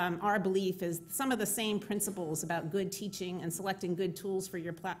 Essentially, our belief is some of the same principles about good teaching and selecting good tools for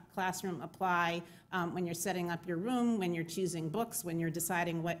your classroom apply when you're setting up your room, when you're choosing books, when you're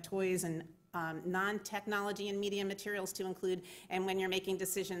deciding what toys and non-technology and media materials to include, and when you're making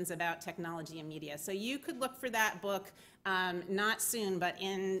decisions about technology and media. So you could look for that book, not soon, but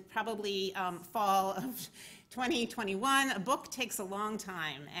in probably fall of 2021. A book takes a long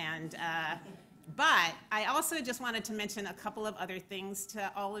time, and but I also just wanted to mention a couple of other things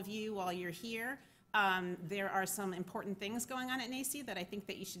to all of you while you're here. There are some important things going on at NACCE that I think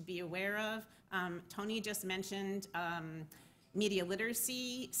that you should be aware of. Tony just mentioned media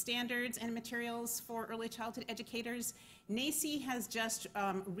literacy standards and materials for early childhood educators. NACCE has just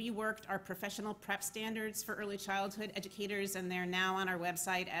reworked our professional prep standards for early childhood educators, and they're now on our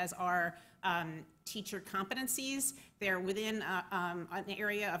website as our teacher competencies. They're within an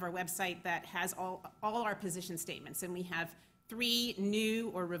area of our website that has all our position statements, and we have 3 new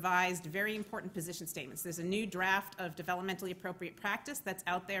or revised very important position statements. There's a new draft of developmentally appropriate practice that's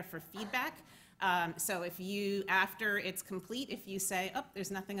out there for feedback. So if you, after it's complete, if you say, oh,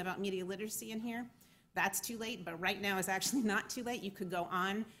 there's nothing about media literacy in here, that's too late, but right now is actually not too late. You could go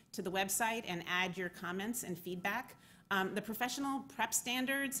on to the website and add your comments and feedback. The professional prep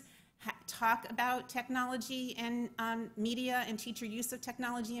standards talk about technology and media and teacher use of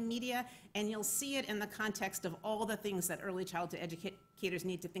technology and media, and you'll see it in the context of all the things that early childhood educators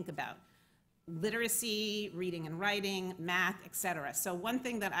need to think about. Literacy, reading and writing, math, etc. So one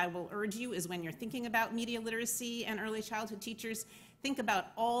thing that I will urge you is when you're thinking about media literacy and early childhood teachers, think about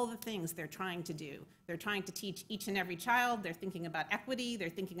all the things they're trying to do. They're trying to teach each and every child. They're thinking about equity. They're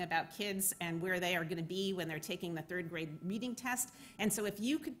thinking about kids and where they are going to be when they're taking the 3rd grade reading test. And so if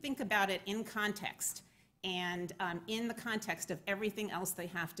you could think about it in context and in the context of everything else they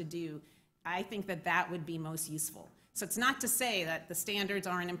have to do, I think that that would be most useful. So it's not to say that the standards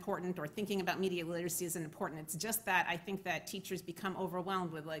aren't important or thinking about media literacy isn't important. It's just that I think that teachers become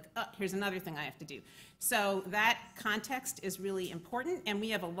overwhelmed with like, oh, here's another thing I have to do. So that context is really important, and we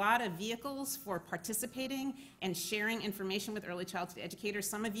have a lot of vehicles for participating and sharing information with early childhood educators.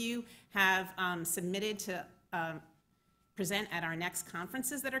 Some of you have submitted to present at our next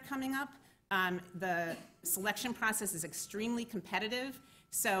conferences that are coming up. The selection process is extremely competitive.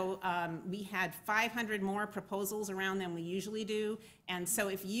 So we had 500 more proposals around than we usually do. And so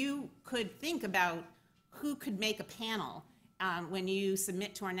if you could think about who could make a panel when you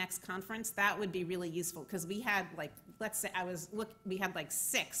submit to our next conference, that would be really useful. Because we had like, let's say we had like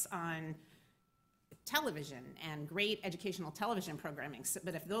 6 on television and great educational television programming. So,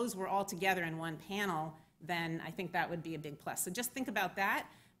 but if those were all together in one panel, then I think that would be a big plus. So just think about that.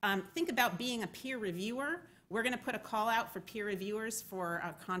 Think about being a peer reviewer. We're going to put a call out for peer reviewers for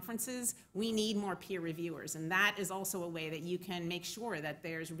conferences. We need more peer reviewers, and that is also a way that you can make sure that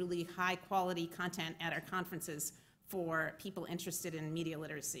there's really high quality content at our conferences for people interested in media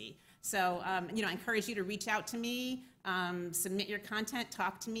literacy. So, I encourage you to reach out to me, submit your content,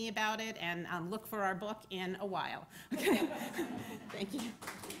 talk to me about it, and look for our book in a while. Okay. Thank you.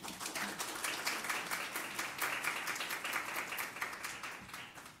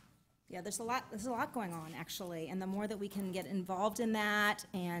 Yeah, there's a lot going on, actually, and the more that we can get involved in that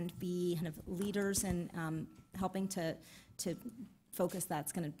and be kind of leaders and helping to focus,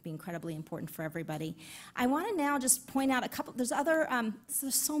 that's going to be incredibly important for everybody. I want to now just point out a couple. There's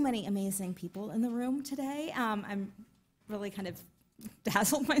so many amazing people in the room today. I'm really kind of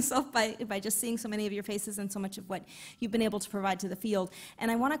dazzled myself by just seeing so many of your faces and so much of what you've been able to provide to the field.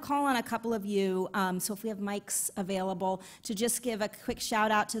 And I want to call on a couple of you, so if we have mics available, to just give a quick shout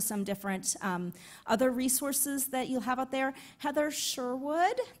out to some different other resources that you'll have out there. Heather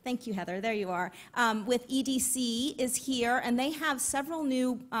Sherwood, thank you Heather, there you are, with EDC is here, and they have several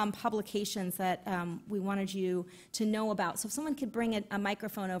new publications that we wanted you to know about. So if someone could bring a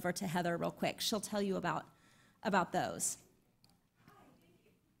microphone over to Heather real quick, she'll tell you about those.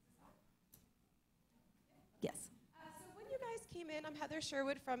 I'm Heather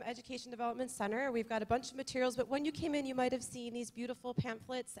Sherwood from Education Development Center. We've got a bunch of materials, but when you came in, you might have seen these beautiful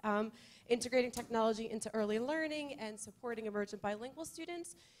pamphlets integrating technology into early learning and supporting emergent bilingual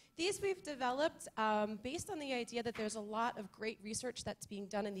students. These we've developed based on the idea that there's a lot of great research that's being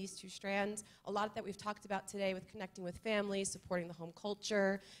done in these 2 strands, a lot that we've talked about today with connecting with families, supporting the home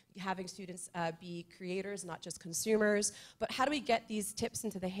culture, having students be creators, not just consumers. But how do we get these tips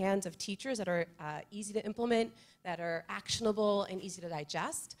into the hands of teachers that are easy to implement, that are actionable and easy to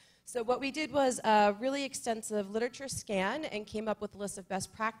digest? So what we did was a really extensive literature scan and came up with a list of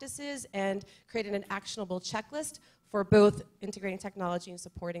best practices and created an actionable checklist for both integrating technology and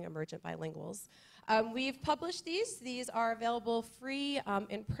supporting emergent bilinguals. We've published these. These are available free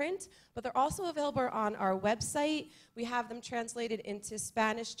in print, but they're also available on our website. We have them translated into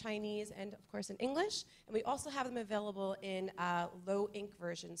Spanish, Chinese, and of course in English. And we also have them available in low ink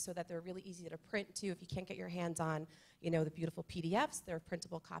versions so that they're really easy to print too. If you can't get your hands on, the beautiful PDFs, they're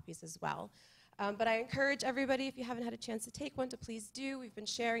printable copies as well. But I encourage everybody, if you haven't had a chance to take one, to please do. We've been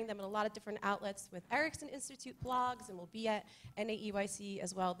sharing them in a lot of different outlets with Erikson Institute blogs, and we'll be at NAEYC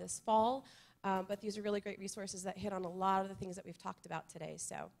as well this fall. But these are really great resources that hit on a lot of the things that we've talked about today.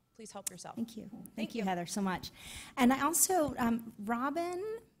 So please help yourself. Thank you. Thank you, Heather, so much. And I also, Robin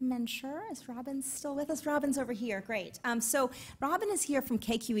Mencher, is Robin still with us? Robin's over here, great. So Robin is here from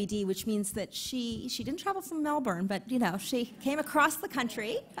KQED, which means that she didn't travel from Melbourne, but she came across the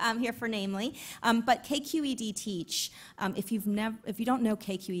country here for Namely. But KQED Teach, if you don't know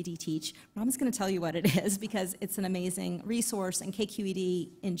KQED Teach, Robin's going to tell you what it is because it's an amazing resource, and KQED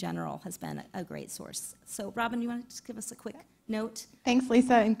in general has been a great source. So Robin, you want to just give us a quick note? Thanks,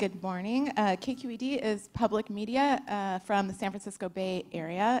 Lisa, and good morning. KQED is public media from the San Francisco Bay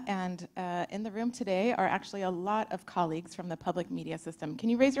Area, and in the room today are actually a lot of colleagues from the public media system. Can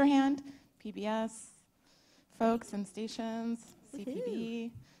you raise your hand? PBS folks and stations,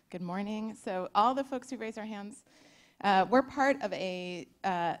 CPB, good morning. So all the folks who raise their hands, we're part of a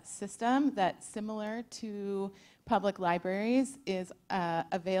system that's similar to public libraries, is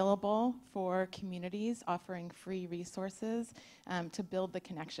available for communities offering free resources to build the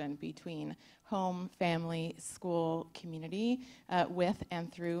connection between home, family, school, community with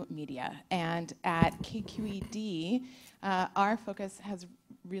and through media. And at KQED, our focus has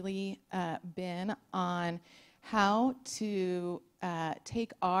really been on how to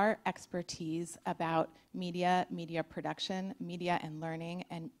take our expertise about media production, media and learning,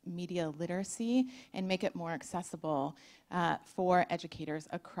 and media literacy, and make it more accessible for educators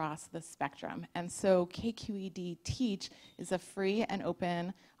across the spectrum. And so KQED Teach is a free and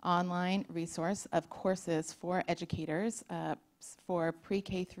open online resource of courses for educators for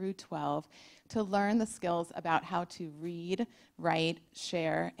pre-K through 12 to learn the skills about how to read, write,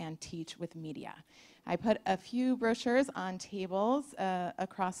 share, and teach with media. I put a few brochures on tables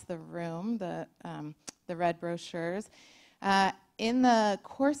across the room, the red brochures. In the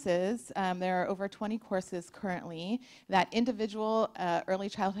courses, there are over 20 courses currently that individual early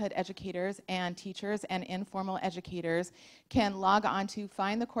childhood educators and teachers and informal educators can log on to,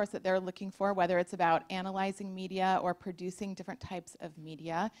 find the course that they're looking for, whether it's about analyzing media or producing different types of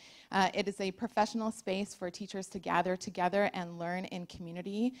media. It is a professional space for teachers to gather together and learn in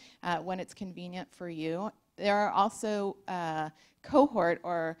community when it's convenient for you. There are also cohort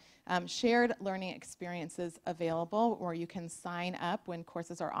or shared learning experiences available where you can sign up when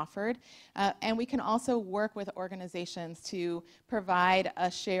courses are offered. And we can also work with organizations to provide a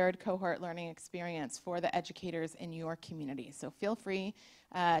shared cohort learning experience for the educators in your community. So feel free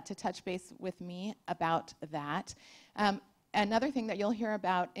to touch base with me about that. Another thing that you'll hear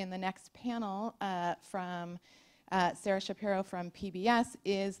about in the next panel from Sarah Shapiro from PBS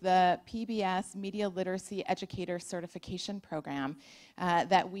is the PBS Media Literacy Educator Certification Program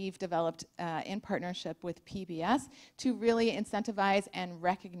that we've developed in partnership with PBS to really incentivize and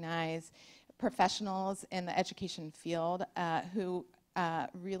recognize professionals in the education field who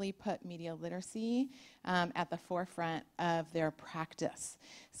really put media literacy at the forefront of their practice.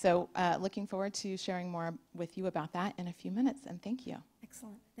 So looking forward to sharing more with you about that in a few minutes, and thank you.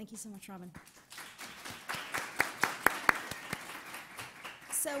 Excellent. Thank you so much, Robin.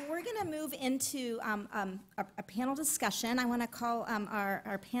 So we're going to move into a panel discussion. I want to call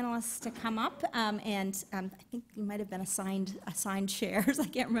our panelists to come up, and I think you might have been assigned chairs. I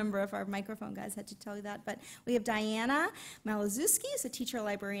can't remember if our microphone guys had to tell you that, but we have Diana Malazewski, who's a teacher,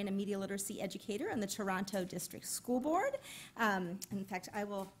 librarian, and media literacy educator on the Toronto District School Board. In fact, I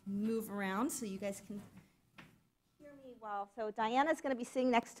will move around so you guys can hear me well. So Diana's going to be sitting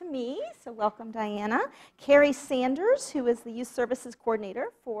next to me, so welcome, Diana. Carrie Sanders, who is the Youth Services Coordinator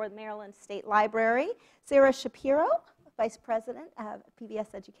for Maryland State Library. Sarah Shapiro, Vice President of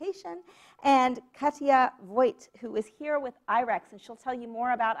PBS Education. And Katya Voigt, who is here with IREX, and she'll tell you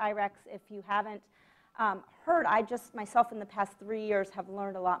more about IREX if you haven't heard. I just, myself, in the past 3 years, have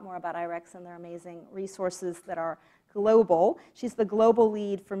learned a lot more about IREX and their amazing resources that are global. She's the global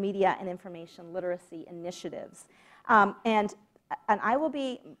lead for media and information literacy initiatives. And I will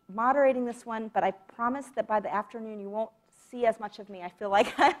be moderating this one, but I promise that by the afternoon you won't see as much of me. I feel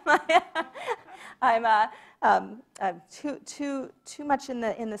like I'm too much in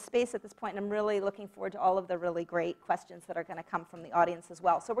the space at this point, and I'm really looking forward to all of the really great questions that are going to come from the audience as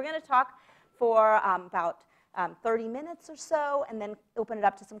well. So we're going to talk for about 30 minutes or so, and then open it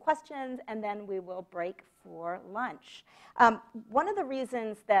up to some questions, and then we will break for lunch. One of the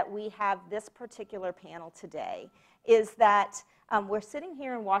reasons that we have this particular panel today is that we're sitting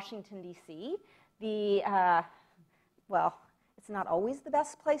here in Washington, D.C. Well, it's not always the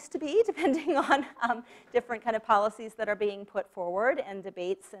best place to be, depending on different kind of policies that are being put forward and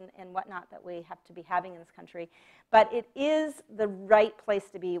debates and whatnot that we have to be having in this country. But it is the right place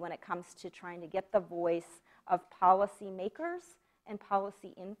to be when it comes to trying to get the voice of policy makers and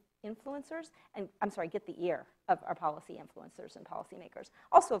policy influencers, and I'm sorry, get the ear of our policy influencers and policymakers.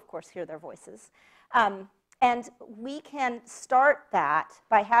 Also, of course, hear their voices. And we can start that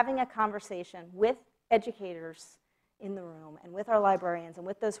by having a conversation with educators in the room and with our librarians and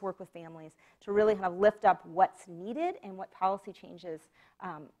with those who work with families to really kind of lift up what's needed and what policy changes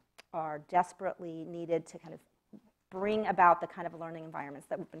are desperately needed to kind of bring about the kind of learning environments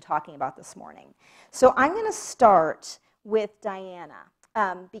that we've been talking about this morning. So I'm going to start with Diana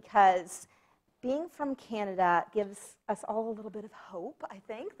because being from Canada gives us all a little bit of hope, I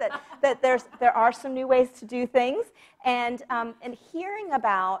think, that there are some new ways to do things. And hearing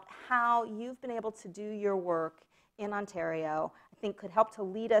about how you've been able to do your work in Ontario, I think could help to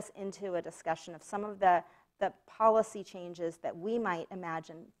lead us into a discussion of some of the policy changes that we might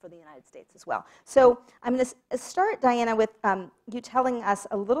imagine for the United States as well. So I'm going to start, Diana, with you telling us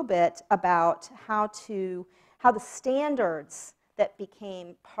a little bit about how the standards that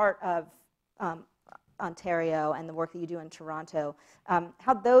became part of Ontario and the work that you do in Toronto,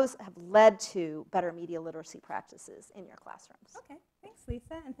 how those have led to better media literacy practices in your classrooms. Okay, thanks,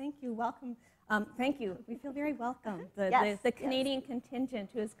 Lisa, and thank you. Welcome. Thank you. We feel very welcome. The Canadian contingent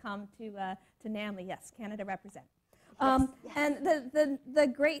who has come to NAMLA, yes, Canada represent. And the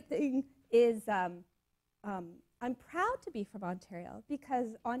great thing is I'm proud to be from Ontario because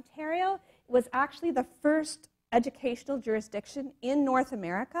Ontario was actually the first educational jurisdiction in North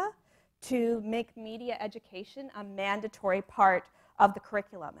America to make media education a mandatory part of the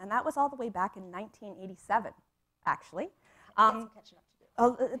curriculum. And that was all the way back in 1987, actually.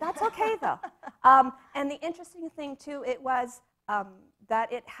 Oh, that's okay, though. And the interesting thing, too, it was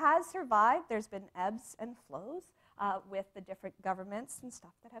that it has survived. There's been ebbs and flows with the different governments and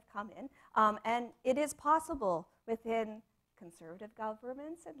stuff that have come in. And it is possible within conservative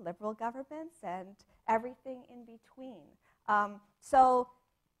governments and liberal governments and everything in between. So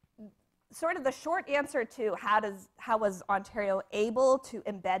sort of the short answer to how was Ontario able to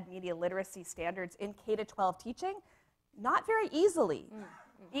embed media literacy standards in K-12 teaching? Not very easily,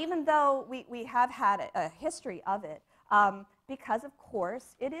 even though we have had a history of it, because, of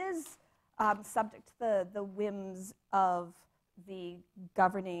course, it is subject to the whims of the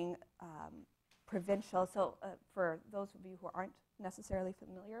governing provincial. So for those of you who aren't necessarily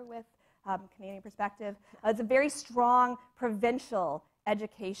familiar with Canadian perspective, it's a very strong provincial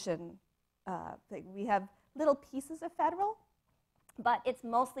education thing. We have little pieces of federal, but it's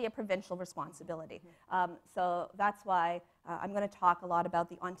mostly a provincial responsibility. So that's why I'm going to talk a lot about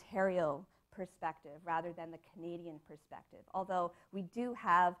the Ontario perspective rather than the Canadian perspective, although we do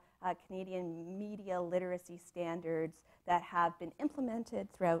have Canadian media literacy standards that have been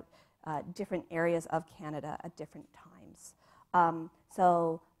implemented throughout different areas of Canada at different times.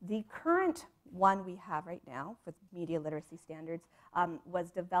 So the current one we have right now for media literacy standards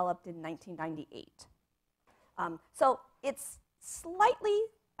was developed in 1998. So it's slightly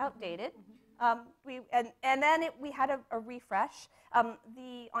outdated. And then we had a refresh.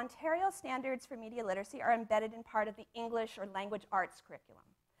 The Ontario standards for media literacy are embedded in part of the English or language arts curriculum.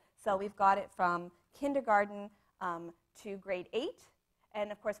 So we've got it from kindergarten to grade 8.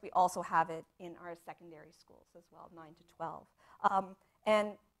 And of course, we also have it in our secondary schools as well, 9 to 12.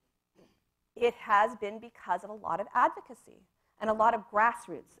 And it has been because of a lot of advocacy and a lot of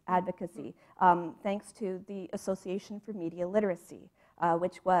grassroots advocacy, thanks to the Association for Media Literacy,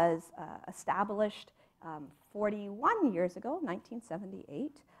 which was established 41 years ago,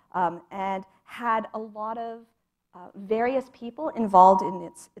 1978, and had a lot of various people involved in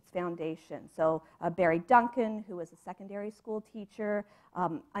its foundation. So Barry Duncan, who was a secondary school teacher.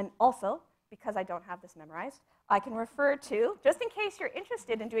 I'm also, because I don't have this memorized, I can refer to, just in case you're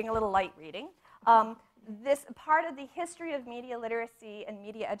interested in doing a little light reading, this part of the history of media literacy and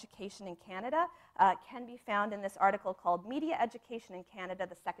media education in Canada can be found in this article called Media Education in Canada,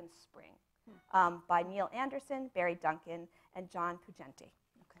 the Second Spring, by Neil Anderson, Barry Duncan, and John Pugenti.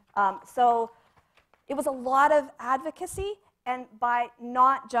 Okay. So it was a lot of advocacy, and by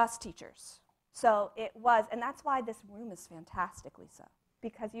not just teachers. So it was, and that's why this room is fantastic, Lisa,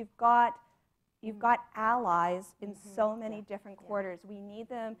 because you've got allies in so many different quarters. We need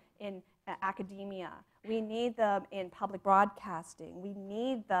them in academia. We need them in public broadcasting. We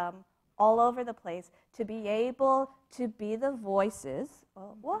need them all over the place to be able to be the voices,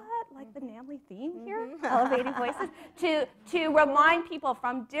 like the NAMLY theme here, elevating voices, to remind people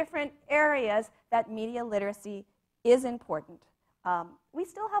from different areas that media literacy is important. We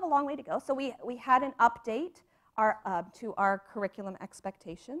still have a long way to go, so we had an update to our curriculum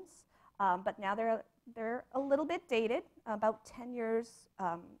expectations, but now they're a little bit dated, about 10 years,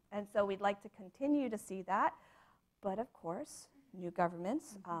 and so we'd like to continue to see that. But of course, new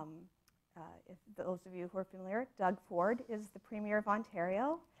governments, if those of you who are familiar, Doug Ford is the Premier of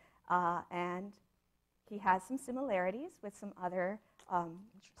Ontario, and he has some similarities with some other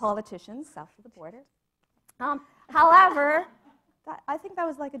politicians south of the border. However, I think that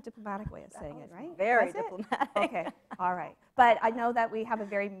was like a diplomatic way of saying it, right? Very diplomatic. Okay, all right. But I know that we have a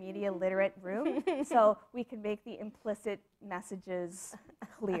very media literate room, so we can make the implicit messages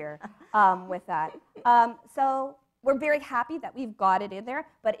clear with that. So we're very happy that we've got it in there,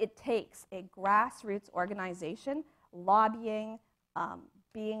 but it takes a grassroots organization, lobbying,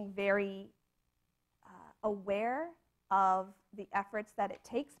 being very aware of the efforts that it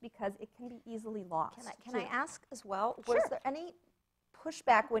takes, because it can be easily lost. Can I ask as well, Sure. was there any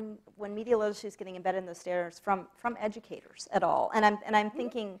pushback when media literacy is getting embedded in those standards from educators at all? And I'm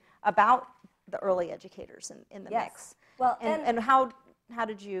thinking about the early educators in the mix. Well, and how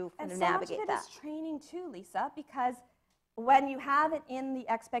did you kind of navigate so much of it that? is training too, Lisa, because when you have it in the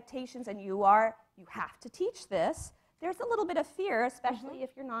expectations and you have to teach this, there's a little bit of fear, especially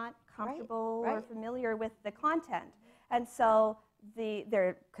if you're not comfortable or familiar with the content. And so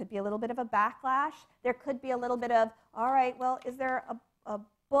there could be a little bit of a backlash. There could be a little bit of, all right, well, is there a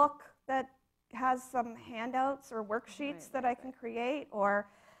book that has some handouts or worksheets that I can create?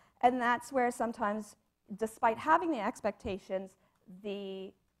 And that's where sometimes, despite having the expectations,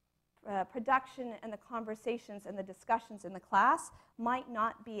 the production and the conversations and the discussions in the class might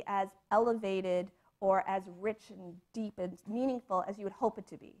not be as elevated or as rich and deep and meaningful as you would hope it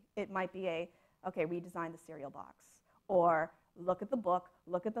to be. It might be okay, redesign the cereal box, or look at the book,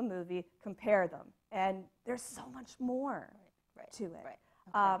 look at the movie, compare them. And there's so much more to it.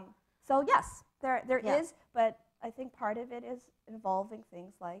 Okay. So yes, there is, but I think part of it is involving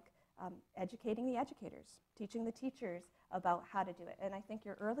things like educating the educators, teaching the teachers about how to do it. And I think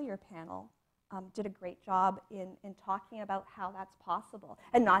your earlier panel did a great job in talking about how that's possible.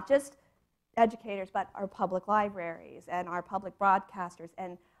 And not just educators, but our public libraries and our public broadcasters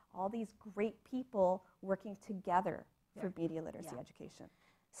and all these great people working together for media literacy education.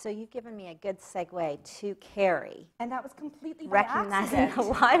 So you've given me a good segue to Carrie. And that was completely by recognizing accident.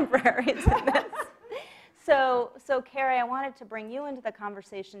 the libraries in this. So Carrie, I wanted to bring you into the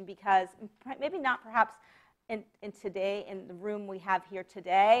conversation because maybe not perhaps in the room we have here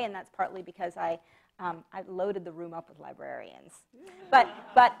today, and that's partly because I loaded the room up with librarians. But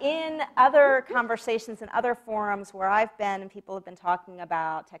in other conversations and other forums where I've been and people have been talking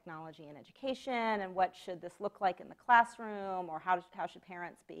about technology in education and what should this look like in the classroom, or how should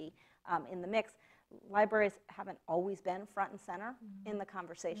parents be in the mix, libraries haven't always been front and center in the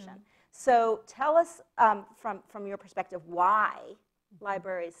conversation. So tell us from your perspective why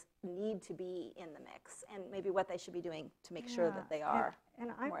libraries need to be in the mix, and maybe what they should be doing to make sure that they are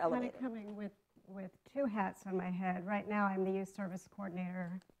more elevated. I'm kind of coming with two hats on my head. Right now I'm the youth service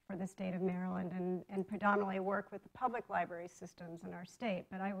coordinator for the state of Maryland and predominantly work with the public library systems in our state,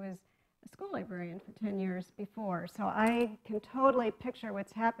 but I was a school librarian for 10 years before, so I can totally picture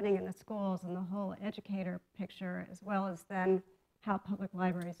what's happening in the schools and the whole educator picture, as well as then how public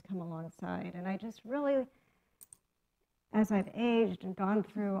libraries come alongside. And I just really, as I've aged and gone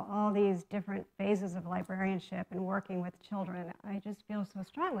through all these different phases of librarianship and working with children, I just feel so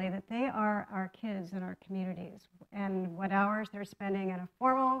strongly that they are our kids in our communities, and what hours they're spending in a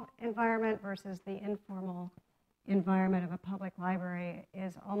formal environment versus the informal environment of a public library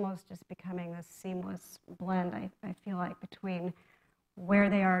is almost just becoming a seamless blend, I feel like, between where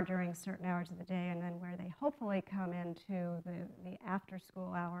they are during certain hours of the day and then where they hopefully come into the after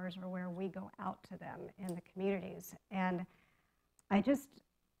school hours, or where we go out to them in the communities. And I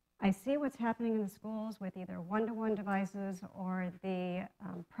see what's happening in the schools with either one-to-one devices or the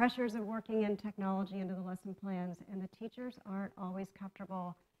pressures of working in technology into the lesson plans, and the teachers aren't always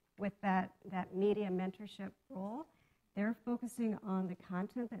comfortable with that media mentorship role. They're focusing on the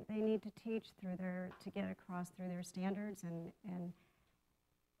content that they need to teach to get across through their standards,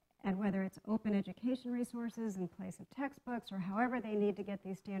 And whether it's open education resources in place of textbooks or however they need to get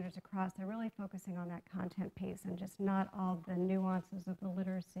these standards across, they're really focusing on that content piece and just not all the nuances of the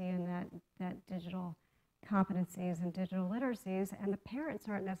literacy and that digital competencies and digital literacies. And the parents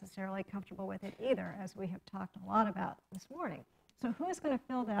aren't necessarily comfortable with it either, as we have talked a lot about this morning. So who's going to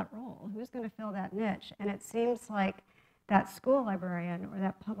fill that role? Who's going to fill that niche? And it seems like that school librarian or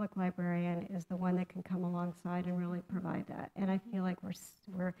that public librarian is the one that can come alongside and really provide that. And I feel like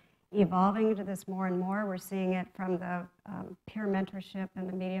we're evolving into this more and more. We're seeing it from the peer mentorship and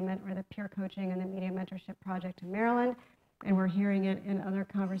the peer coaching and the media mentorship project in Maryland. And we're hearing it in other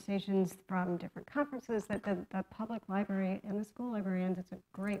conversations from different conferences that the public library and the school librarians, it's a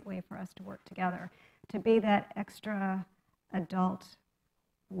great way for us to work together, to be that extra adult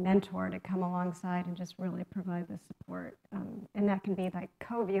mentor to come alongside and just really provide the support. And that can be like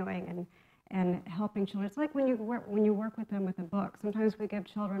co-viewing and helping children. It's like when you work with them with a book. Sometimes we give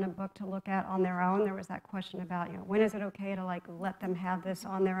children a book to look at on their own. There was that question about, when is it okay to like let them have this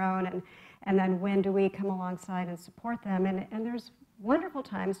on their own, and then when do we come alongside and support them? And there's wonderful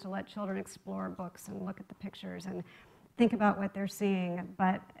times to let children explore books and look at the pictures and think about what they're seeing,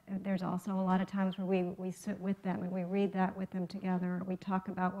 but there's also a lot of times where we sit with them and we read that with them together, or we talk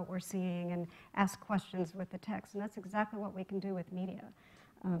about what we're seeing and ask questions with the text, and that's exactly what we can do with media.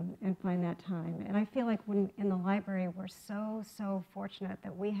 And find that time. And I feel like when in the library, we're so fortunate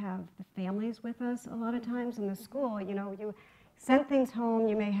that we have the families with us a lot of times. In the school, you send things home,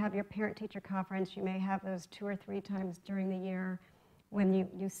 you may have your parent-teacher conference, you may have those 2 or 3 times during the year when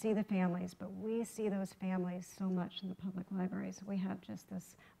you see the families, but we see those families so much in the public library. So we have just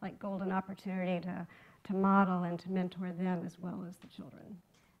this like golden opportunity to model and to mentor them as well as the children.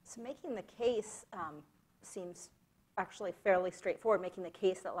 So making the case seems actually fairly straightforward, making the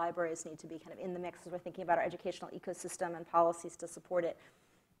case that libraries need to be kind of in the mix as we're thinking about our educational ecosystem and policies to support it.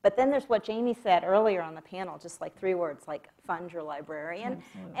 But then there's what Jamie said earlier on the panel, just like 3 words, like fund your librarian.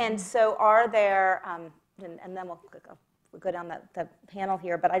 Absolutely. And so are there, and then we'll go down the panel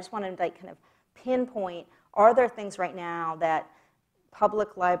here, but I just wanted to like kind of pinpoint, are there things right now that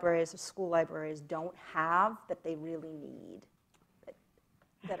public libraries or school libraries don't have that they really need,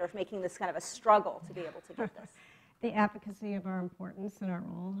 that are making this kind of a struggle to be able to get this? The advocacy of our importance and our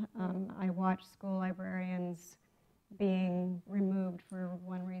role. I watch school librarians being removed for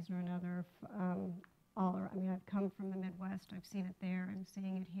one reason or another. I've come from the Midwest. I've seen it there. I'm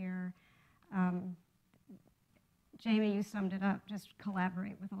seeing it here. Jamie, you summed it up. Just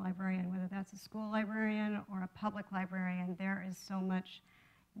collaborate with a librarian, whether that's a school librarian or a public librarian. There is so much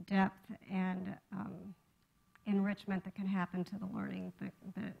depth and enrichment that can happen to the learning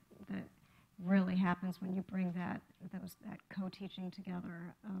that really happens when you bring that co-teaching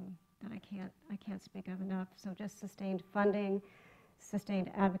together that I can't speak of enough. So just sustained funding,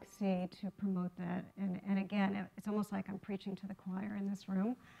 sustained advocacy to promote that. And again, it's almost like I'm preaching to the choir in this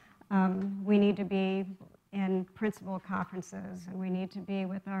room. We need to be in principal conferences, and we need to be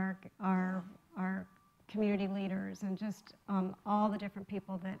with our community leaders and just all the different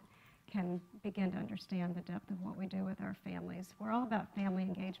people that can begin to understand the depth of what we do with our families. We're all about family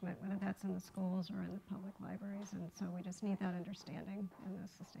engagement, whether that's in the schools or in the public libraries, and so we just need that understanding and the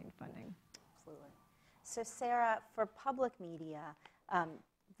sustained funding. Absolutely. So Sarah, for public media,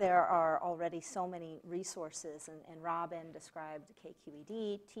 there are already so many resources, and Robin described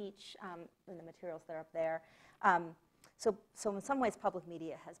KQED, Teach, and the materials that are up there. So in some ways, public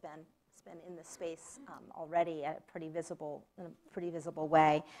media has been in this space already in a pretty visible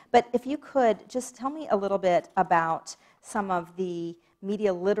way. But if you could just tell me a little bit about some of the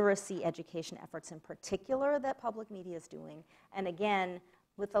media literacy education efforts in particular that public media is doing, and again,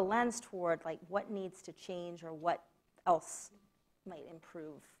 with a lens toward like what needs to change or what else might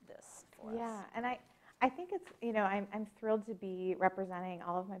improve this for us. Yeah, and I think it's, I'm thrilled to be representing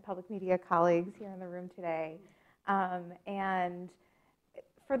all of my public media colleagues here in the room today. And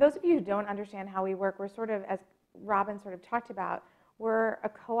for those of you who don't understand how we work, we're sort of, as Robin sort of talked about, we're a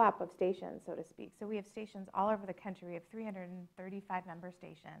co-op of stations, so to speak. So we have stations all over the country. We have 335 member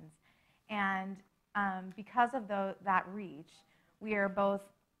stations. And because of that reach, we are both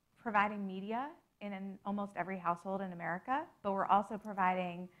providing media in almost every household in America, but we're also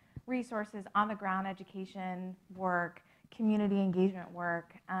providing resources, on-the-ground education work, community engagement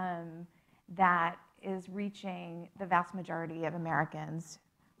work that is reaching the vast majority of Americans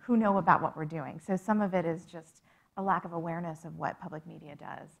who know about what we're doing. So some of it is just a lack of awareness of what public media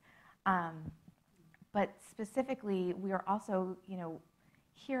does. But specifically, we are also,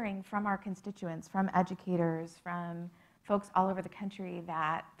 hearing from our constituents, from educators, from folks all over the country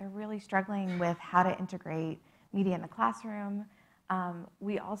that they're really struggling with how to integrate media in the classroom,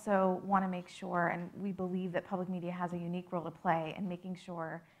 we also want to make sure, and we believe that public media has a unique role to play in making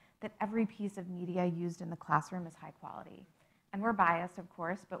sure that every piece of media used in the classroom is high quality. And we're biased, of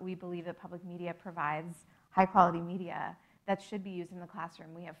course, but we believe that public media provides high quality media that should be used in the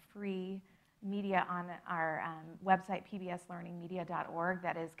classroom. We have free media on our website, pbslearningmedia.org,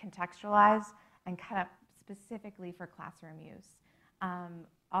 that is contextualized and cut up specifically for classroom use.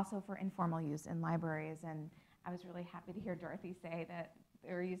 Also for informal use in libraries. And I was really happy to hear Dorothy say that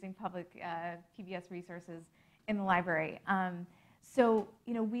they were using public PBS resources in the library. So,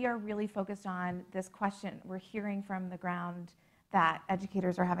 we are really focused on this question. We're hearing from the ground that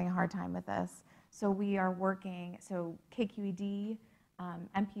educators are having a hard time with this. So we are working, KQED,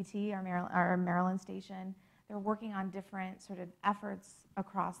 MPT, our Maryland station, they're working on different sort of efforts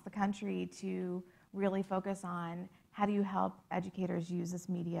across the country to really focus on how do you help educators use this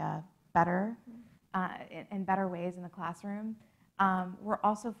media better, in better ways in the classroom. We're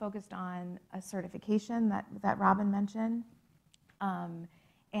also focused on a certification that Robin mentioned,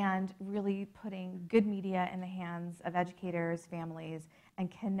 and really putting good media in the hands of educators, families,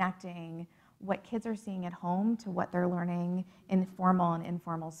 and connecting what kids are seeing at home to what they're learning in formal and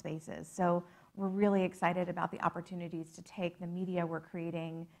informal spaces. So we're really excited about the opportunities to take the media we're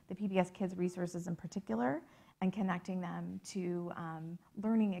creating, the PBS Kids resources in particular, and connecting them to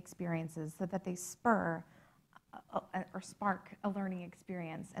learning experiences so that they spur or spark a learning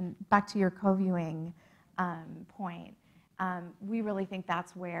experience. And back to your co-viewing point, we really think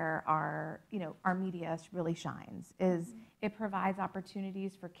that's where our media really shines, is it provides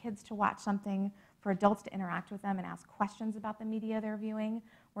opportunities for kids to watch something, for adults to interact with them and ask questions about the media they're viewing.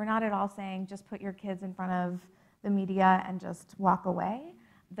 We're not at all saying just put your kids in front of the media and just walk away,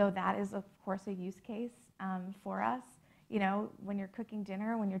 though that is, of course, a use case for us. When you're cooking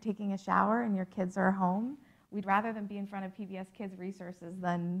dinner, when you're taking a shower and your kids are home, we'd rather them be in front of PBS Kids resources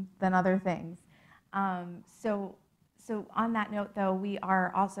than other things. So on that note, though, we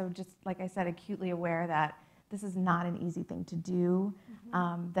are also, just like I said, acutely aware that this is not an easy thing to do,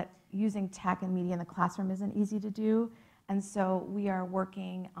 that using tech and media in the classroom isn't easy to do. And so we are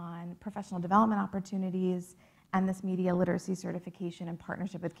working on professional development opportunities and this media literacy certification in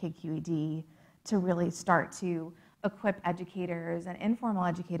partnership with KQED to really start to equip educators and informal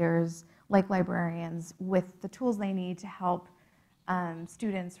educators like librarians with the tools they need to help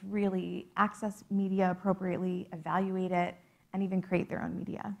students really access media appropriately, evaluate it, and even create their own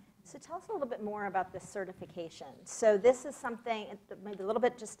media. So tell us a little bit more about this certification. So this is something, maybe a little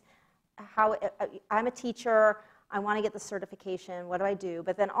bit just how, I'm a teacher, I want to get the certification, what do I do?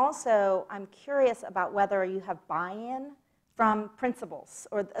 But then also, I'm curious about whether you have buy-in from principals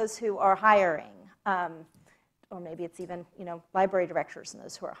or those who are hiring, or maybe it's even, library directors and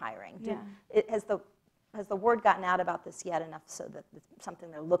those who are hiring. Has the word gotten out about this yet enough so that it's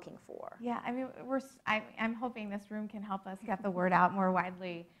something they're looking for? Yeah, I mean, I'm hoping this room can help us get the word out more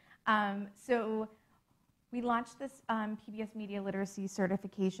widely. So we launched this PBS Media Literacy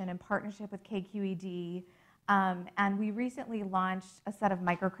Certification in partnership with KQED, and we recently launched a set of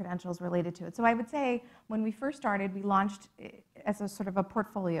micro-credentials related to it. So I would say when we first started, we launched it as a sort of a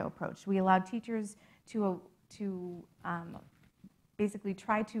portfolio approach. We allowed teachers to basically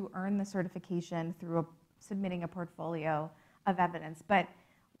try to earn the certification through submitting a portfolio of evidence. But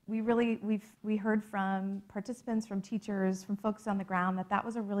we heard from participants, from teachers, from folks on the ground that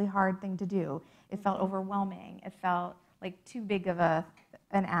was a really hard thing to do. It felt overwhelming. It felt like too big of an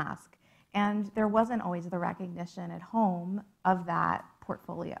ask. And there wasn't always the recognition at home of that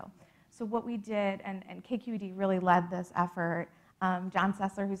portfolio. So what we did, and KQED really led this effort, John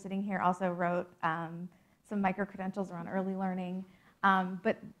Sessler, who's sitting here, also wrote some micro-credentials around early learning.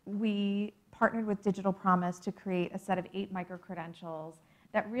 But we partnered with Digital Promise to create a set of 8 micro-credentials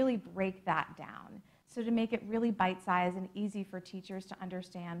that really break that down. So to make it really bite-sized and easy for teachers to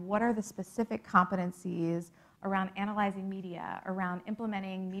understand what are the specific competencies around analyzing media, around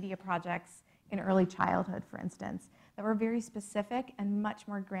implementing media projects in early childhood, for instance, that were very specific and much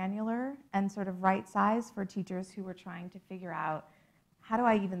more granular and sort of right-sized for teachers who were trying to figure out, how do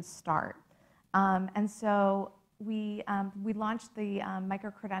I even start? And so we launched the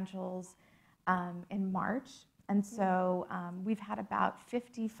micro-credentials in March, and so we've had about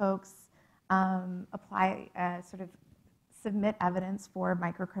 50 folks apply, sort of submit evidence for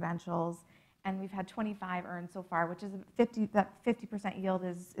micro-credentials, and we've had 25 earned so far, which is that 50% yield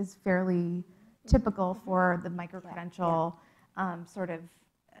is fairly typical for the micro-credential sort of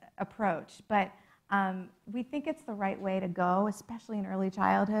approach. But we think it's the right way to go, especially in early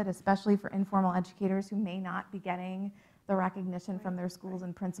childhood, especially for informal educators who may not be getting the recognition from their schools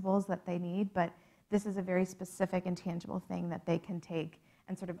and principals that they need. But this is a very specific and tangible thing that they can take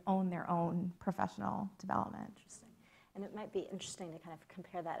and sort of own their own professional development. Interesting. And it might be interesting to kind of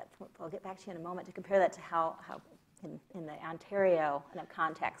compare that. I'll get back to you in a moment to compare that to how in the Ontario kind of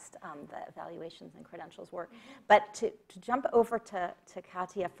context the evaluations and credentials work. But to jump over to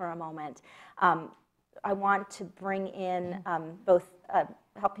Katia for a moment, I want to bring in both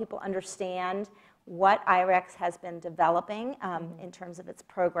help people understand what IREX has been developing in terms of its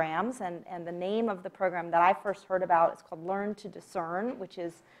programs. And the name of the program that I first heard about is called Learn to Discern, which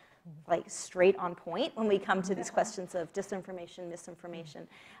is like straight on point when we come to these questions of disinformation, misinformation.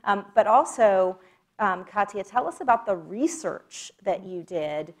 But also, Katia, tell us about the research that you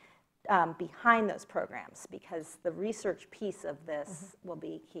did behind those programs, because the research piece of this will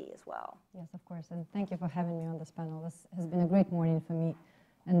be key as well. Yes, of course, and thank you for having me on this panel. This has been a great morning for me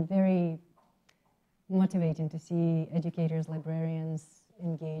and very motivating to see educators, librarians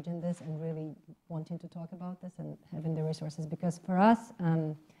engage in this and really wanting to talk about this and having the resources, because for us,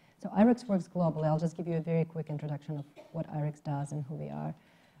 so IREX works globally. I'll just give you a very quick introduction of what IREX does and who we are.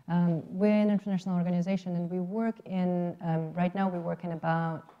 We're an international organization, and we work in, right now we work in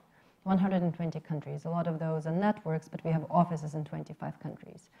about 120 countries. A lot of those are networks, but we have offices in 25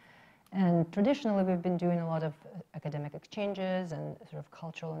 countries. And traditionally, we've been doing a lot of academic exchanges and sort of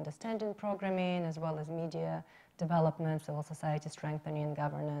cultural understanding programming, as well as media development, civil society strengthening,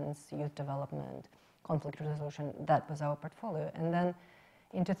 governance, youth development, conflict resolution. That was our portfolio. And then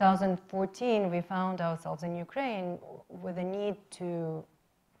in 2014, we found ourselves in Ukraine with a need to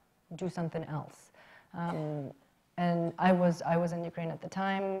do something else. And I was in Ukraine at the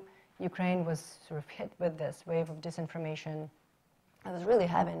time. Ukraine was sort of hit with this wave of disinformation. I was really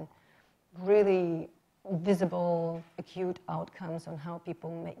having really visible, acute outcomes on how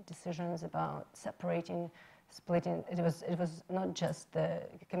people make decisions about separating, splitting. It was not just the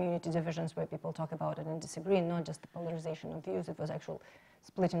community divisions where people talk about it and disagree, not just the polarization of views. It was actual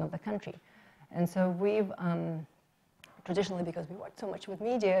splitting of the country. And so we've traditionally, because we worked so much with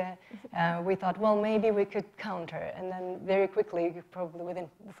media, we thought, well, maybe we could counter. And then very quickly, probably within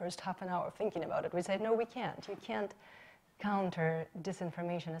the first half an hour of thinking about it, we said, no, we can't. You can't counter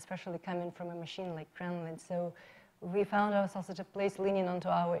disinformation, especially coming from a machine like Kremlin. So we found ourselves at a place leaning onto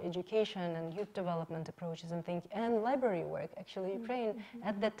our education and youth development approaches and library work. Actually, Ukraine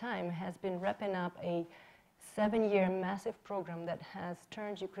at that time has been wrapping up a 7-year massive program that has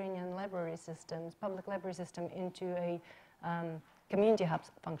turned Ukrainian library systems, public library system, into a community hub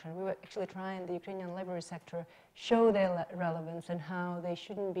function. We were actually trying the Ukrainian library sector show their relevance and how they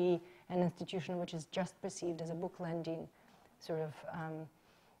shouldn't be an institution which is just perceived as a book lending sort of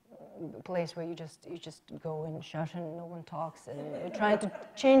place where you just go and shush and no one talks, and we're trying to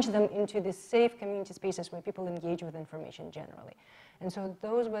change them into these safe community spaces where people engage with information generally. And so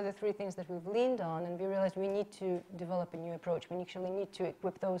those were the 3 things that we've leaned on, and we realized we need to develop a new approach. We actually need to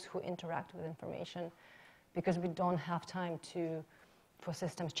equip those who interact with information, because we don't have time for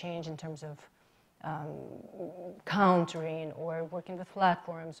systems change in terms of countering or working with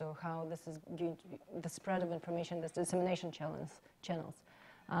platforms, or how this is going to be the spread of information, the dissemination channels.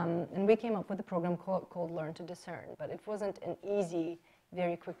 And we came up with a program called Learn to Discern, but it wasn't an easy,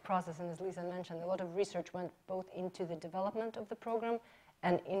 very quick process. And as Lisa mentioned, a lot of research went both into the development of the program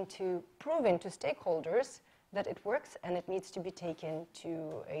and into proving to stakeholders that it works and it needs to be taken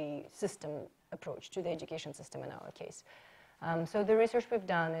to a system approach, to the education system in our case. So the research we've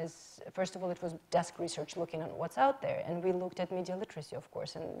done is, first of all, it was desk research looking at what's out there. And we looked at media literacy, of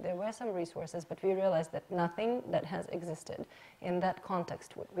course, and there were some resources, but we realized that nothing that has existed in that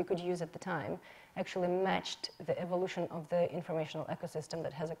context, what we could use at the time, actually matched the evolution of the informational ecosystem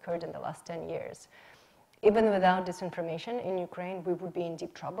that has occurred in the last 10 years. Even without disinformation in Ukraine, we would be in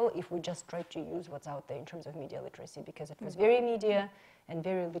deep trouble if we just tried to use what's out there in terms of media literacy, because it was very media and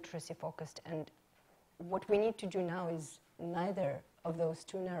very literacy focused. And what we need to do now is neither of those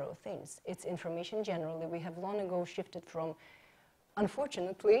 2 narrow things. It's information generally. We have long ago shifted from,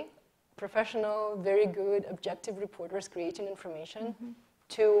 unfortunately, professional, very good, objective reporters creating information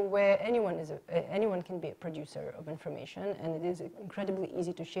to where anyone can be a producer of information, and it is incredibly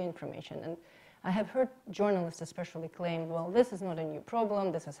easy to share information. And I have heard journalists especially claim, well, this is not a new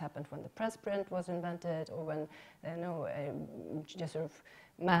problem. This has happened when the press print was invented, or when just sort of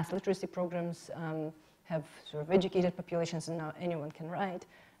mass literacy programs have sort of educated populations, and now anyone can write.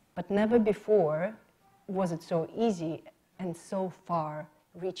 But never before was it so easy and so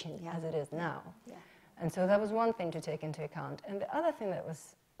far-reaching as it is now. Yeah. And so that was one thing to take into account. And the other thing that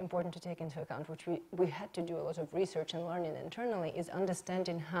was important to take into account, which we had to do a lot of research and learning internally, is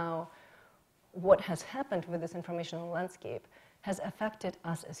understanding how what has happened with this informational landscape has affected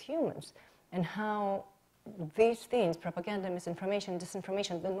us as humans. and how these things, propaganda, misinformation,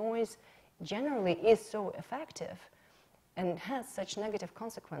 disinformation, the noise generally is so effective and has such negative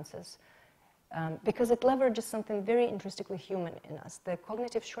consequences because it leverages something very interestingly human in us. The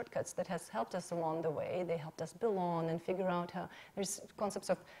cognitive shortcuts that has helped us along the way, they helped us build on and figure out how, there's concepts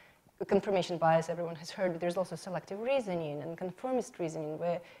of confirmation bias everyone has heard, but there's also selective reasoning and conformist reasoning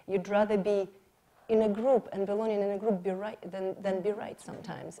where you'd rather be in a group and belonging in a group be right than be right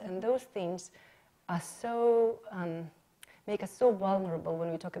sometimes. And those things are so, make us so vulnerable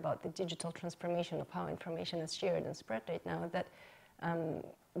when we talk about the digital transformation of how information is shared and spread right now that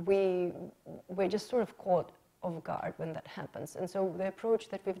we're just sort of caught off guard when that happens. And so the approach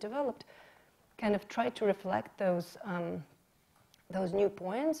that we've developed kind of tried to reflect those new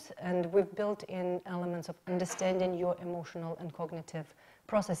points, and we've built in elements of understanding your emotional and cognitive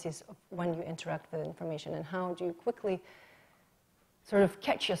processes of when you interact with information, and how do you quickly sort of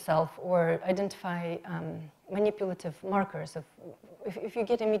catch yourself or identify manipulative markers of if you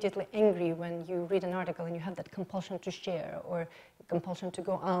get immediately angry when you read an article and you have that compulsion to share or compulsion to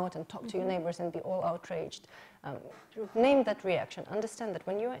go out and talk to your neighbors and be all outraged. Name that reaction. Understand that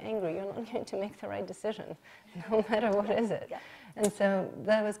when you're angry, you're not going to make the right decision, no matter what is it. Yeah. And so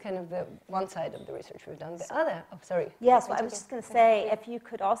that was kind of the one side of the research we've done. The other, oh, sorry. Yes, well, I was just going to say, if you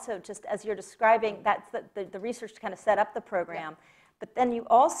could also, just as you're describing, that's the research kind of set up the program, but then you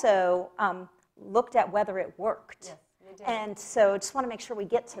also looked at whether it worked. Yes. And so I just want to make sure we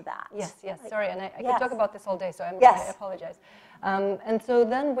get to that. Yes, yes, sorry, and I could talk about this all day, so I apologize. And so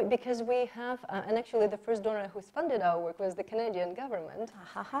then, because we have, and actually the first donor who's funded our work was the Canadian government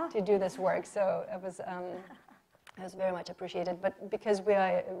to do this work, so it was very much appreciated. But because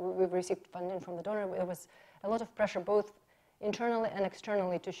we've received funding from the donor, there was a lot of pressure both internally and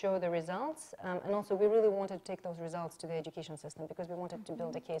externally to show the results. And also we really wanted to take those results to the education system because we wanted to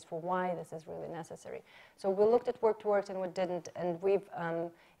build a case for why this is really necessary. So we looked at what worked and what didn't, and we've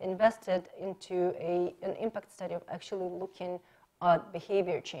invested into an impact study of actually looking at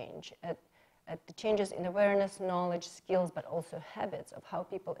behavior change, at the changes in awareness, knowledge, skills, but also habits of how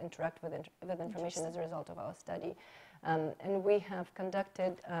people interact with information as a result of our study. And we have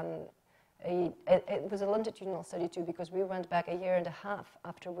conducted it was a longitudinal study too, because we went back 1.5 years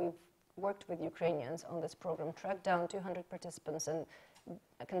after we've worked with Ukrainians on this program, tracked down 200 participants and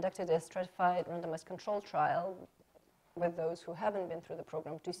conducted a stratified randomized control trial with those who haven't been through the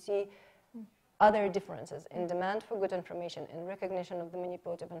program to see other differences in demand for good information, in recognition of the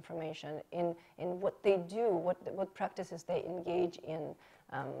manipulative information, in what they do, what practices they engage in,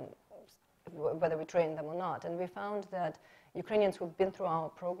 whether we train them or not. And we found that Ukrainians who've been through our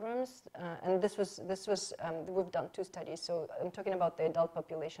programs, and this was we've done 2 studies, so I'm talking about the adult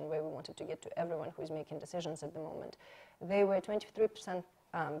population where we wanted to get to everyone who's making decisions at the moment. They were 23%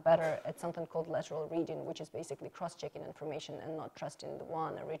 better at something called lateral reading, which is basically cross-checking information and not trusting the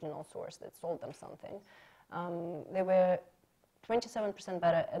one original source that sold them something. They were 27%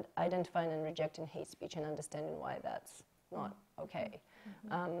 better at identifying and rejecting hate speech and understanding why that's not okay.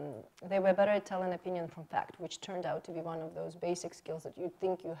 They were better at telling opinion from fact, which turned out to be one of those basic skills that you'd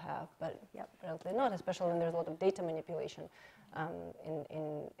think you have, but apparently not, especially when there's a lot of data manipulation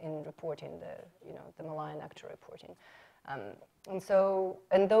in reporting, the malign actor reporting.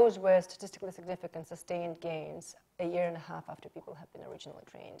 And those were statistically significant sustained gains 1.5 years after people have been originally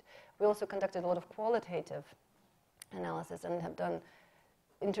trained. We also conducted a lot of qualitative analysis and have done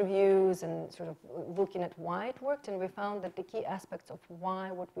interviews and sort of looking at why it worked, and we found that the key aspects of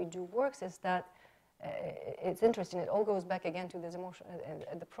why what we do works is that it's interesting, it all goes back again to this emotion,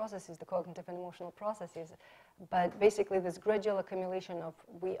 the processes, the cognitive and emotional processes, but basically this gradual accumulation of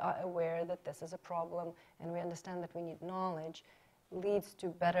we are aware that this is a problem and we understand that we need knowledge leads to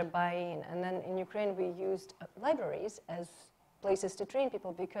better buy-in. And then in Ukraine we used libraries as places to train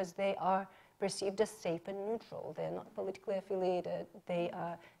people because they are perceived as safe and neutral. They're not politically affiliated. They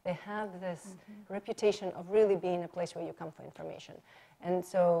have this reputation of really being a place where you come for information. And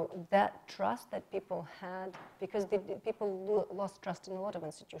so that trust that people had, because people lost trust in a lot of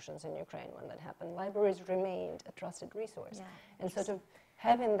institutions in Ukraine when that happened, libraries remained a trusted resource. Yeah. And sort of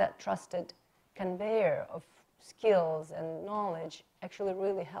having that trusted conveyor of skills and knowledge actually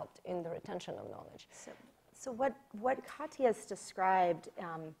really helped in the retention of knowledge. So what Katya's described,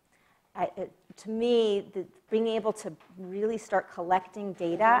 to me, being able to really start collecting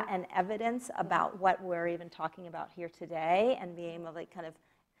data and evidence about what we're even talking about here today and being able to kind of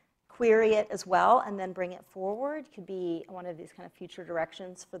query it as well and then bring it forward could be one of these kind of future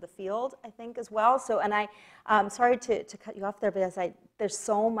directions for the field, I think, as well. So, and I'm sorry to cut you off there, but there's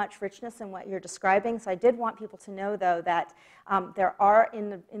so much richness in what you're describing. So I did want people to know, though, that there are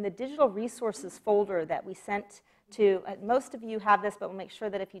in the digital resources folder that we sent to, most of you have this, but we'll make sure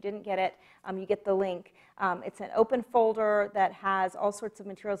that if you didn't get it, you get the link. It's an open folder that has all sorts of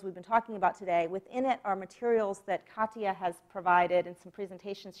materials we've been talking about today. Within it are materials that Katya has provided and some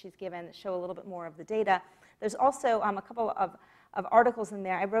presentations she's given that show a little bit more of the data. There's also a couple of articles in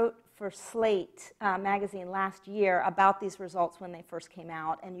there. I wrote for Slate magazine last year about these results when they first came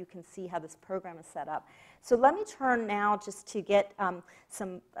out, and you can see how this program is set up. So let me turn now just to get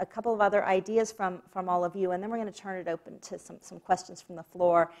a couple of other ideas from all of you, and then we're going to turn it open to some questions from the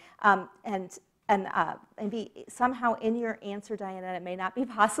floor. And maybe somehow in your answer, Diana, it may not be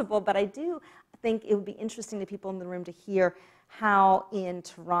possible, but I do think it would be interesting to people in the room to hear how in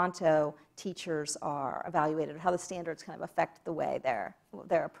Toronto teachers are evaluated, or how the standards kind of affect the way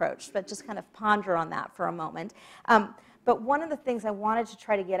they're approached. But just kind of ponder on that for a moment. But one of the things I wanted to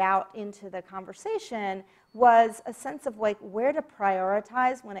try to get out into the conversation was a sense of like where to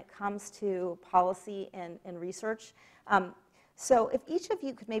prioritize when it comes to policy and research. So if each of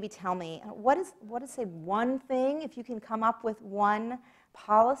you could maybe tell me, what is say one thing, if you can come up with one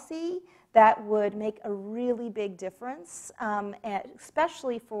policy that would make a really big difference,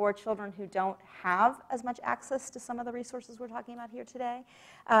 especially for children who don't have as much access to some of the resources we're talking about here today.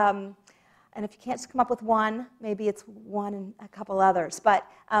 And if you can't just come up with one, maybe it's one and a couple others. But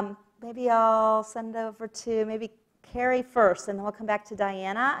maybe I'll send over to maybe Carrie first, and then we'll come back to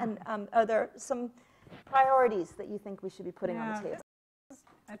Diana. And are there some priorities that you think we should be putting on the table? This is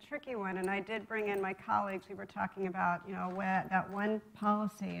a tricky one, and I did bring in my colleagues. We were talking about, that one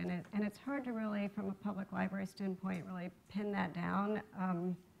policy, and it's hard to really, from a public library standpoint, really pin that down.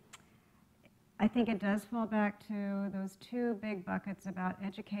 I think it does fall back to those two big buckets about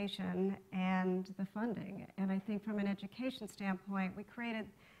education and the funding. And I think from an education standpoint, we created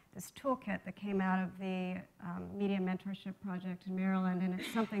this toolkit that came out of the Media Mentorship Project in Maryland, and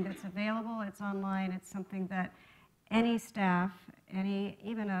it's something that's available, it's online, it's something that any staff,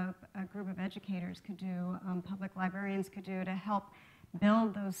 even a group of educators could do, public librarians could do to help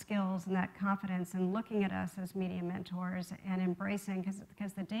build those skills and that confidence in looking at us as media mentors and embracing,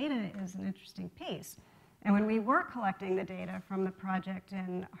 because the data is an interesting piece. And when we were collecting the data from the project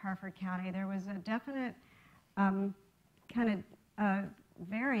in Harford County, there was a definite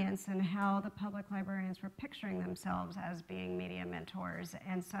variance in how the public librarians were picturing themselves as being media mentors,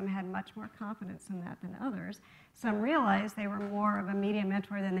 and some had much more confidence in that than others. Some realized they were more of a media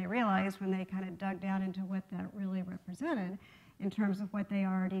mentor than they realized when they kind of dug down into what that really represented in terms of what they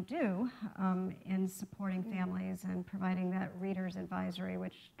already do in supporting families and providing that reader's advisory,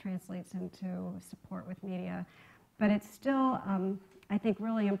 which translates into support with media. But it's still, I think,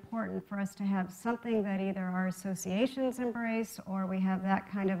 really important for us to have something that either our associations embrace, or we have that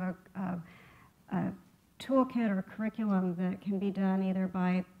kind of a toolkit or curriculum that can be done either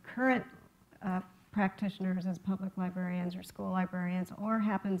by current practitioners as public librarians or school librarians, or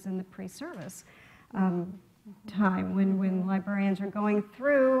happens in the pre-service time when librarians are going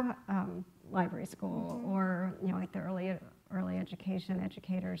through library school, or like the early education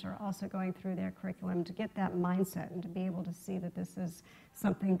educators are also going through their curriculum to get that mindset and to be able to see that this is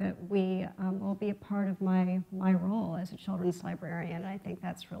something that we will be a part of my role as a children's librarian. And I think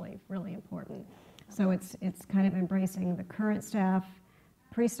that's really, really important. So it's kind of embracing the current staff,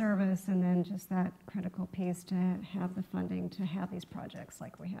 pre-service, and then just that critical piece to have the funding to have these projects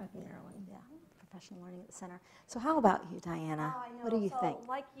like we had in Maryland. Yeah. Professional learning at the center. So how about you, Diana? What do you think?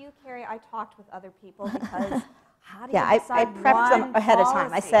 Like you, Carrie, I talked with other people because how do you I decide prepped them ahead of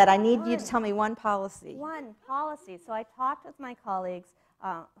time. I said, I need you to one tell me one policy. One policy. So I talked with my colleagues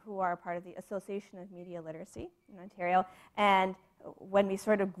who are part of the Association of Media Literacy in Ontario, and when we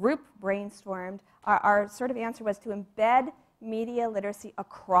sort of group brainstormed, our sort of answer was to embed media literacy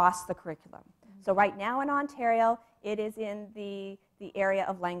across the curriculum. So right now in Ontario, it is in the area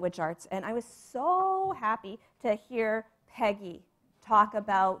of language arts. And I was so happy to hear Peggy talk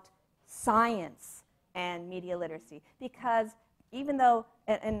about science and media literacy, because even though,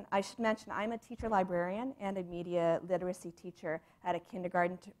 and I should mention, I'm a teacher librarian and a media literacy teacher at a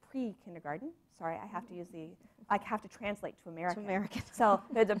kindergarten to pre-kindergarten. Sorry, I have to translate to American. So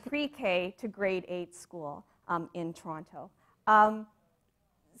there's a pre-K to grade 8 school in Toronto.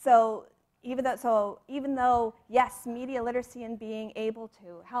 Even though, yes, media literacy and being able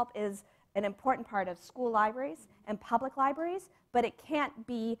to help is an important part of school libraries and public libraries, but it can't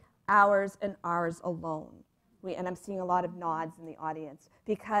be ours and ours alone. and I'm seeing a lot of nods in the audience,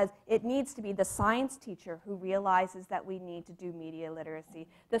 because it needs to be the science teacher who realizes that we need to do media literacy,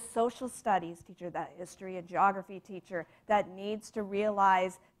 the social studies teacher, that history and geography teacher that needs to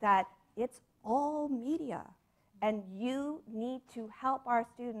realize that it's all media, and you need to help our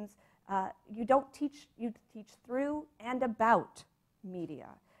students. You don't teach, you teach through and about media.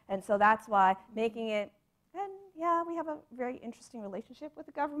 And so that's why making it, and yeah, we have a very interesting relationship with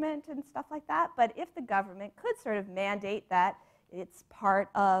the government and stuff like that, but if the government could sort of mandate that it's part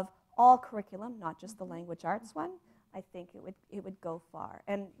of all curriculum, not just the language arts one, I think it would go far.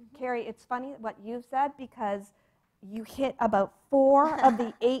 And Carrie, it's funny what you've said, because you hit about 4 of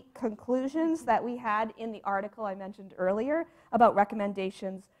the 8 conclusions that we had in the article I mentioned earlier about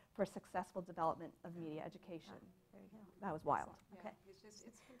recommendations for successful development of media education. There you go. That was wild. Yeah, Okay.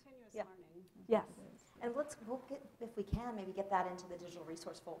 It's continuous Yeah. learning. Yes. And we'll get, if we can, maybe get that into the digital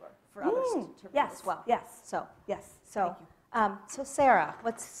resource folder for others to read yes, as well. Yes. So, yes. So, so Sarah,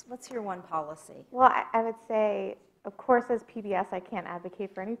 what's your one policy? Well, I would say, of course, as PBS, I can't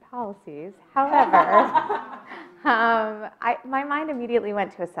advocate for any policies. However, my mind immediately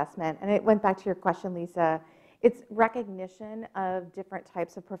went to assessment, and it went back to your question, Lisa. It's recognition of different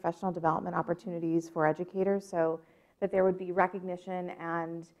types of professional development opportunities for educators, so that there would be recognition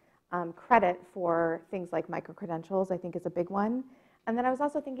and credit for things like micro-credentials, I think is a big one. And then I was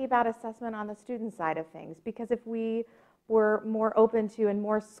also thinking about assessment on the student side of things, because if we were more open to, and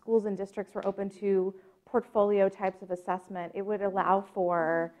more schools and districts were open to portfolio types of assessment, it would allow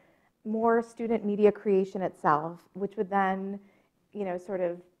for more student media creation itself, which would then, you know, sort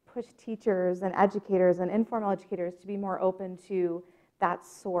of push teachers and educators and informal educators to be more open to that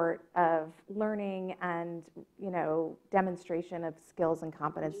sort of learning and, you know, demonstration of skills and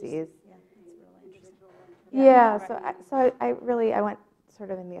competencies. Yeah, that's really interesting. Yeah, so I went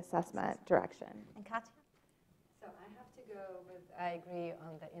sort of in the assessment direction. And Katya? So I have to go with, I agree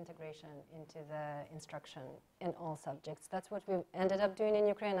on the integration into the instruction in all subjects. That's what we've ended up doing in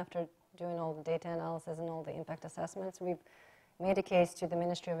Ukraine after doing all the data analysis and all the impact assessments. We've made a case to the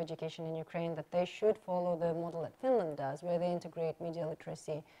Ministry of Education in Ukraine that they should follow the model that Finland does, where they integrate media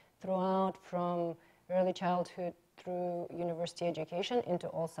literacy throughout, from early childhood through university education, into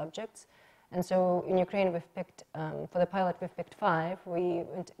all subjects. And so in Ukraine, we've picked, for the pilot, we've picked 5. We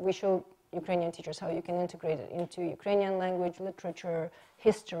show Ukrainian teachers how you can integrate it into Ukrainian language, literature,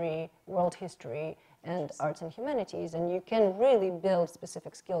 history, world history, and arts and humanities, and you can really build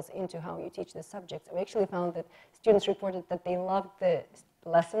specific skills into how you teach the subjects. We actually found that students reported that they loved the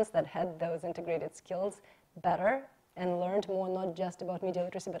lessons that had those integrated skills better, and learned more, not just about media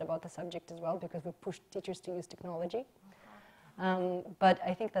literacy, but about the subject as well, because we pushed teachers to use technology. But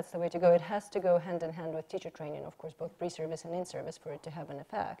I think that's the way to go. It has to go hand in hand with teacher training, of course, both pre-service and in-service, for it to have an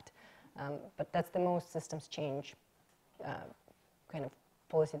effect. But that's the most systems change kind of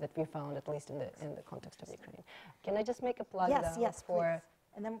policy that we found, at least in the context of Ukraine. Can I just make a plug? Yes, though, yes, for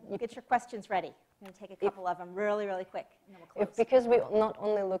please. And then we'll get your questions ready. I'm going to take a couple of them really, really quick, and then we'll close. Because we not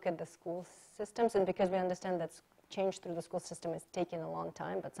only look at the school systems, and because we understand that change through the school system is taking a long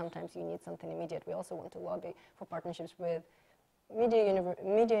time, but sometimes you need something immediate, we also want to lobby for partnerships with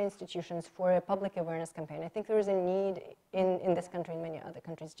media institutions for a public awareness campaign. I think there is a need in this country and many other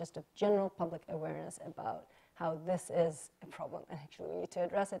countries, just of general public awareness about how this is a problem, and actually we need to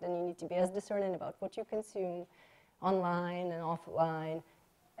address it, and you need to be as discerning about what you consume online and offline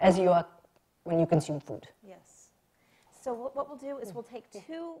as you are when you consume food. Yes. So what we'll do is we'll take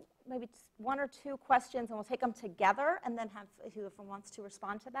maybe 1 or 2 questions, and we'll take them together, and then have whoever wants to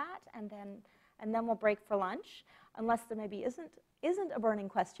respond to that, and then we'll break for lunch, unless there maybe isn't a burning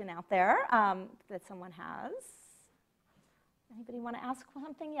question out there that someone has. Anybody want to ask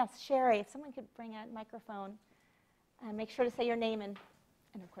something? Yes, Sherry, if someone could bring a microphone. Make sure to say your name and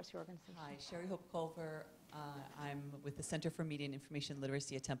of course, your organization. Hi, Sherry Hope Culver. I'm with the Center for Media and Information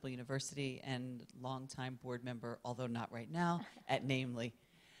Literacy at Temple University, and longtime board member, although not right now, at Namely.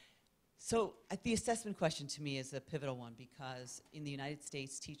 So the assessment question to me is a pivotal one, because in the United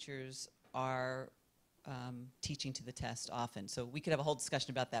States, teachers are teaching to the test often. So we could have a whole discussion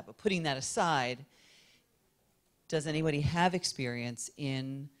about that, but putting that aside, does anybody have experience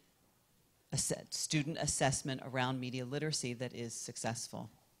in student assessment around media literacy that is successful?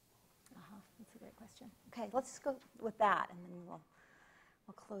 That's a great question. Okay, let's go with that, and then we'll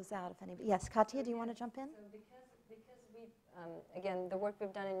close out if anybody. Yes, Katya, do you want to jump in? So because we've, again, the work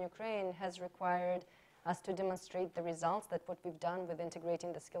we've done in Ukraine has required us to demonstrate the results that what we've done with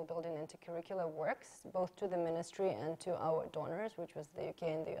integrating the skill building into curricula works, both to the ministry and to our donors, which was the UK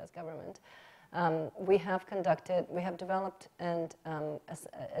and the US government. We have developed and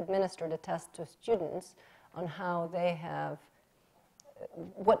administered a test to students on how they have,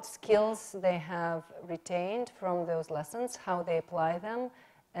 what skills they have retained from those lessons, how they apply them,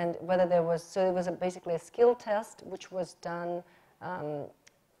 and whether there was, so it was basically a skill test which was done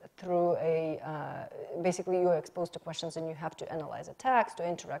through a, basically you are exposed to questions and you have to analyze a text or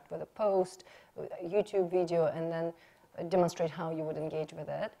interact with a post, a YouTube video, and then demonstrate how you would engage with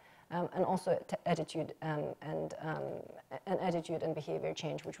it. And also attitude and behavior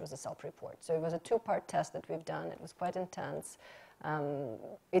change, which was a self-report. So it was a two-part test that we've done. It was quite intense.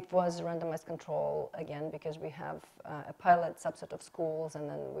 It was randomized control, again, because we have a pilot subset of schools, and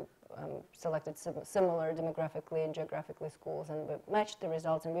then we selected similar demographically and geographically schools, and we matched the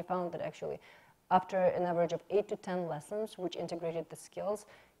results, and we found that actually after an average of 8 to 10 lessons, which integrated the skills,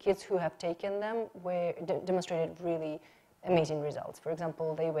 kids who have taken them demonstrated really amazing results. For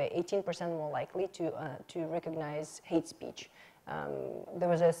example, they were 18% more likely to recognize hate speech. There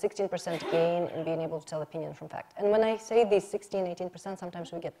was a 16% gain in being able to tell opinion from fact. And when I say these 16, 18%,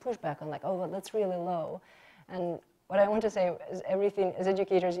 sometimes we get pushback on like, oh, well, that's really low. And what I want to say is everything, as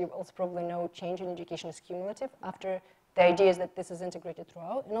educators, you also probably know change in education is cumulative. After the idea is that this is integrated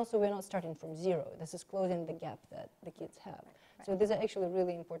throughout, and also we're not starting from zero. This is closing the gap that the kids have. Right. So these are actually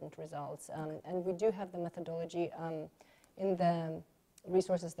really important results. And we do have the methodology in the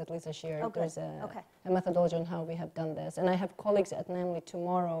resources that Lisa shared. There's a methodology on how we have done this. And I have colleagues at NAMLI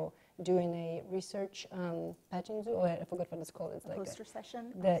tomorrow doing a research patching Zoom, I forgot what it's called. It's like poster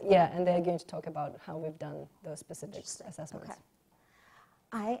session? Yeah, and they're going to talk about how we've done those specific assessments. Okay.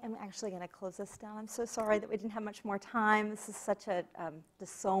 I am actually going to close this down. I'm so sorry that we didn't have much more time. This is such a, there's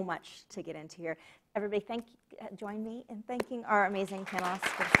so much to get into here. Everybody, join me in thanking our amazing panelists.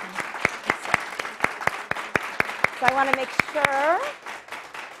 So I want to make sure.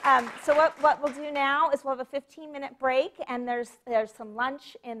 So what we'll do now is we'll have a 15-minute break, and there's some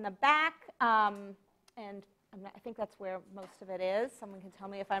lunch in the back, and I think that's where most of it is. Someone can tell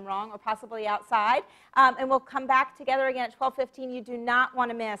me if I'm wrong, or possibly outside. And we'll come back together again at 12:15. You do not want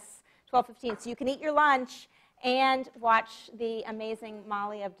to miss 12:15. So you can eat your lunch and watch the amazing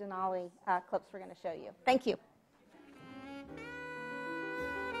Molly of Denali clips we're going to show you. Thank you.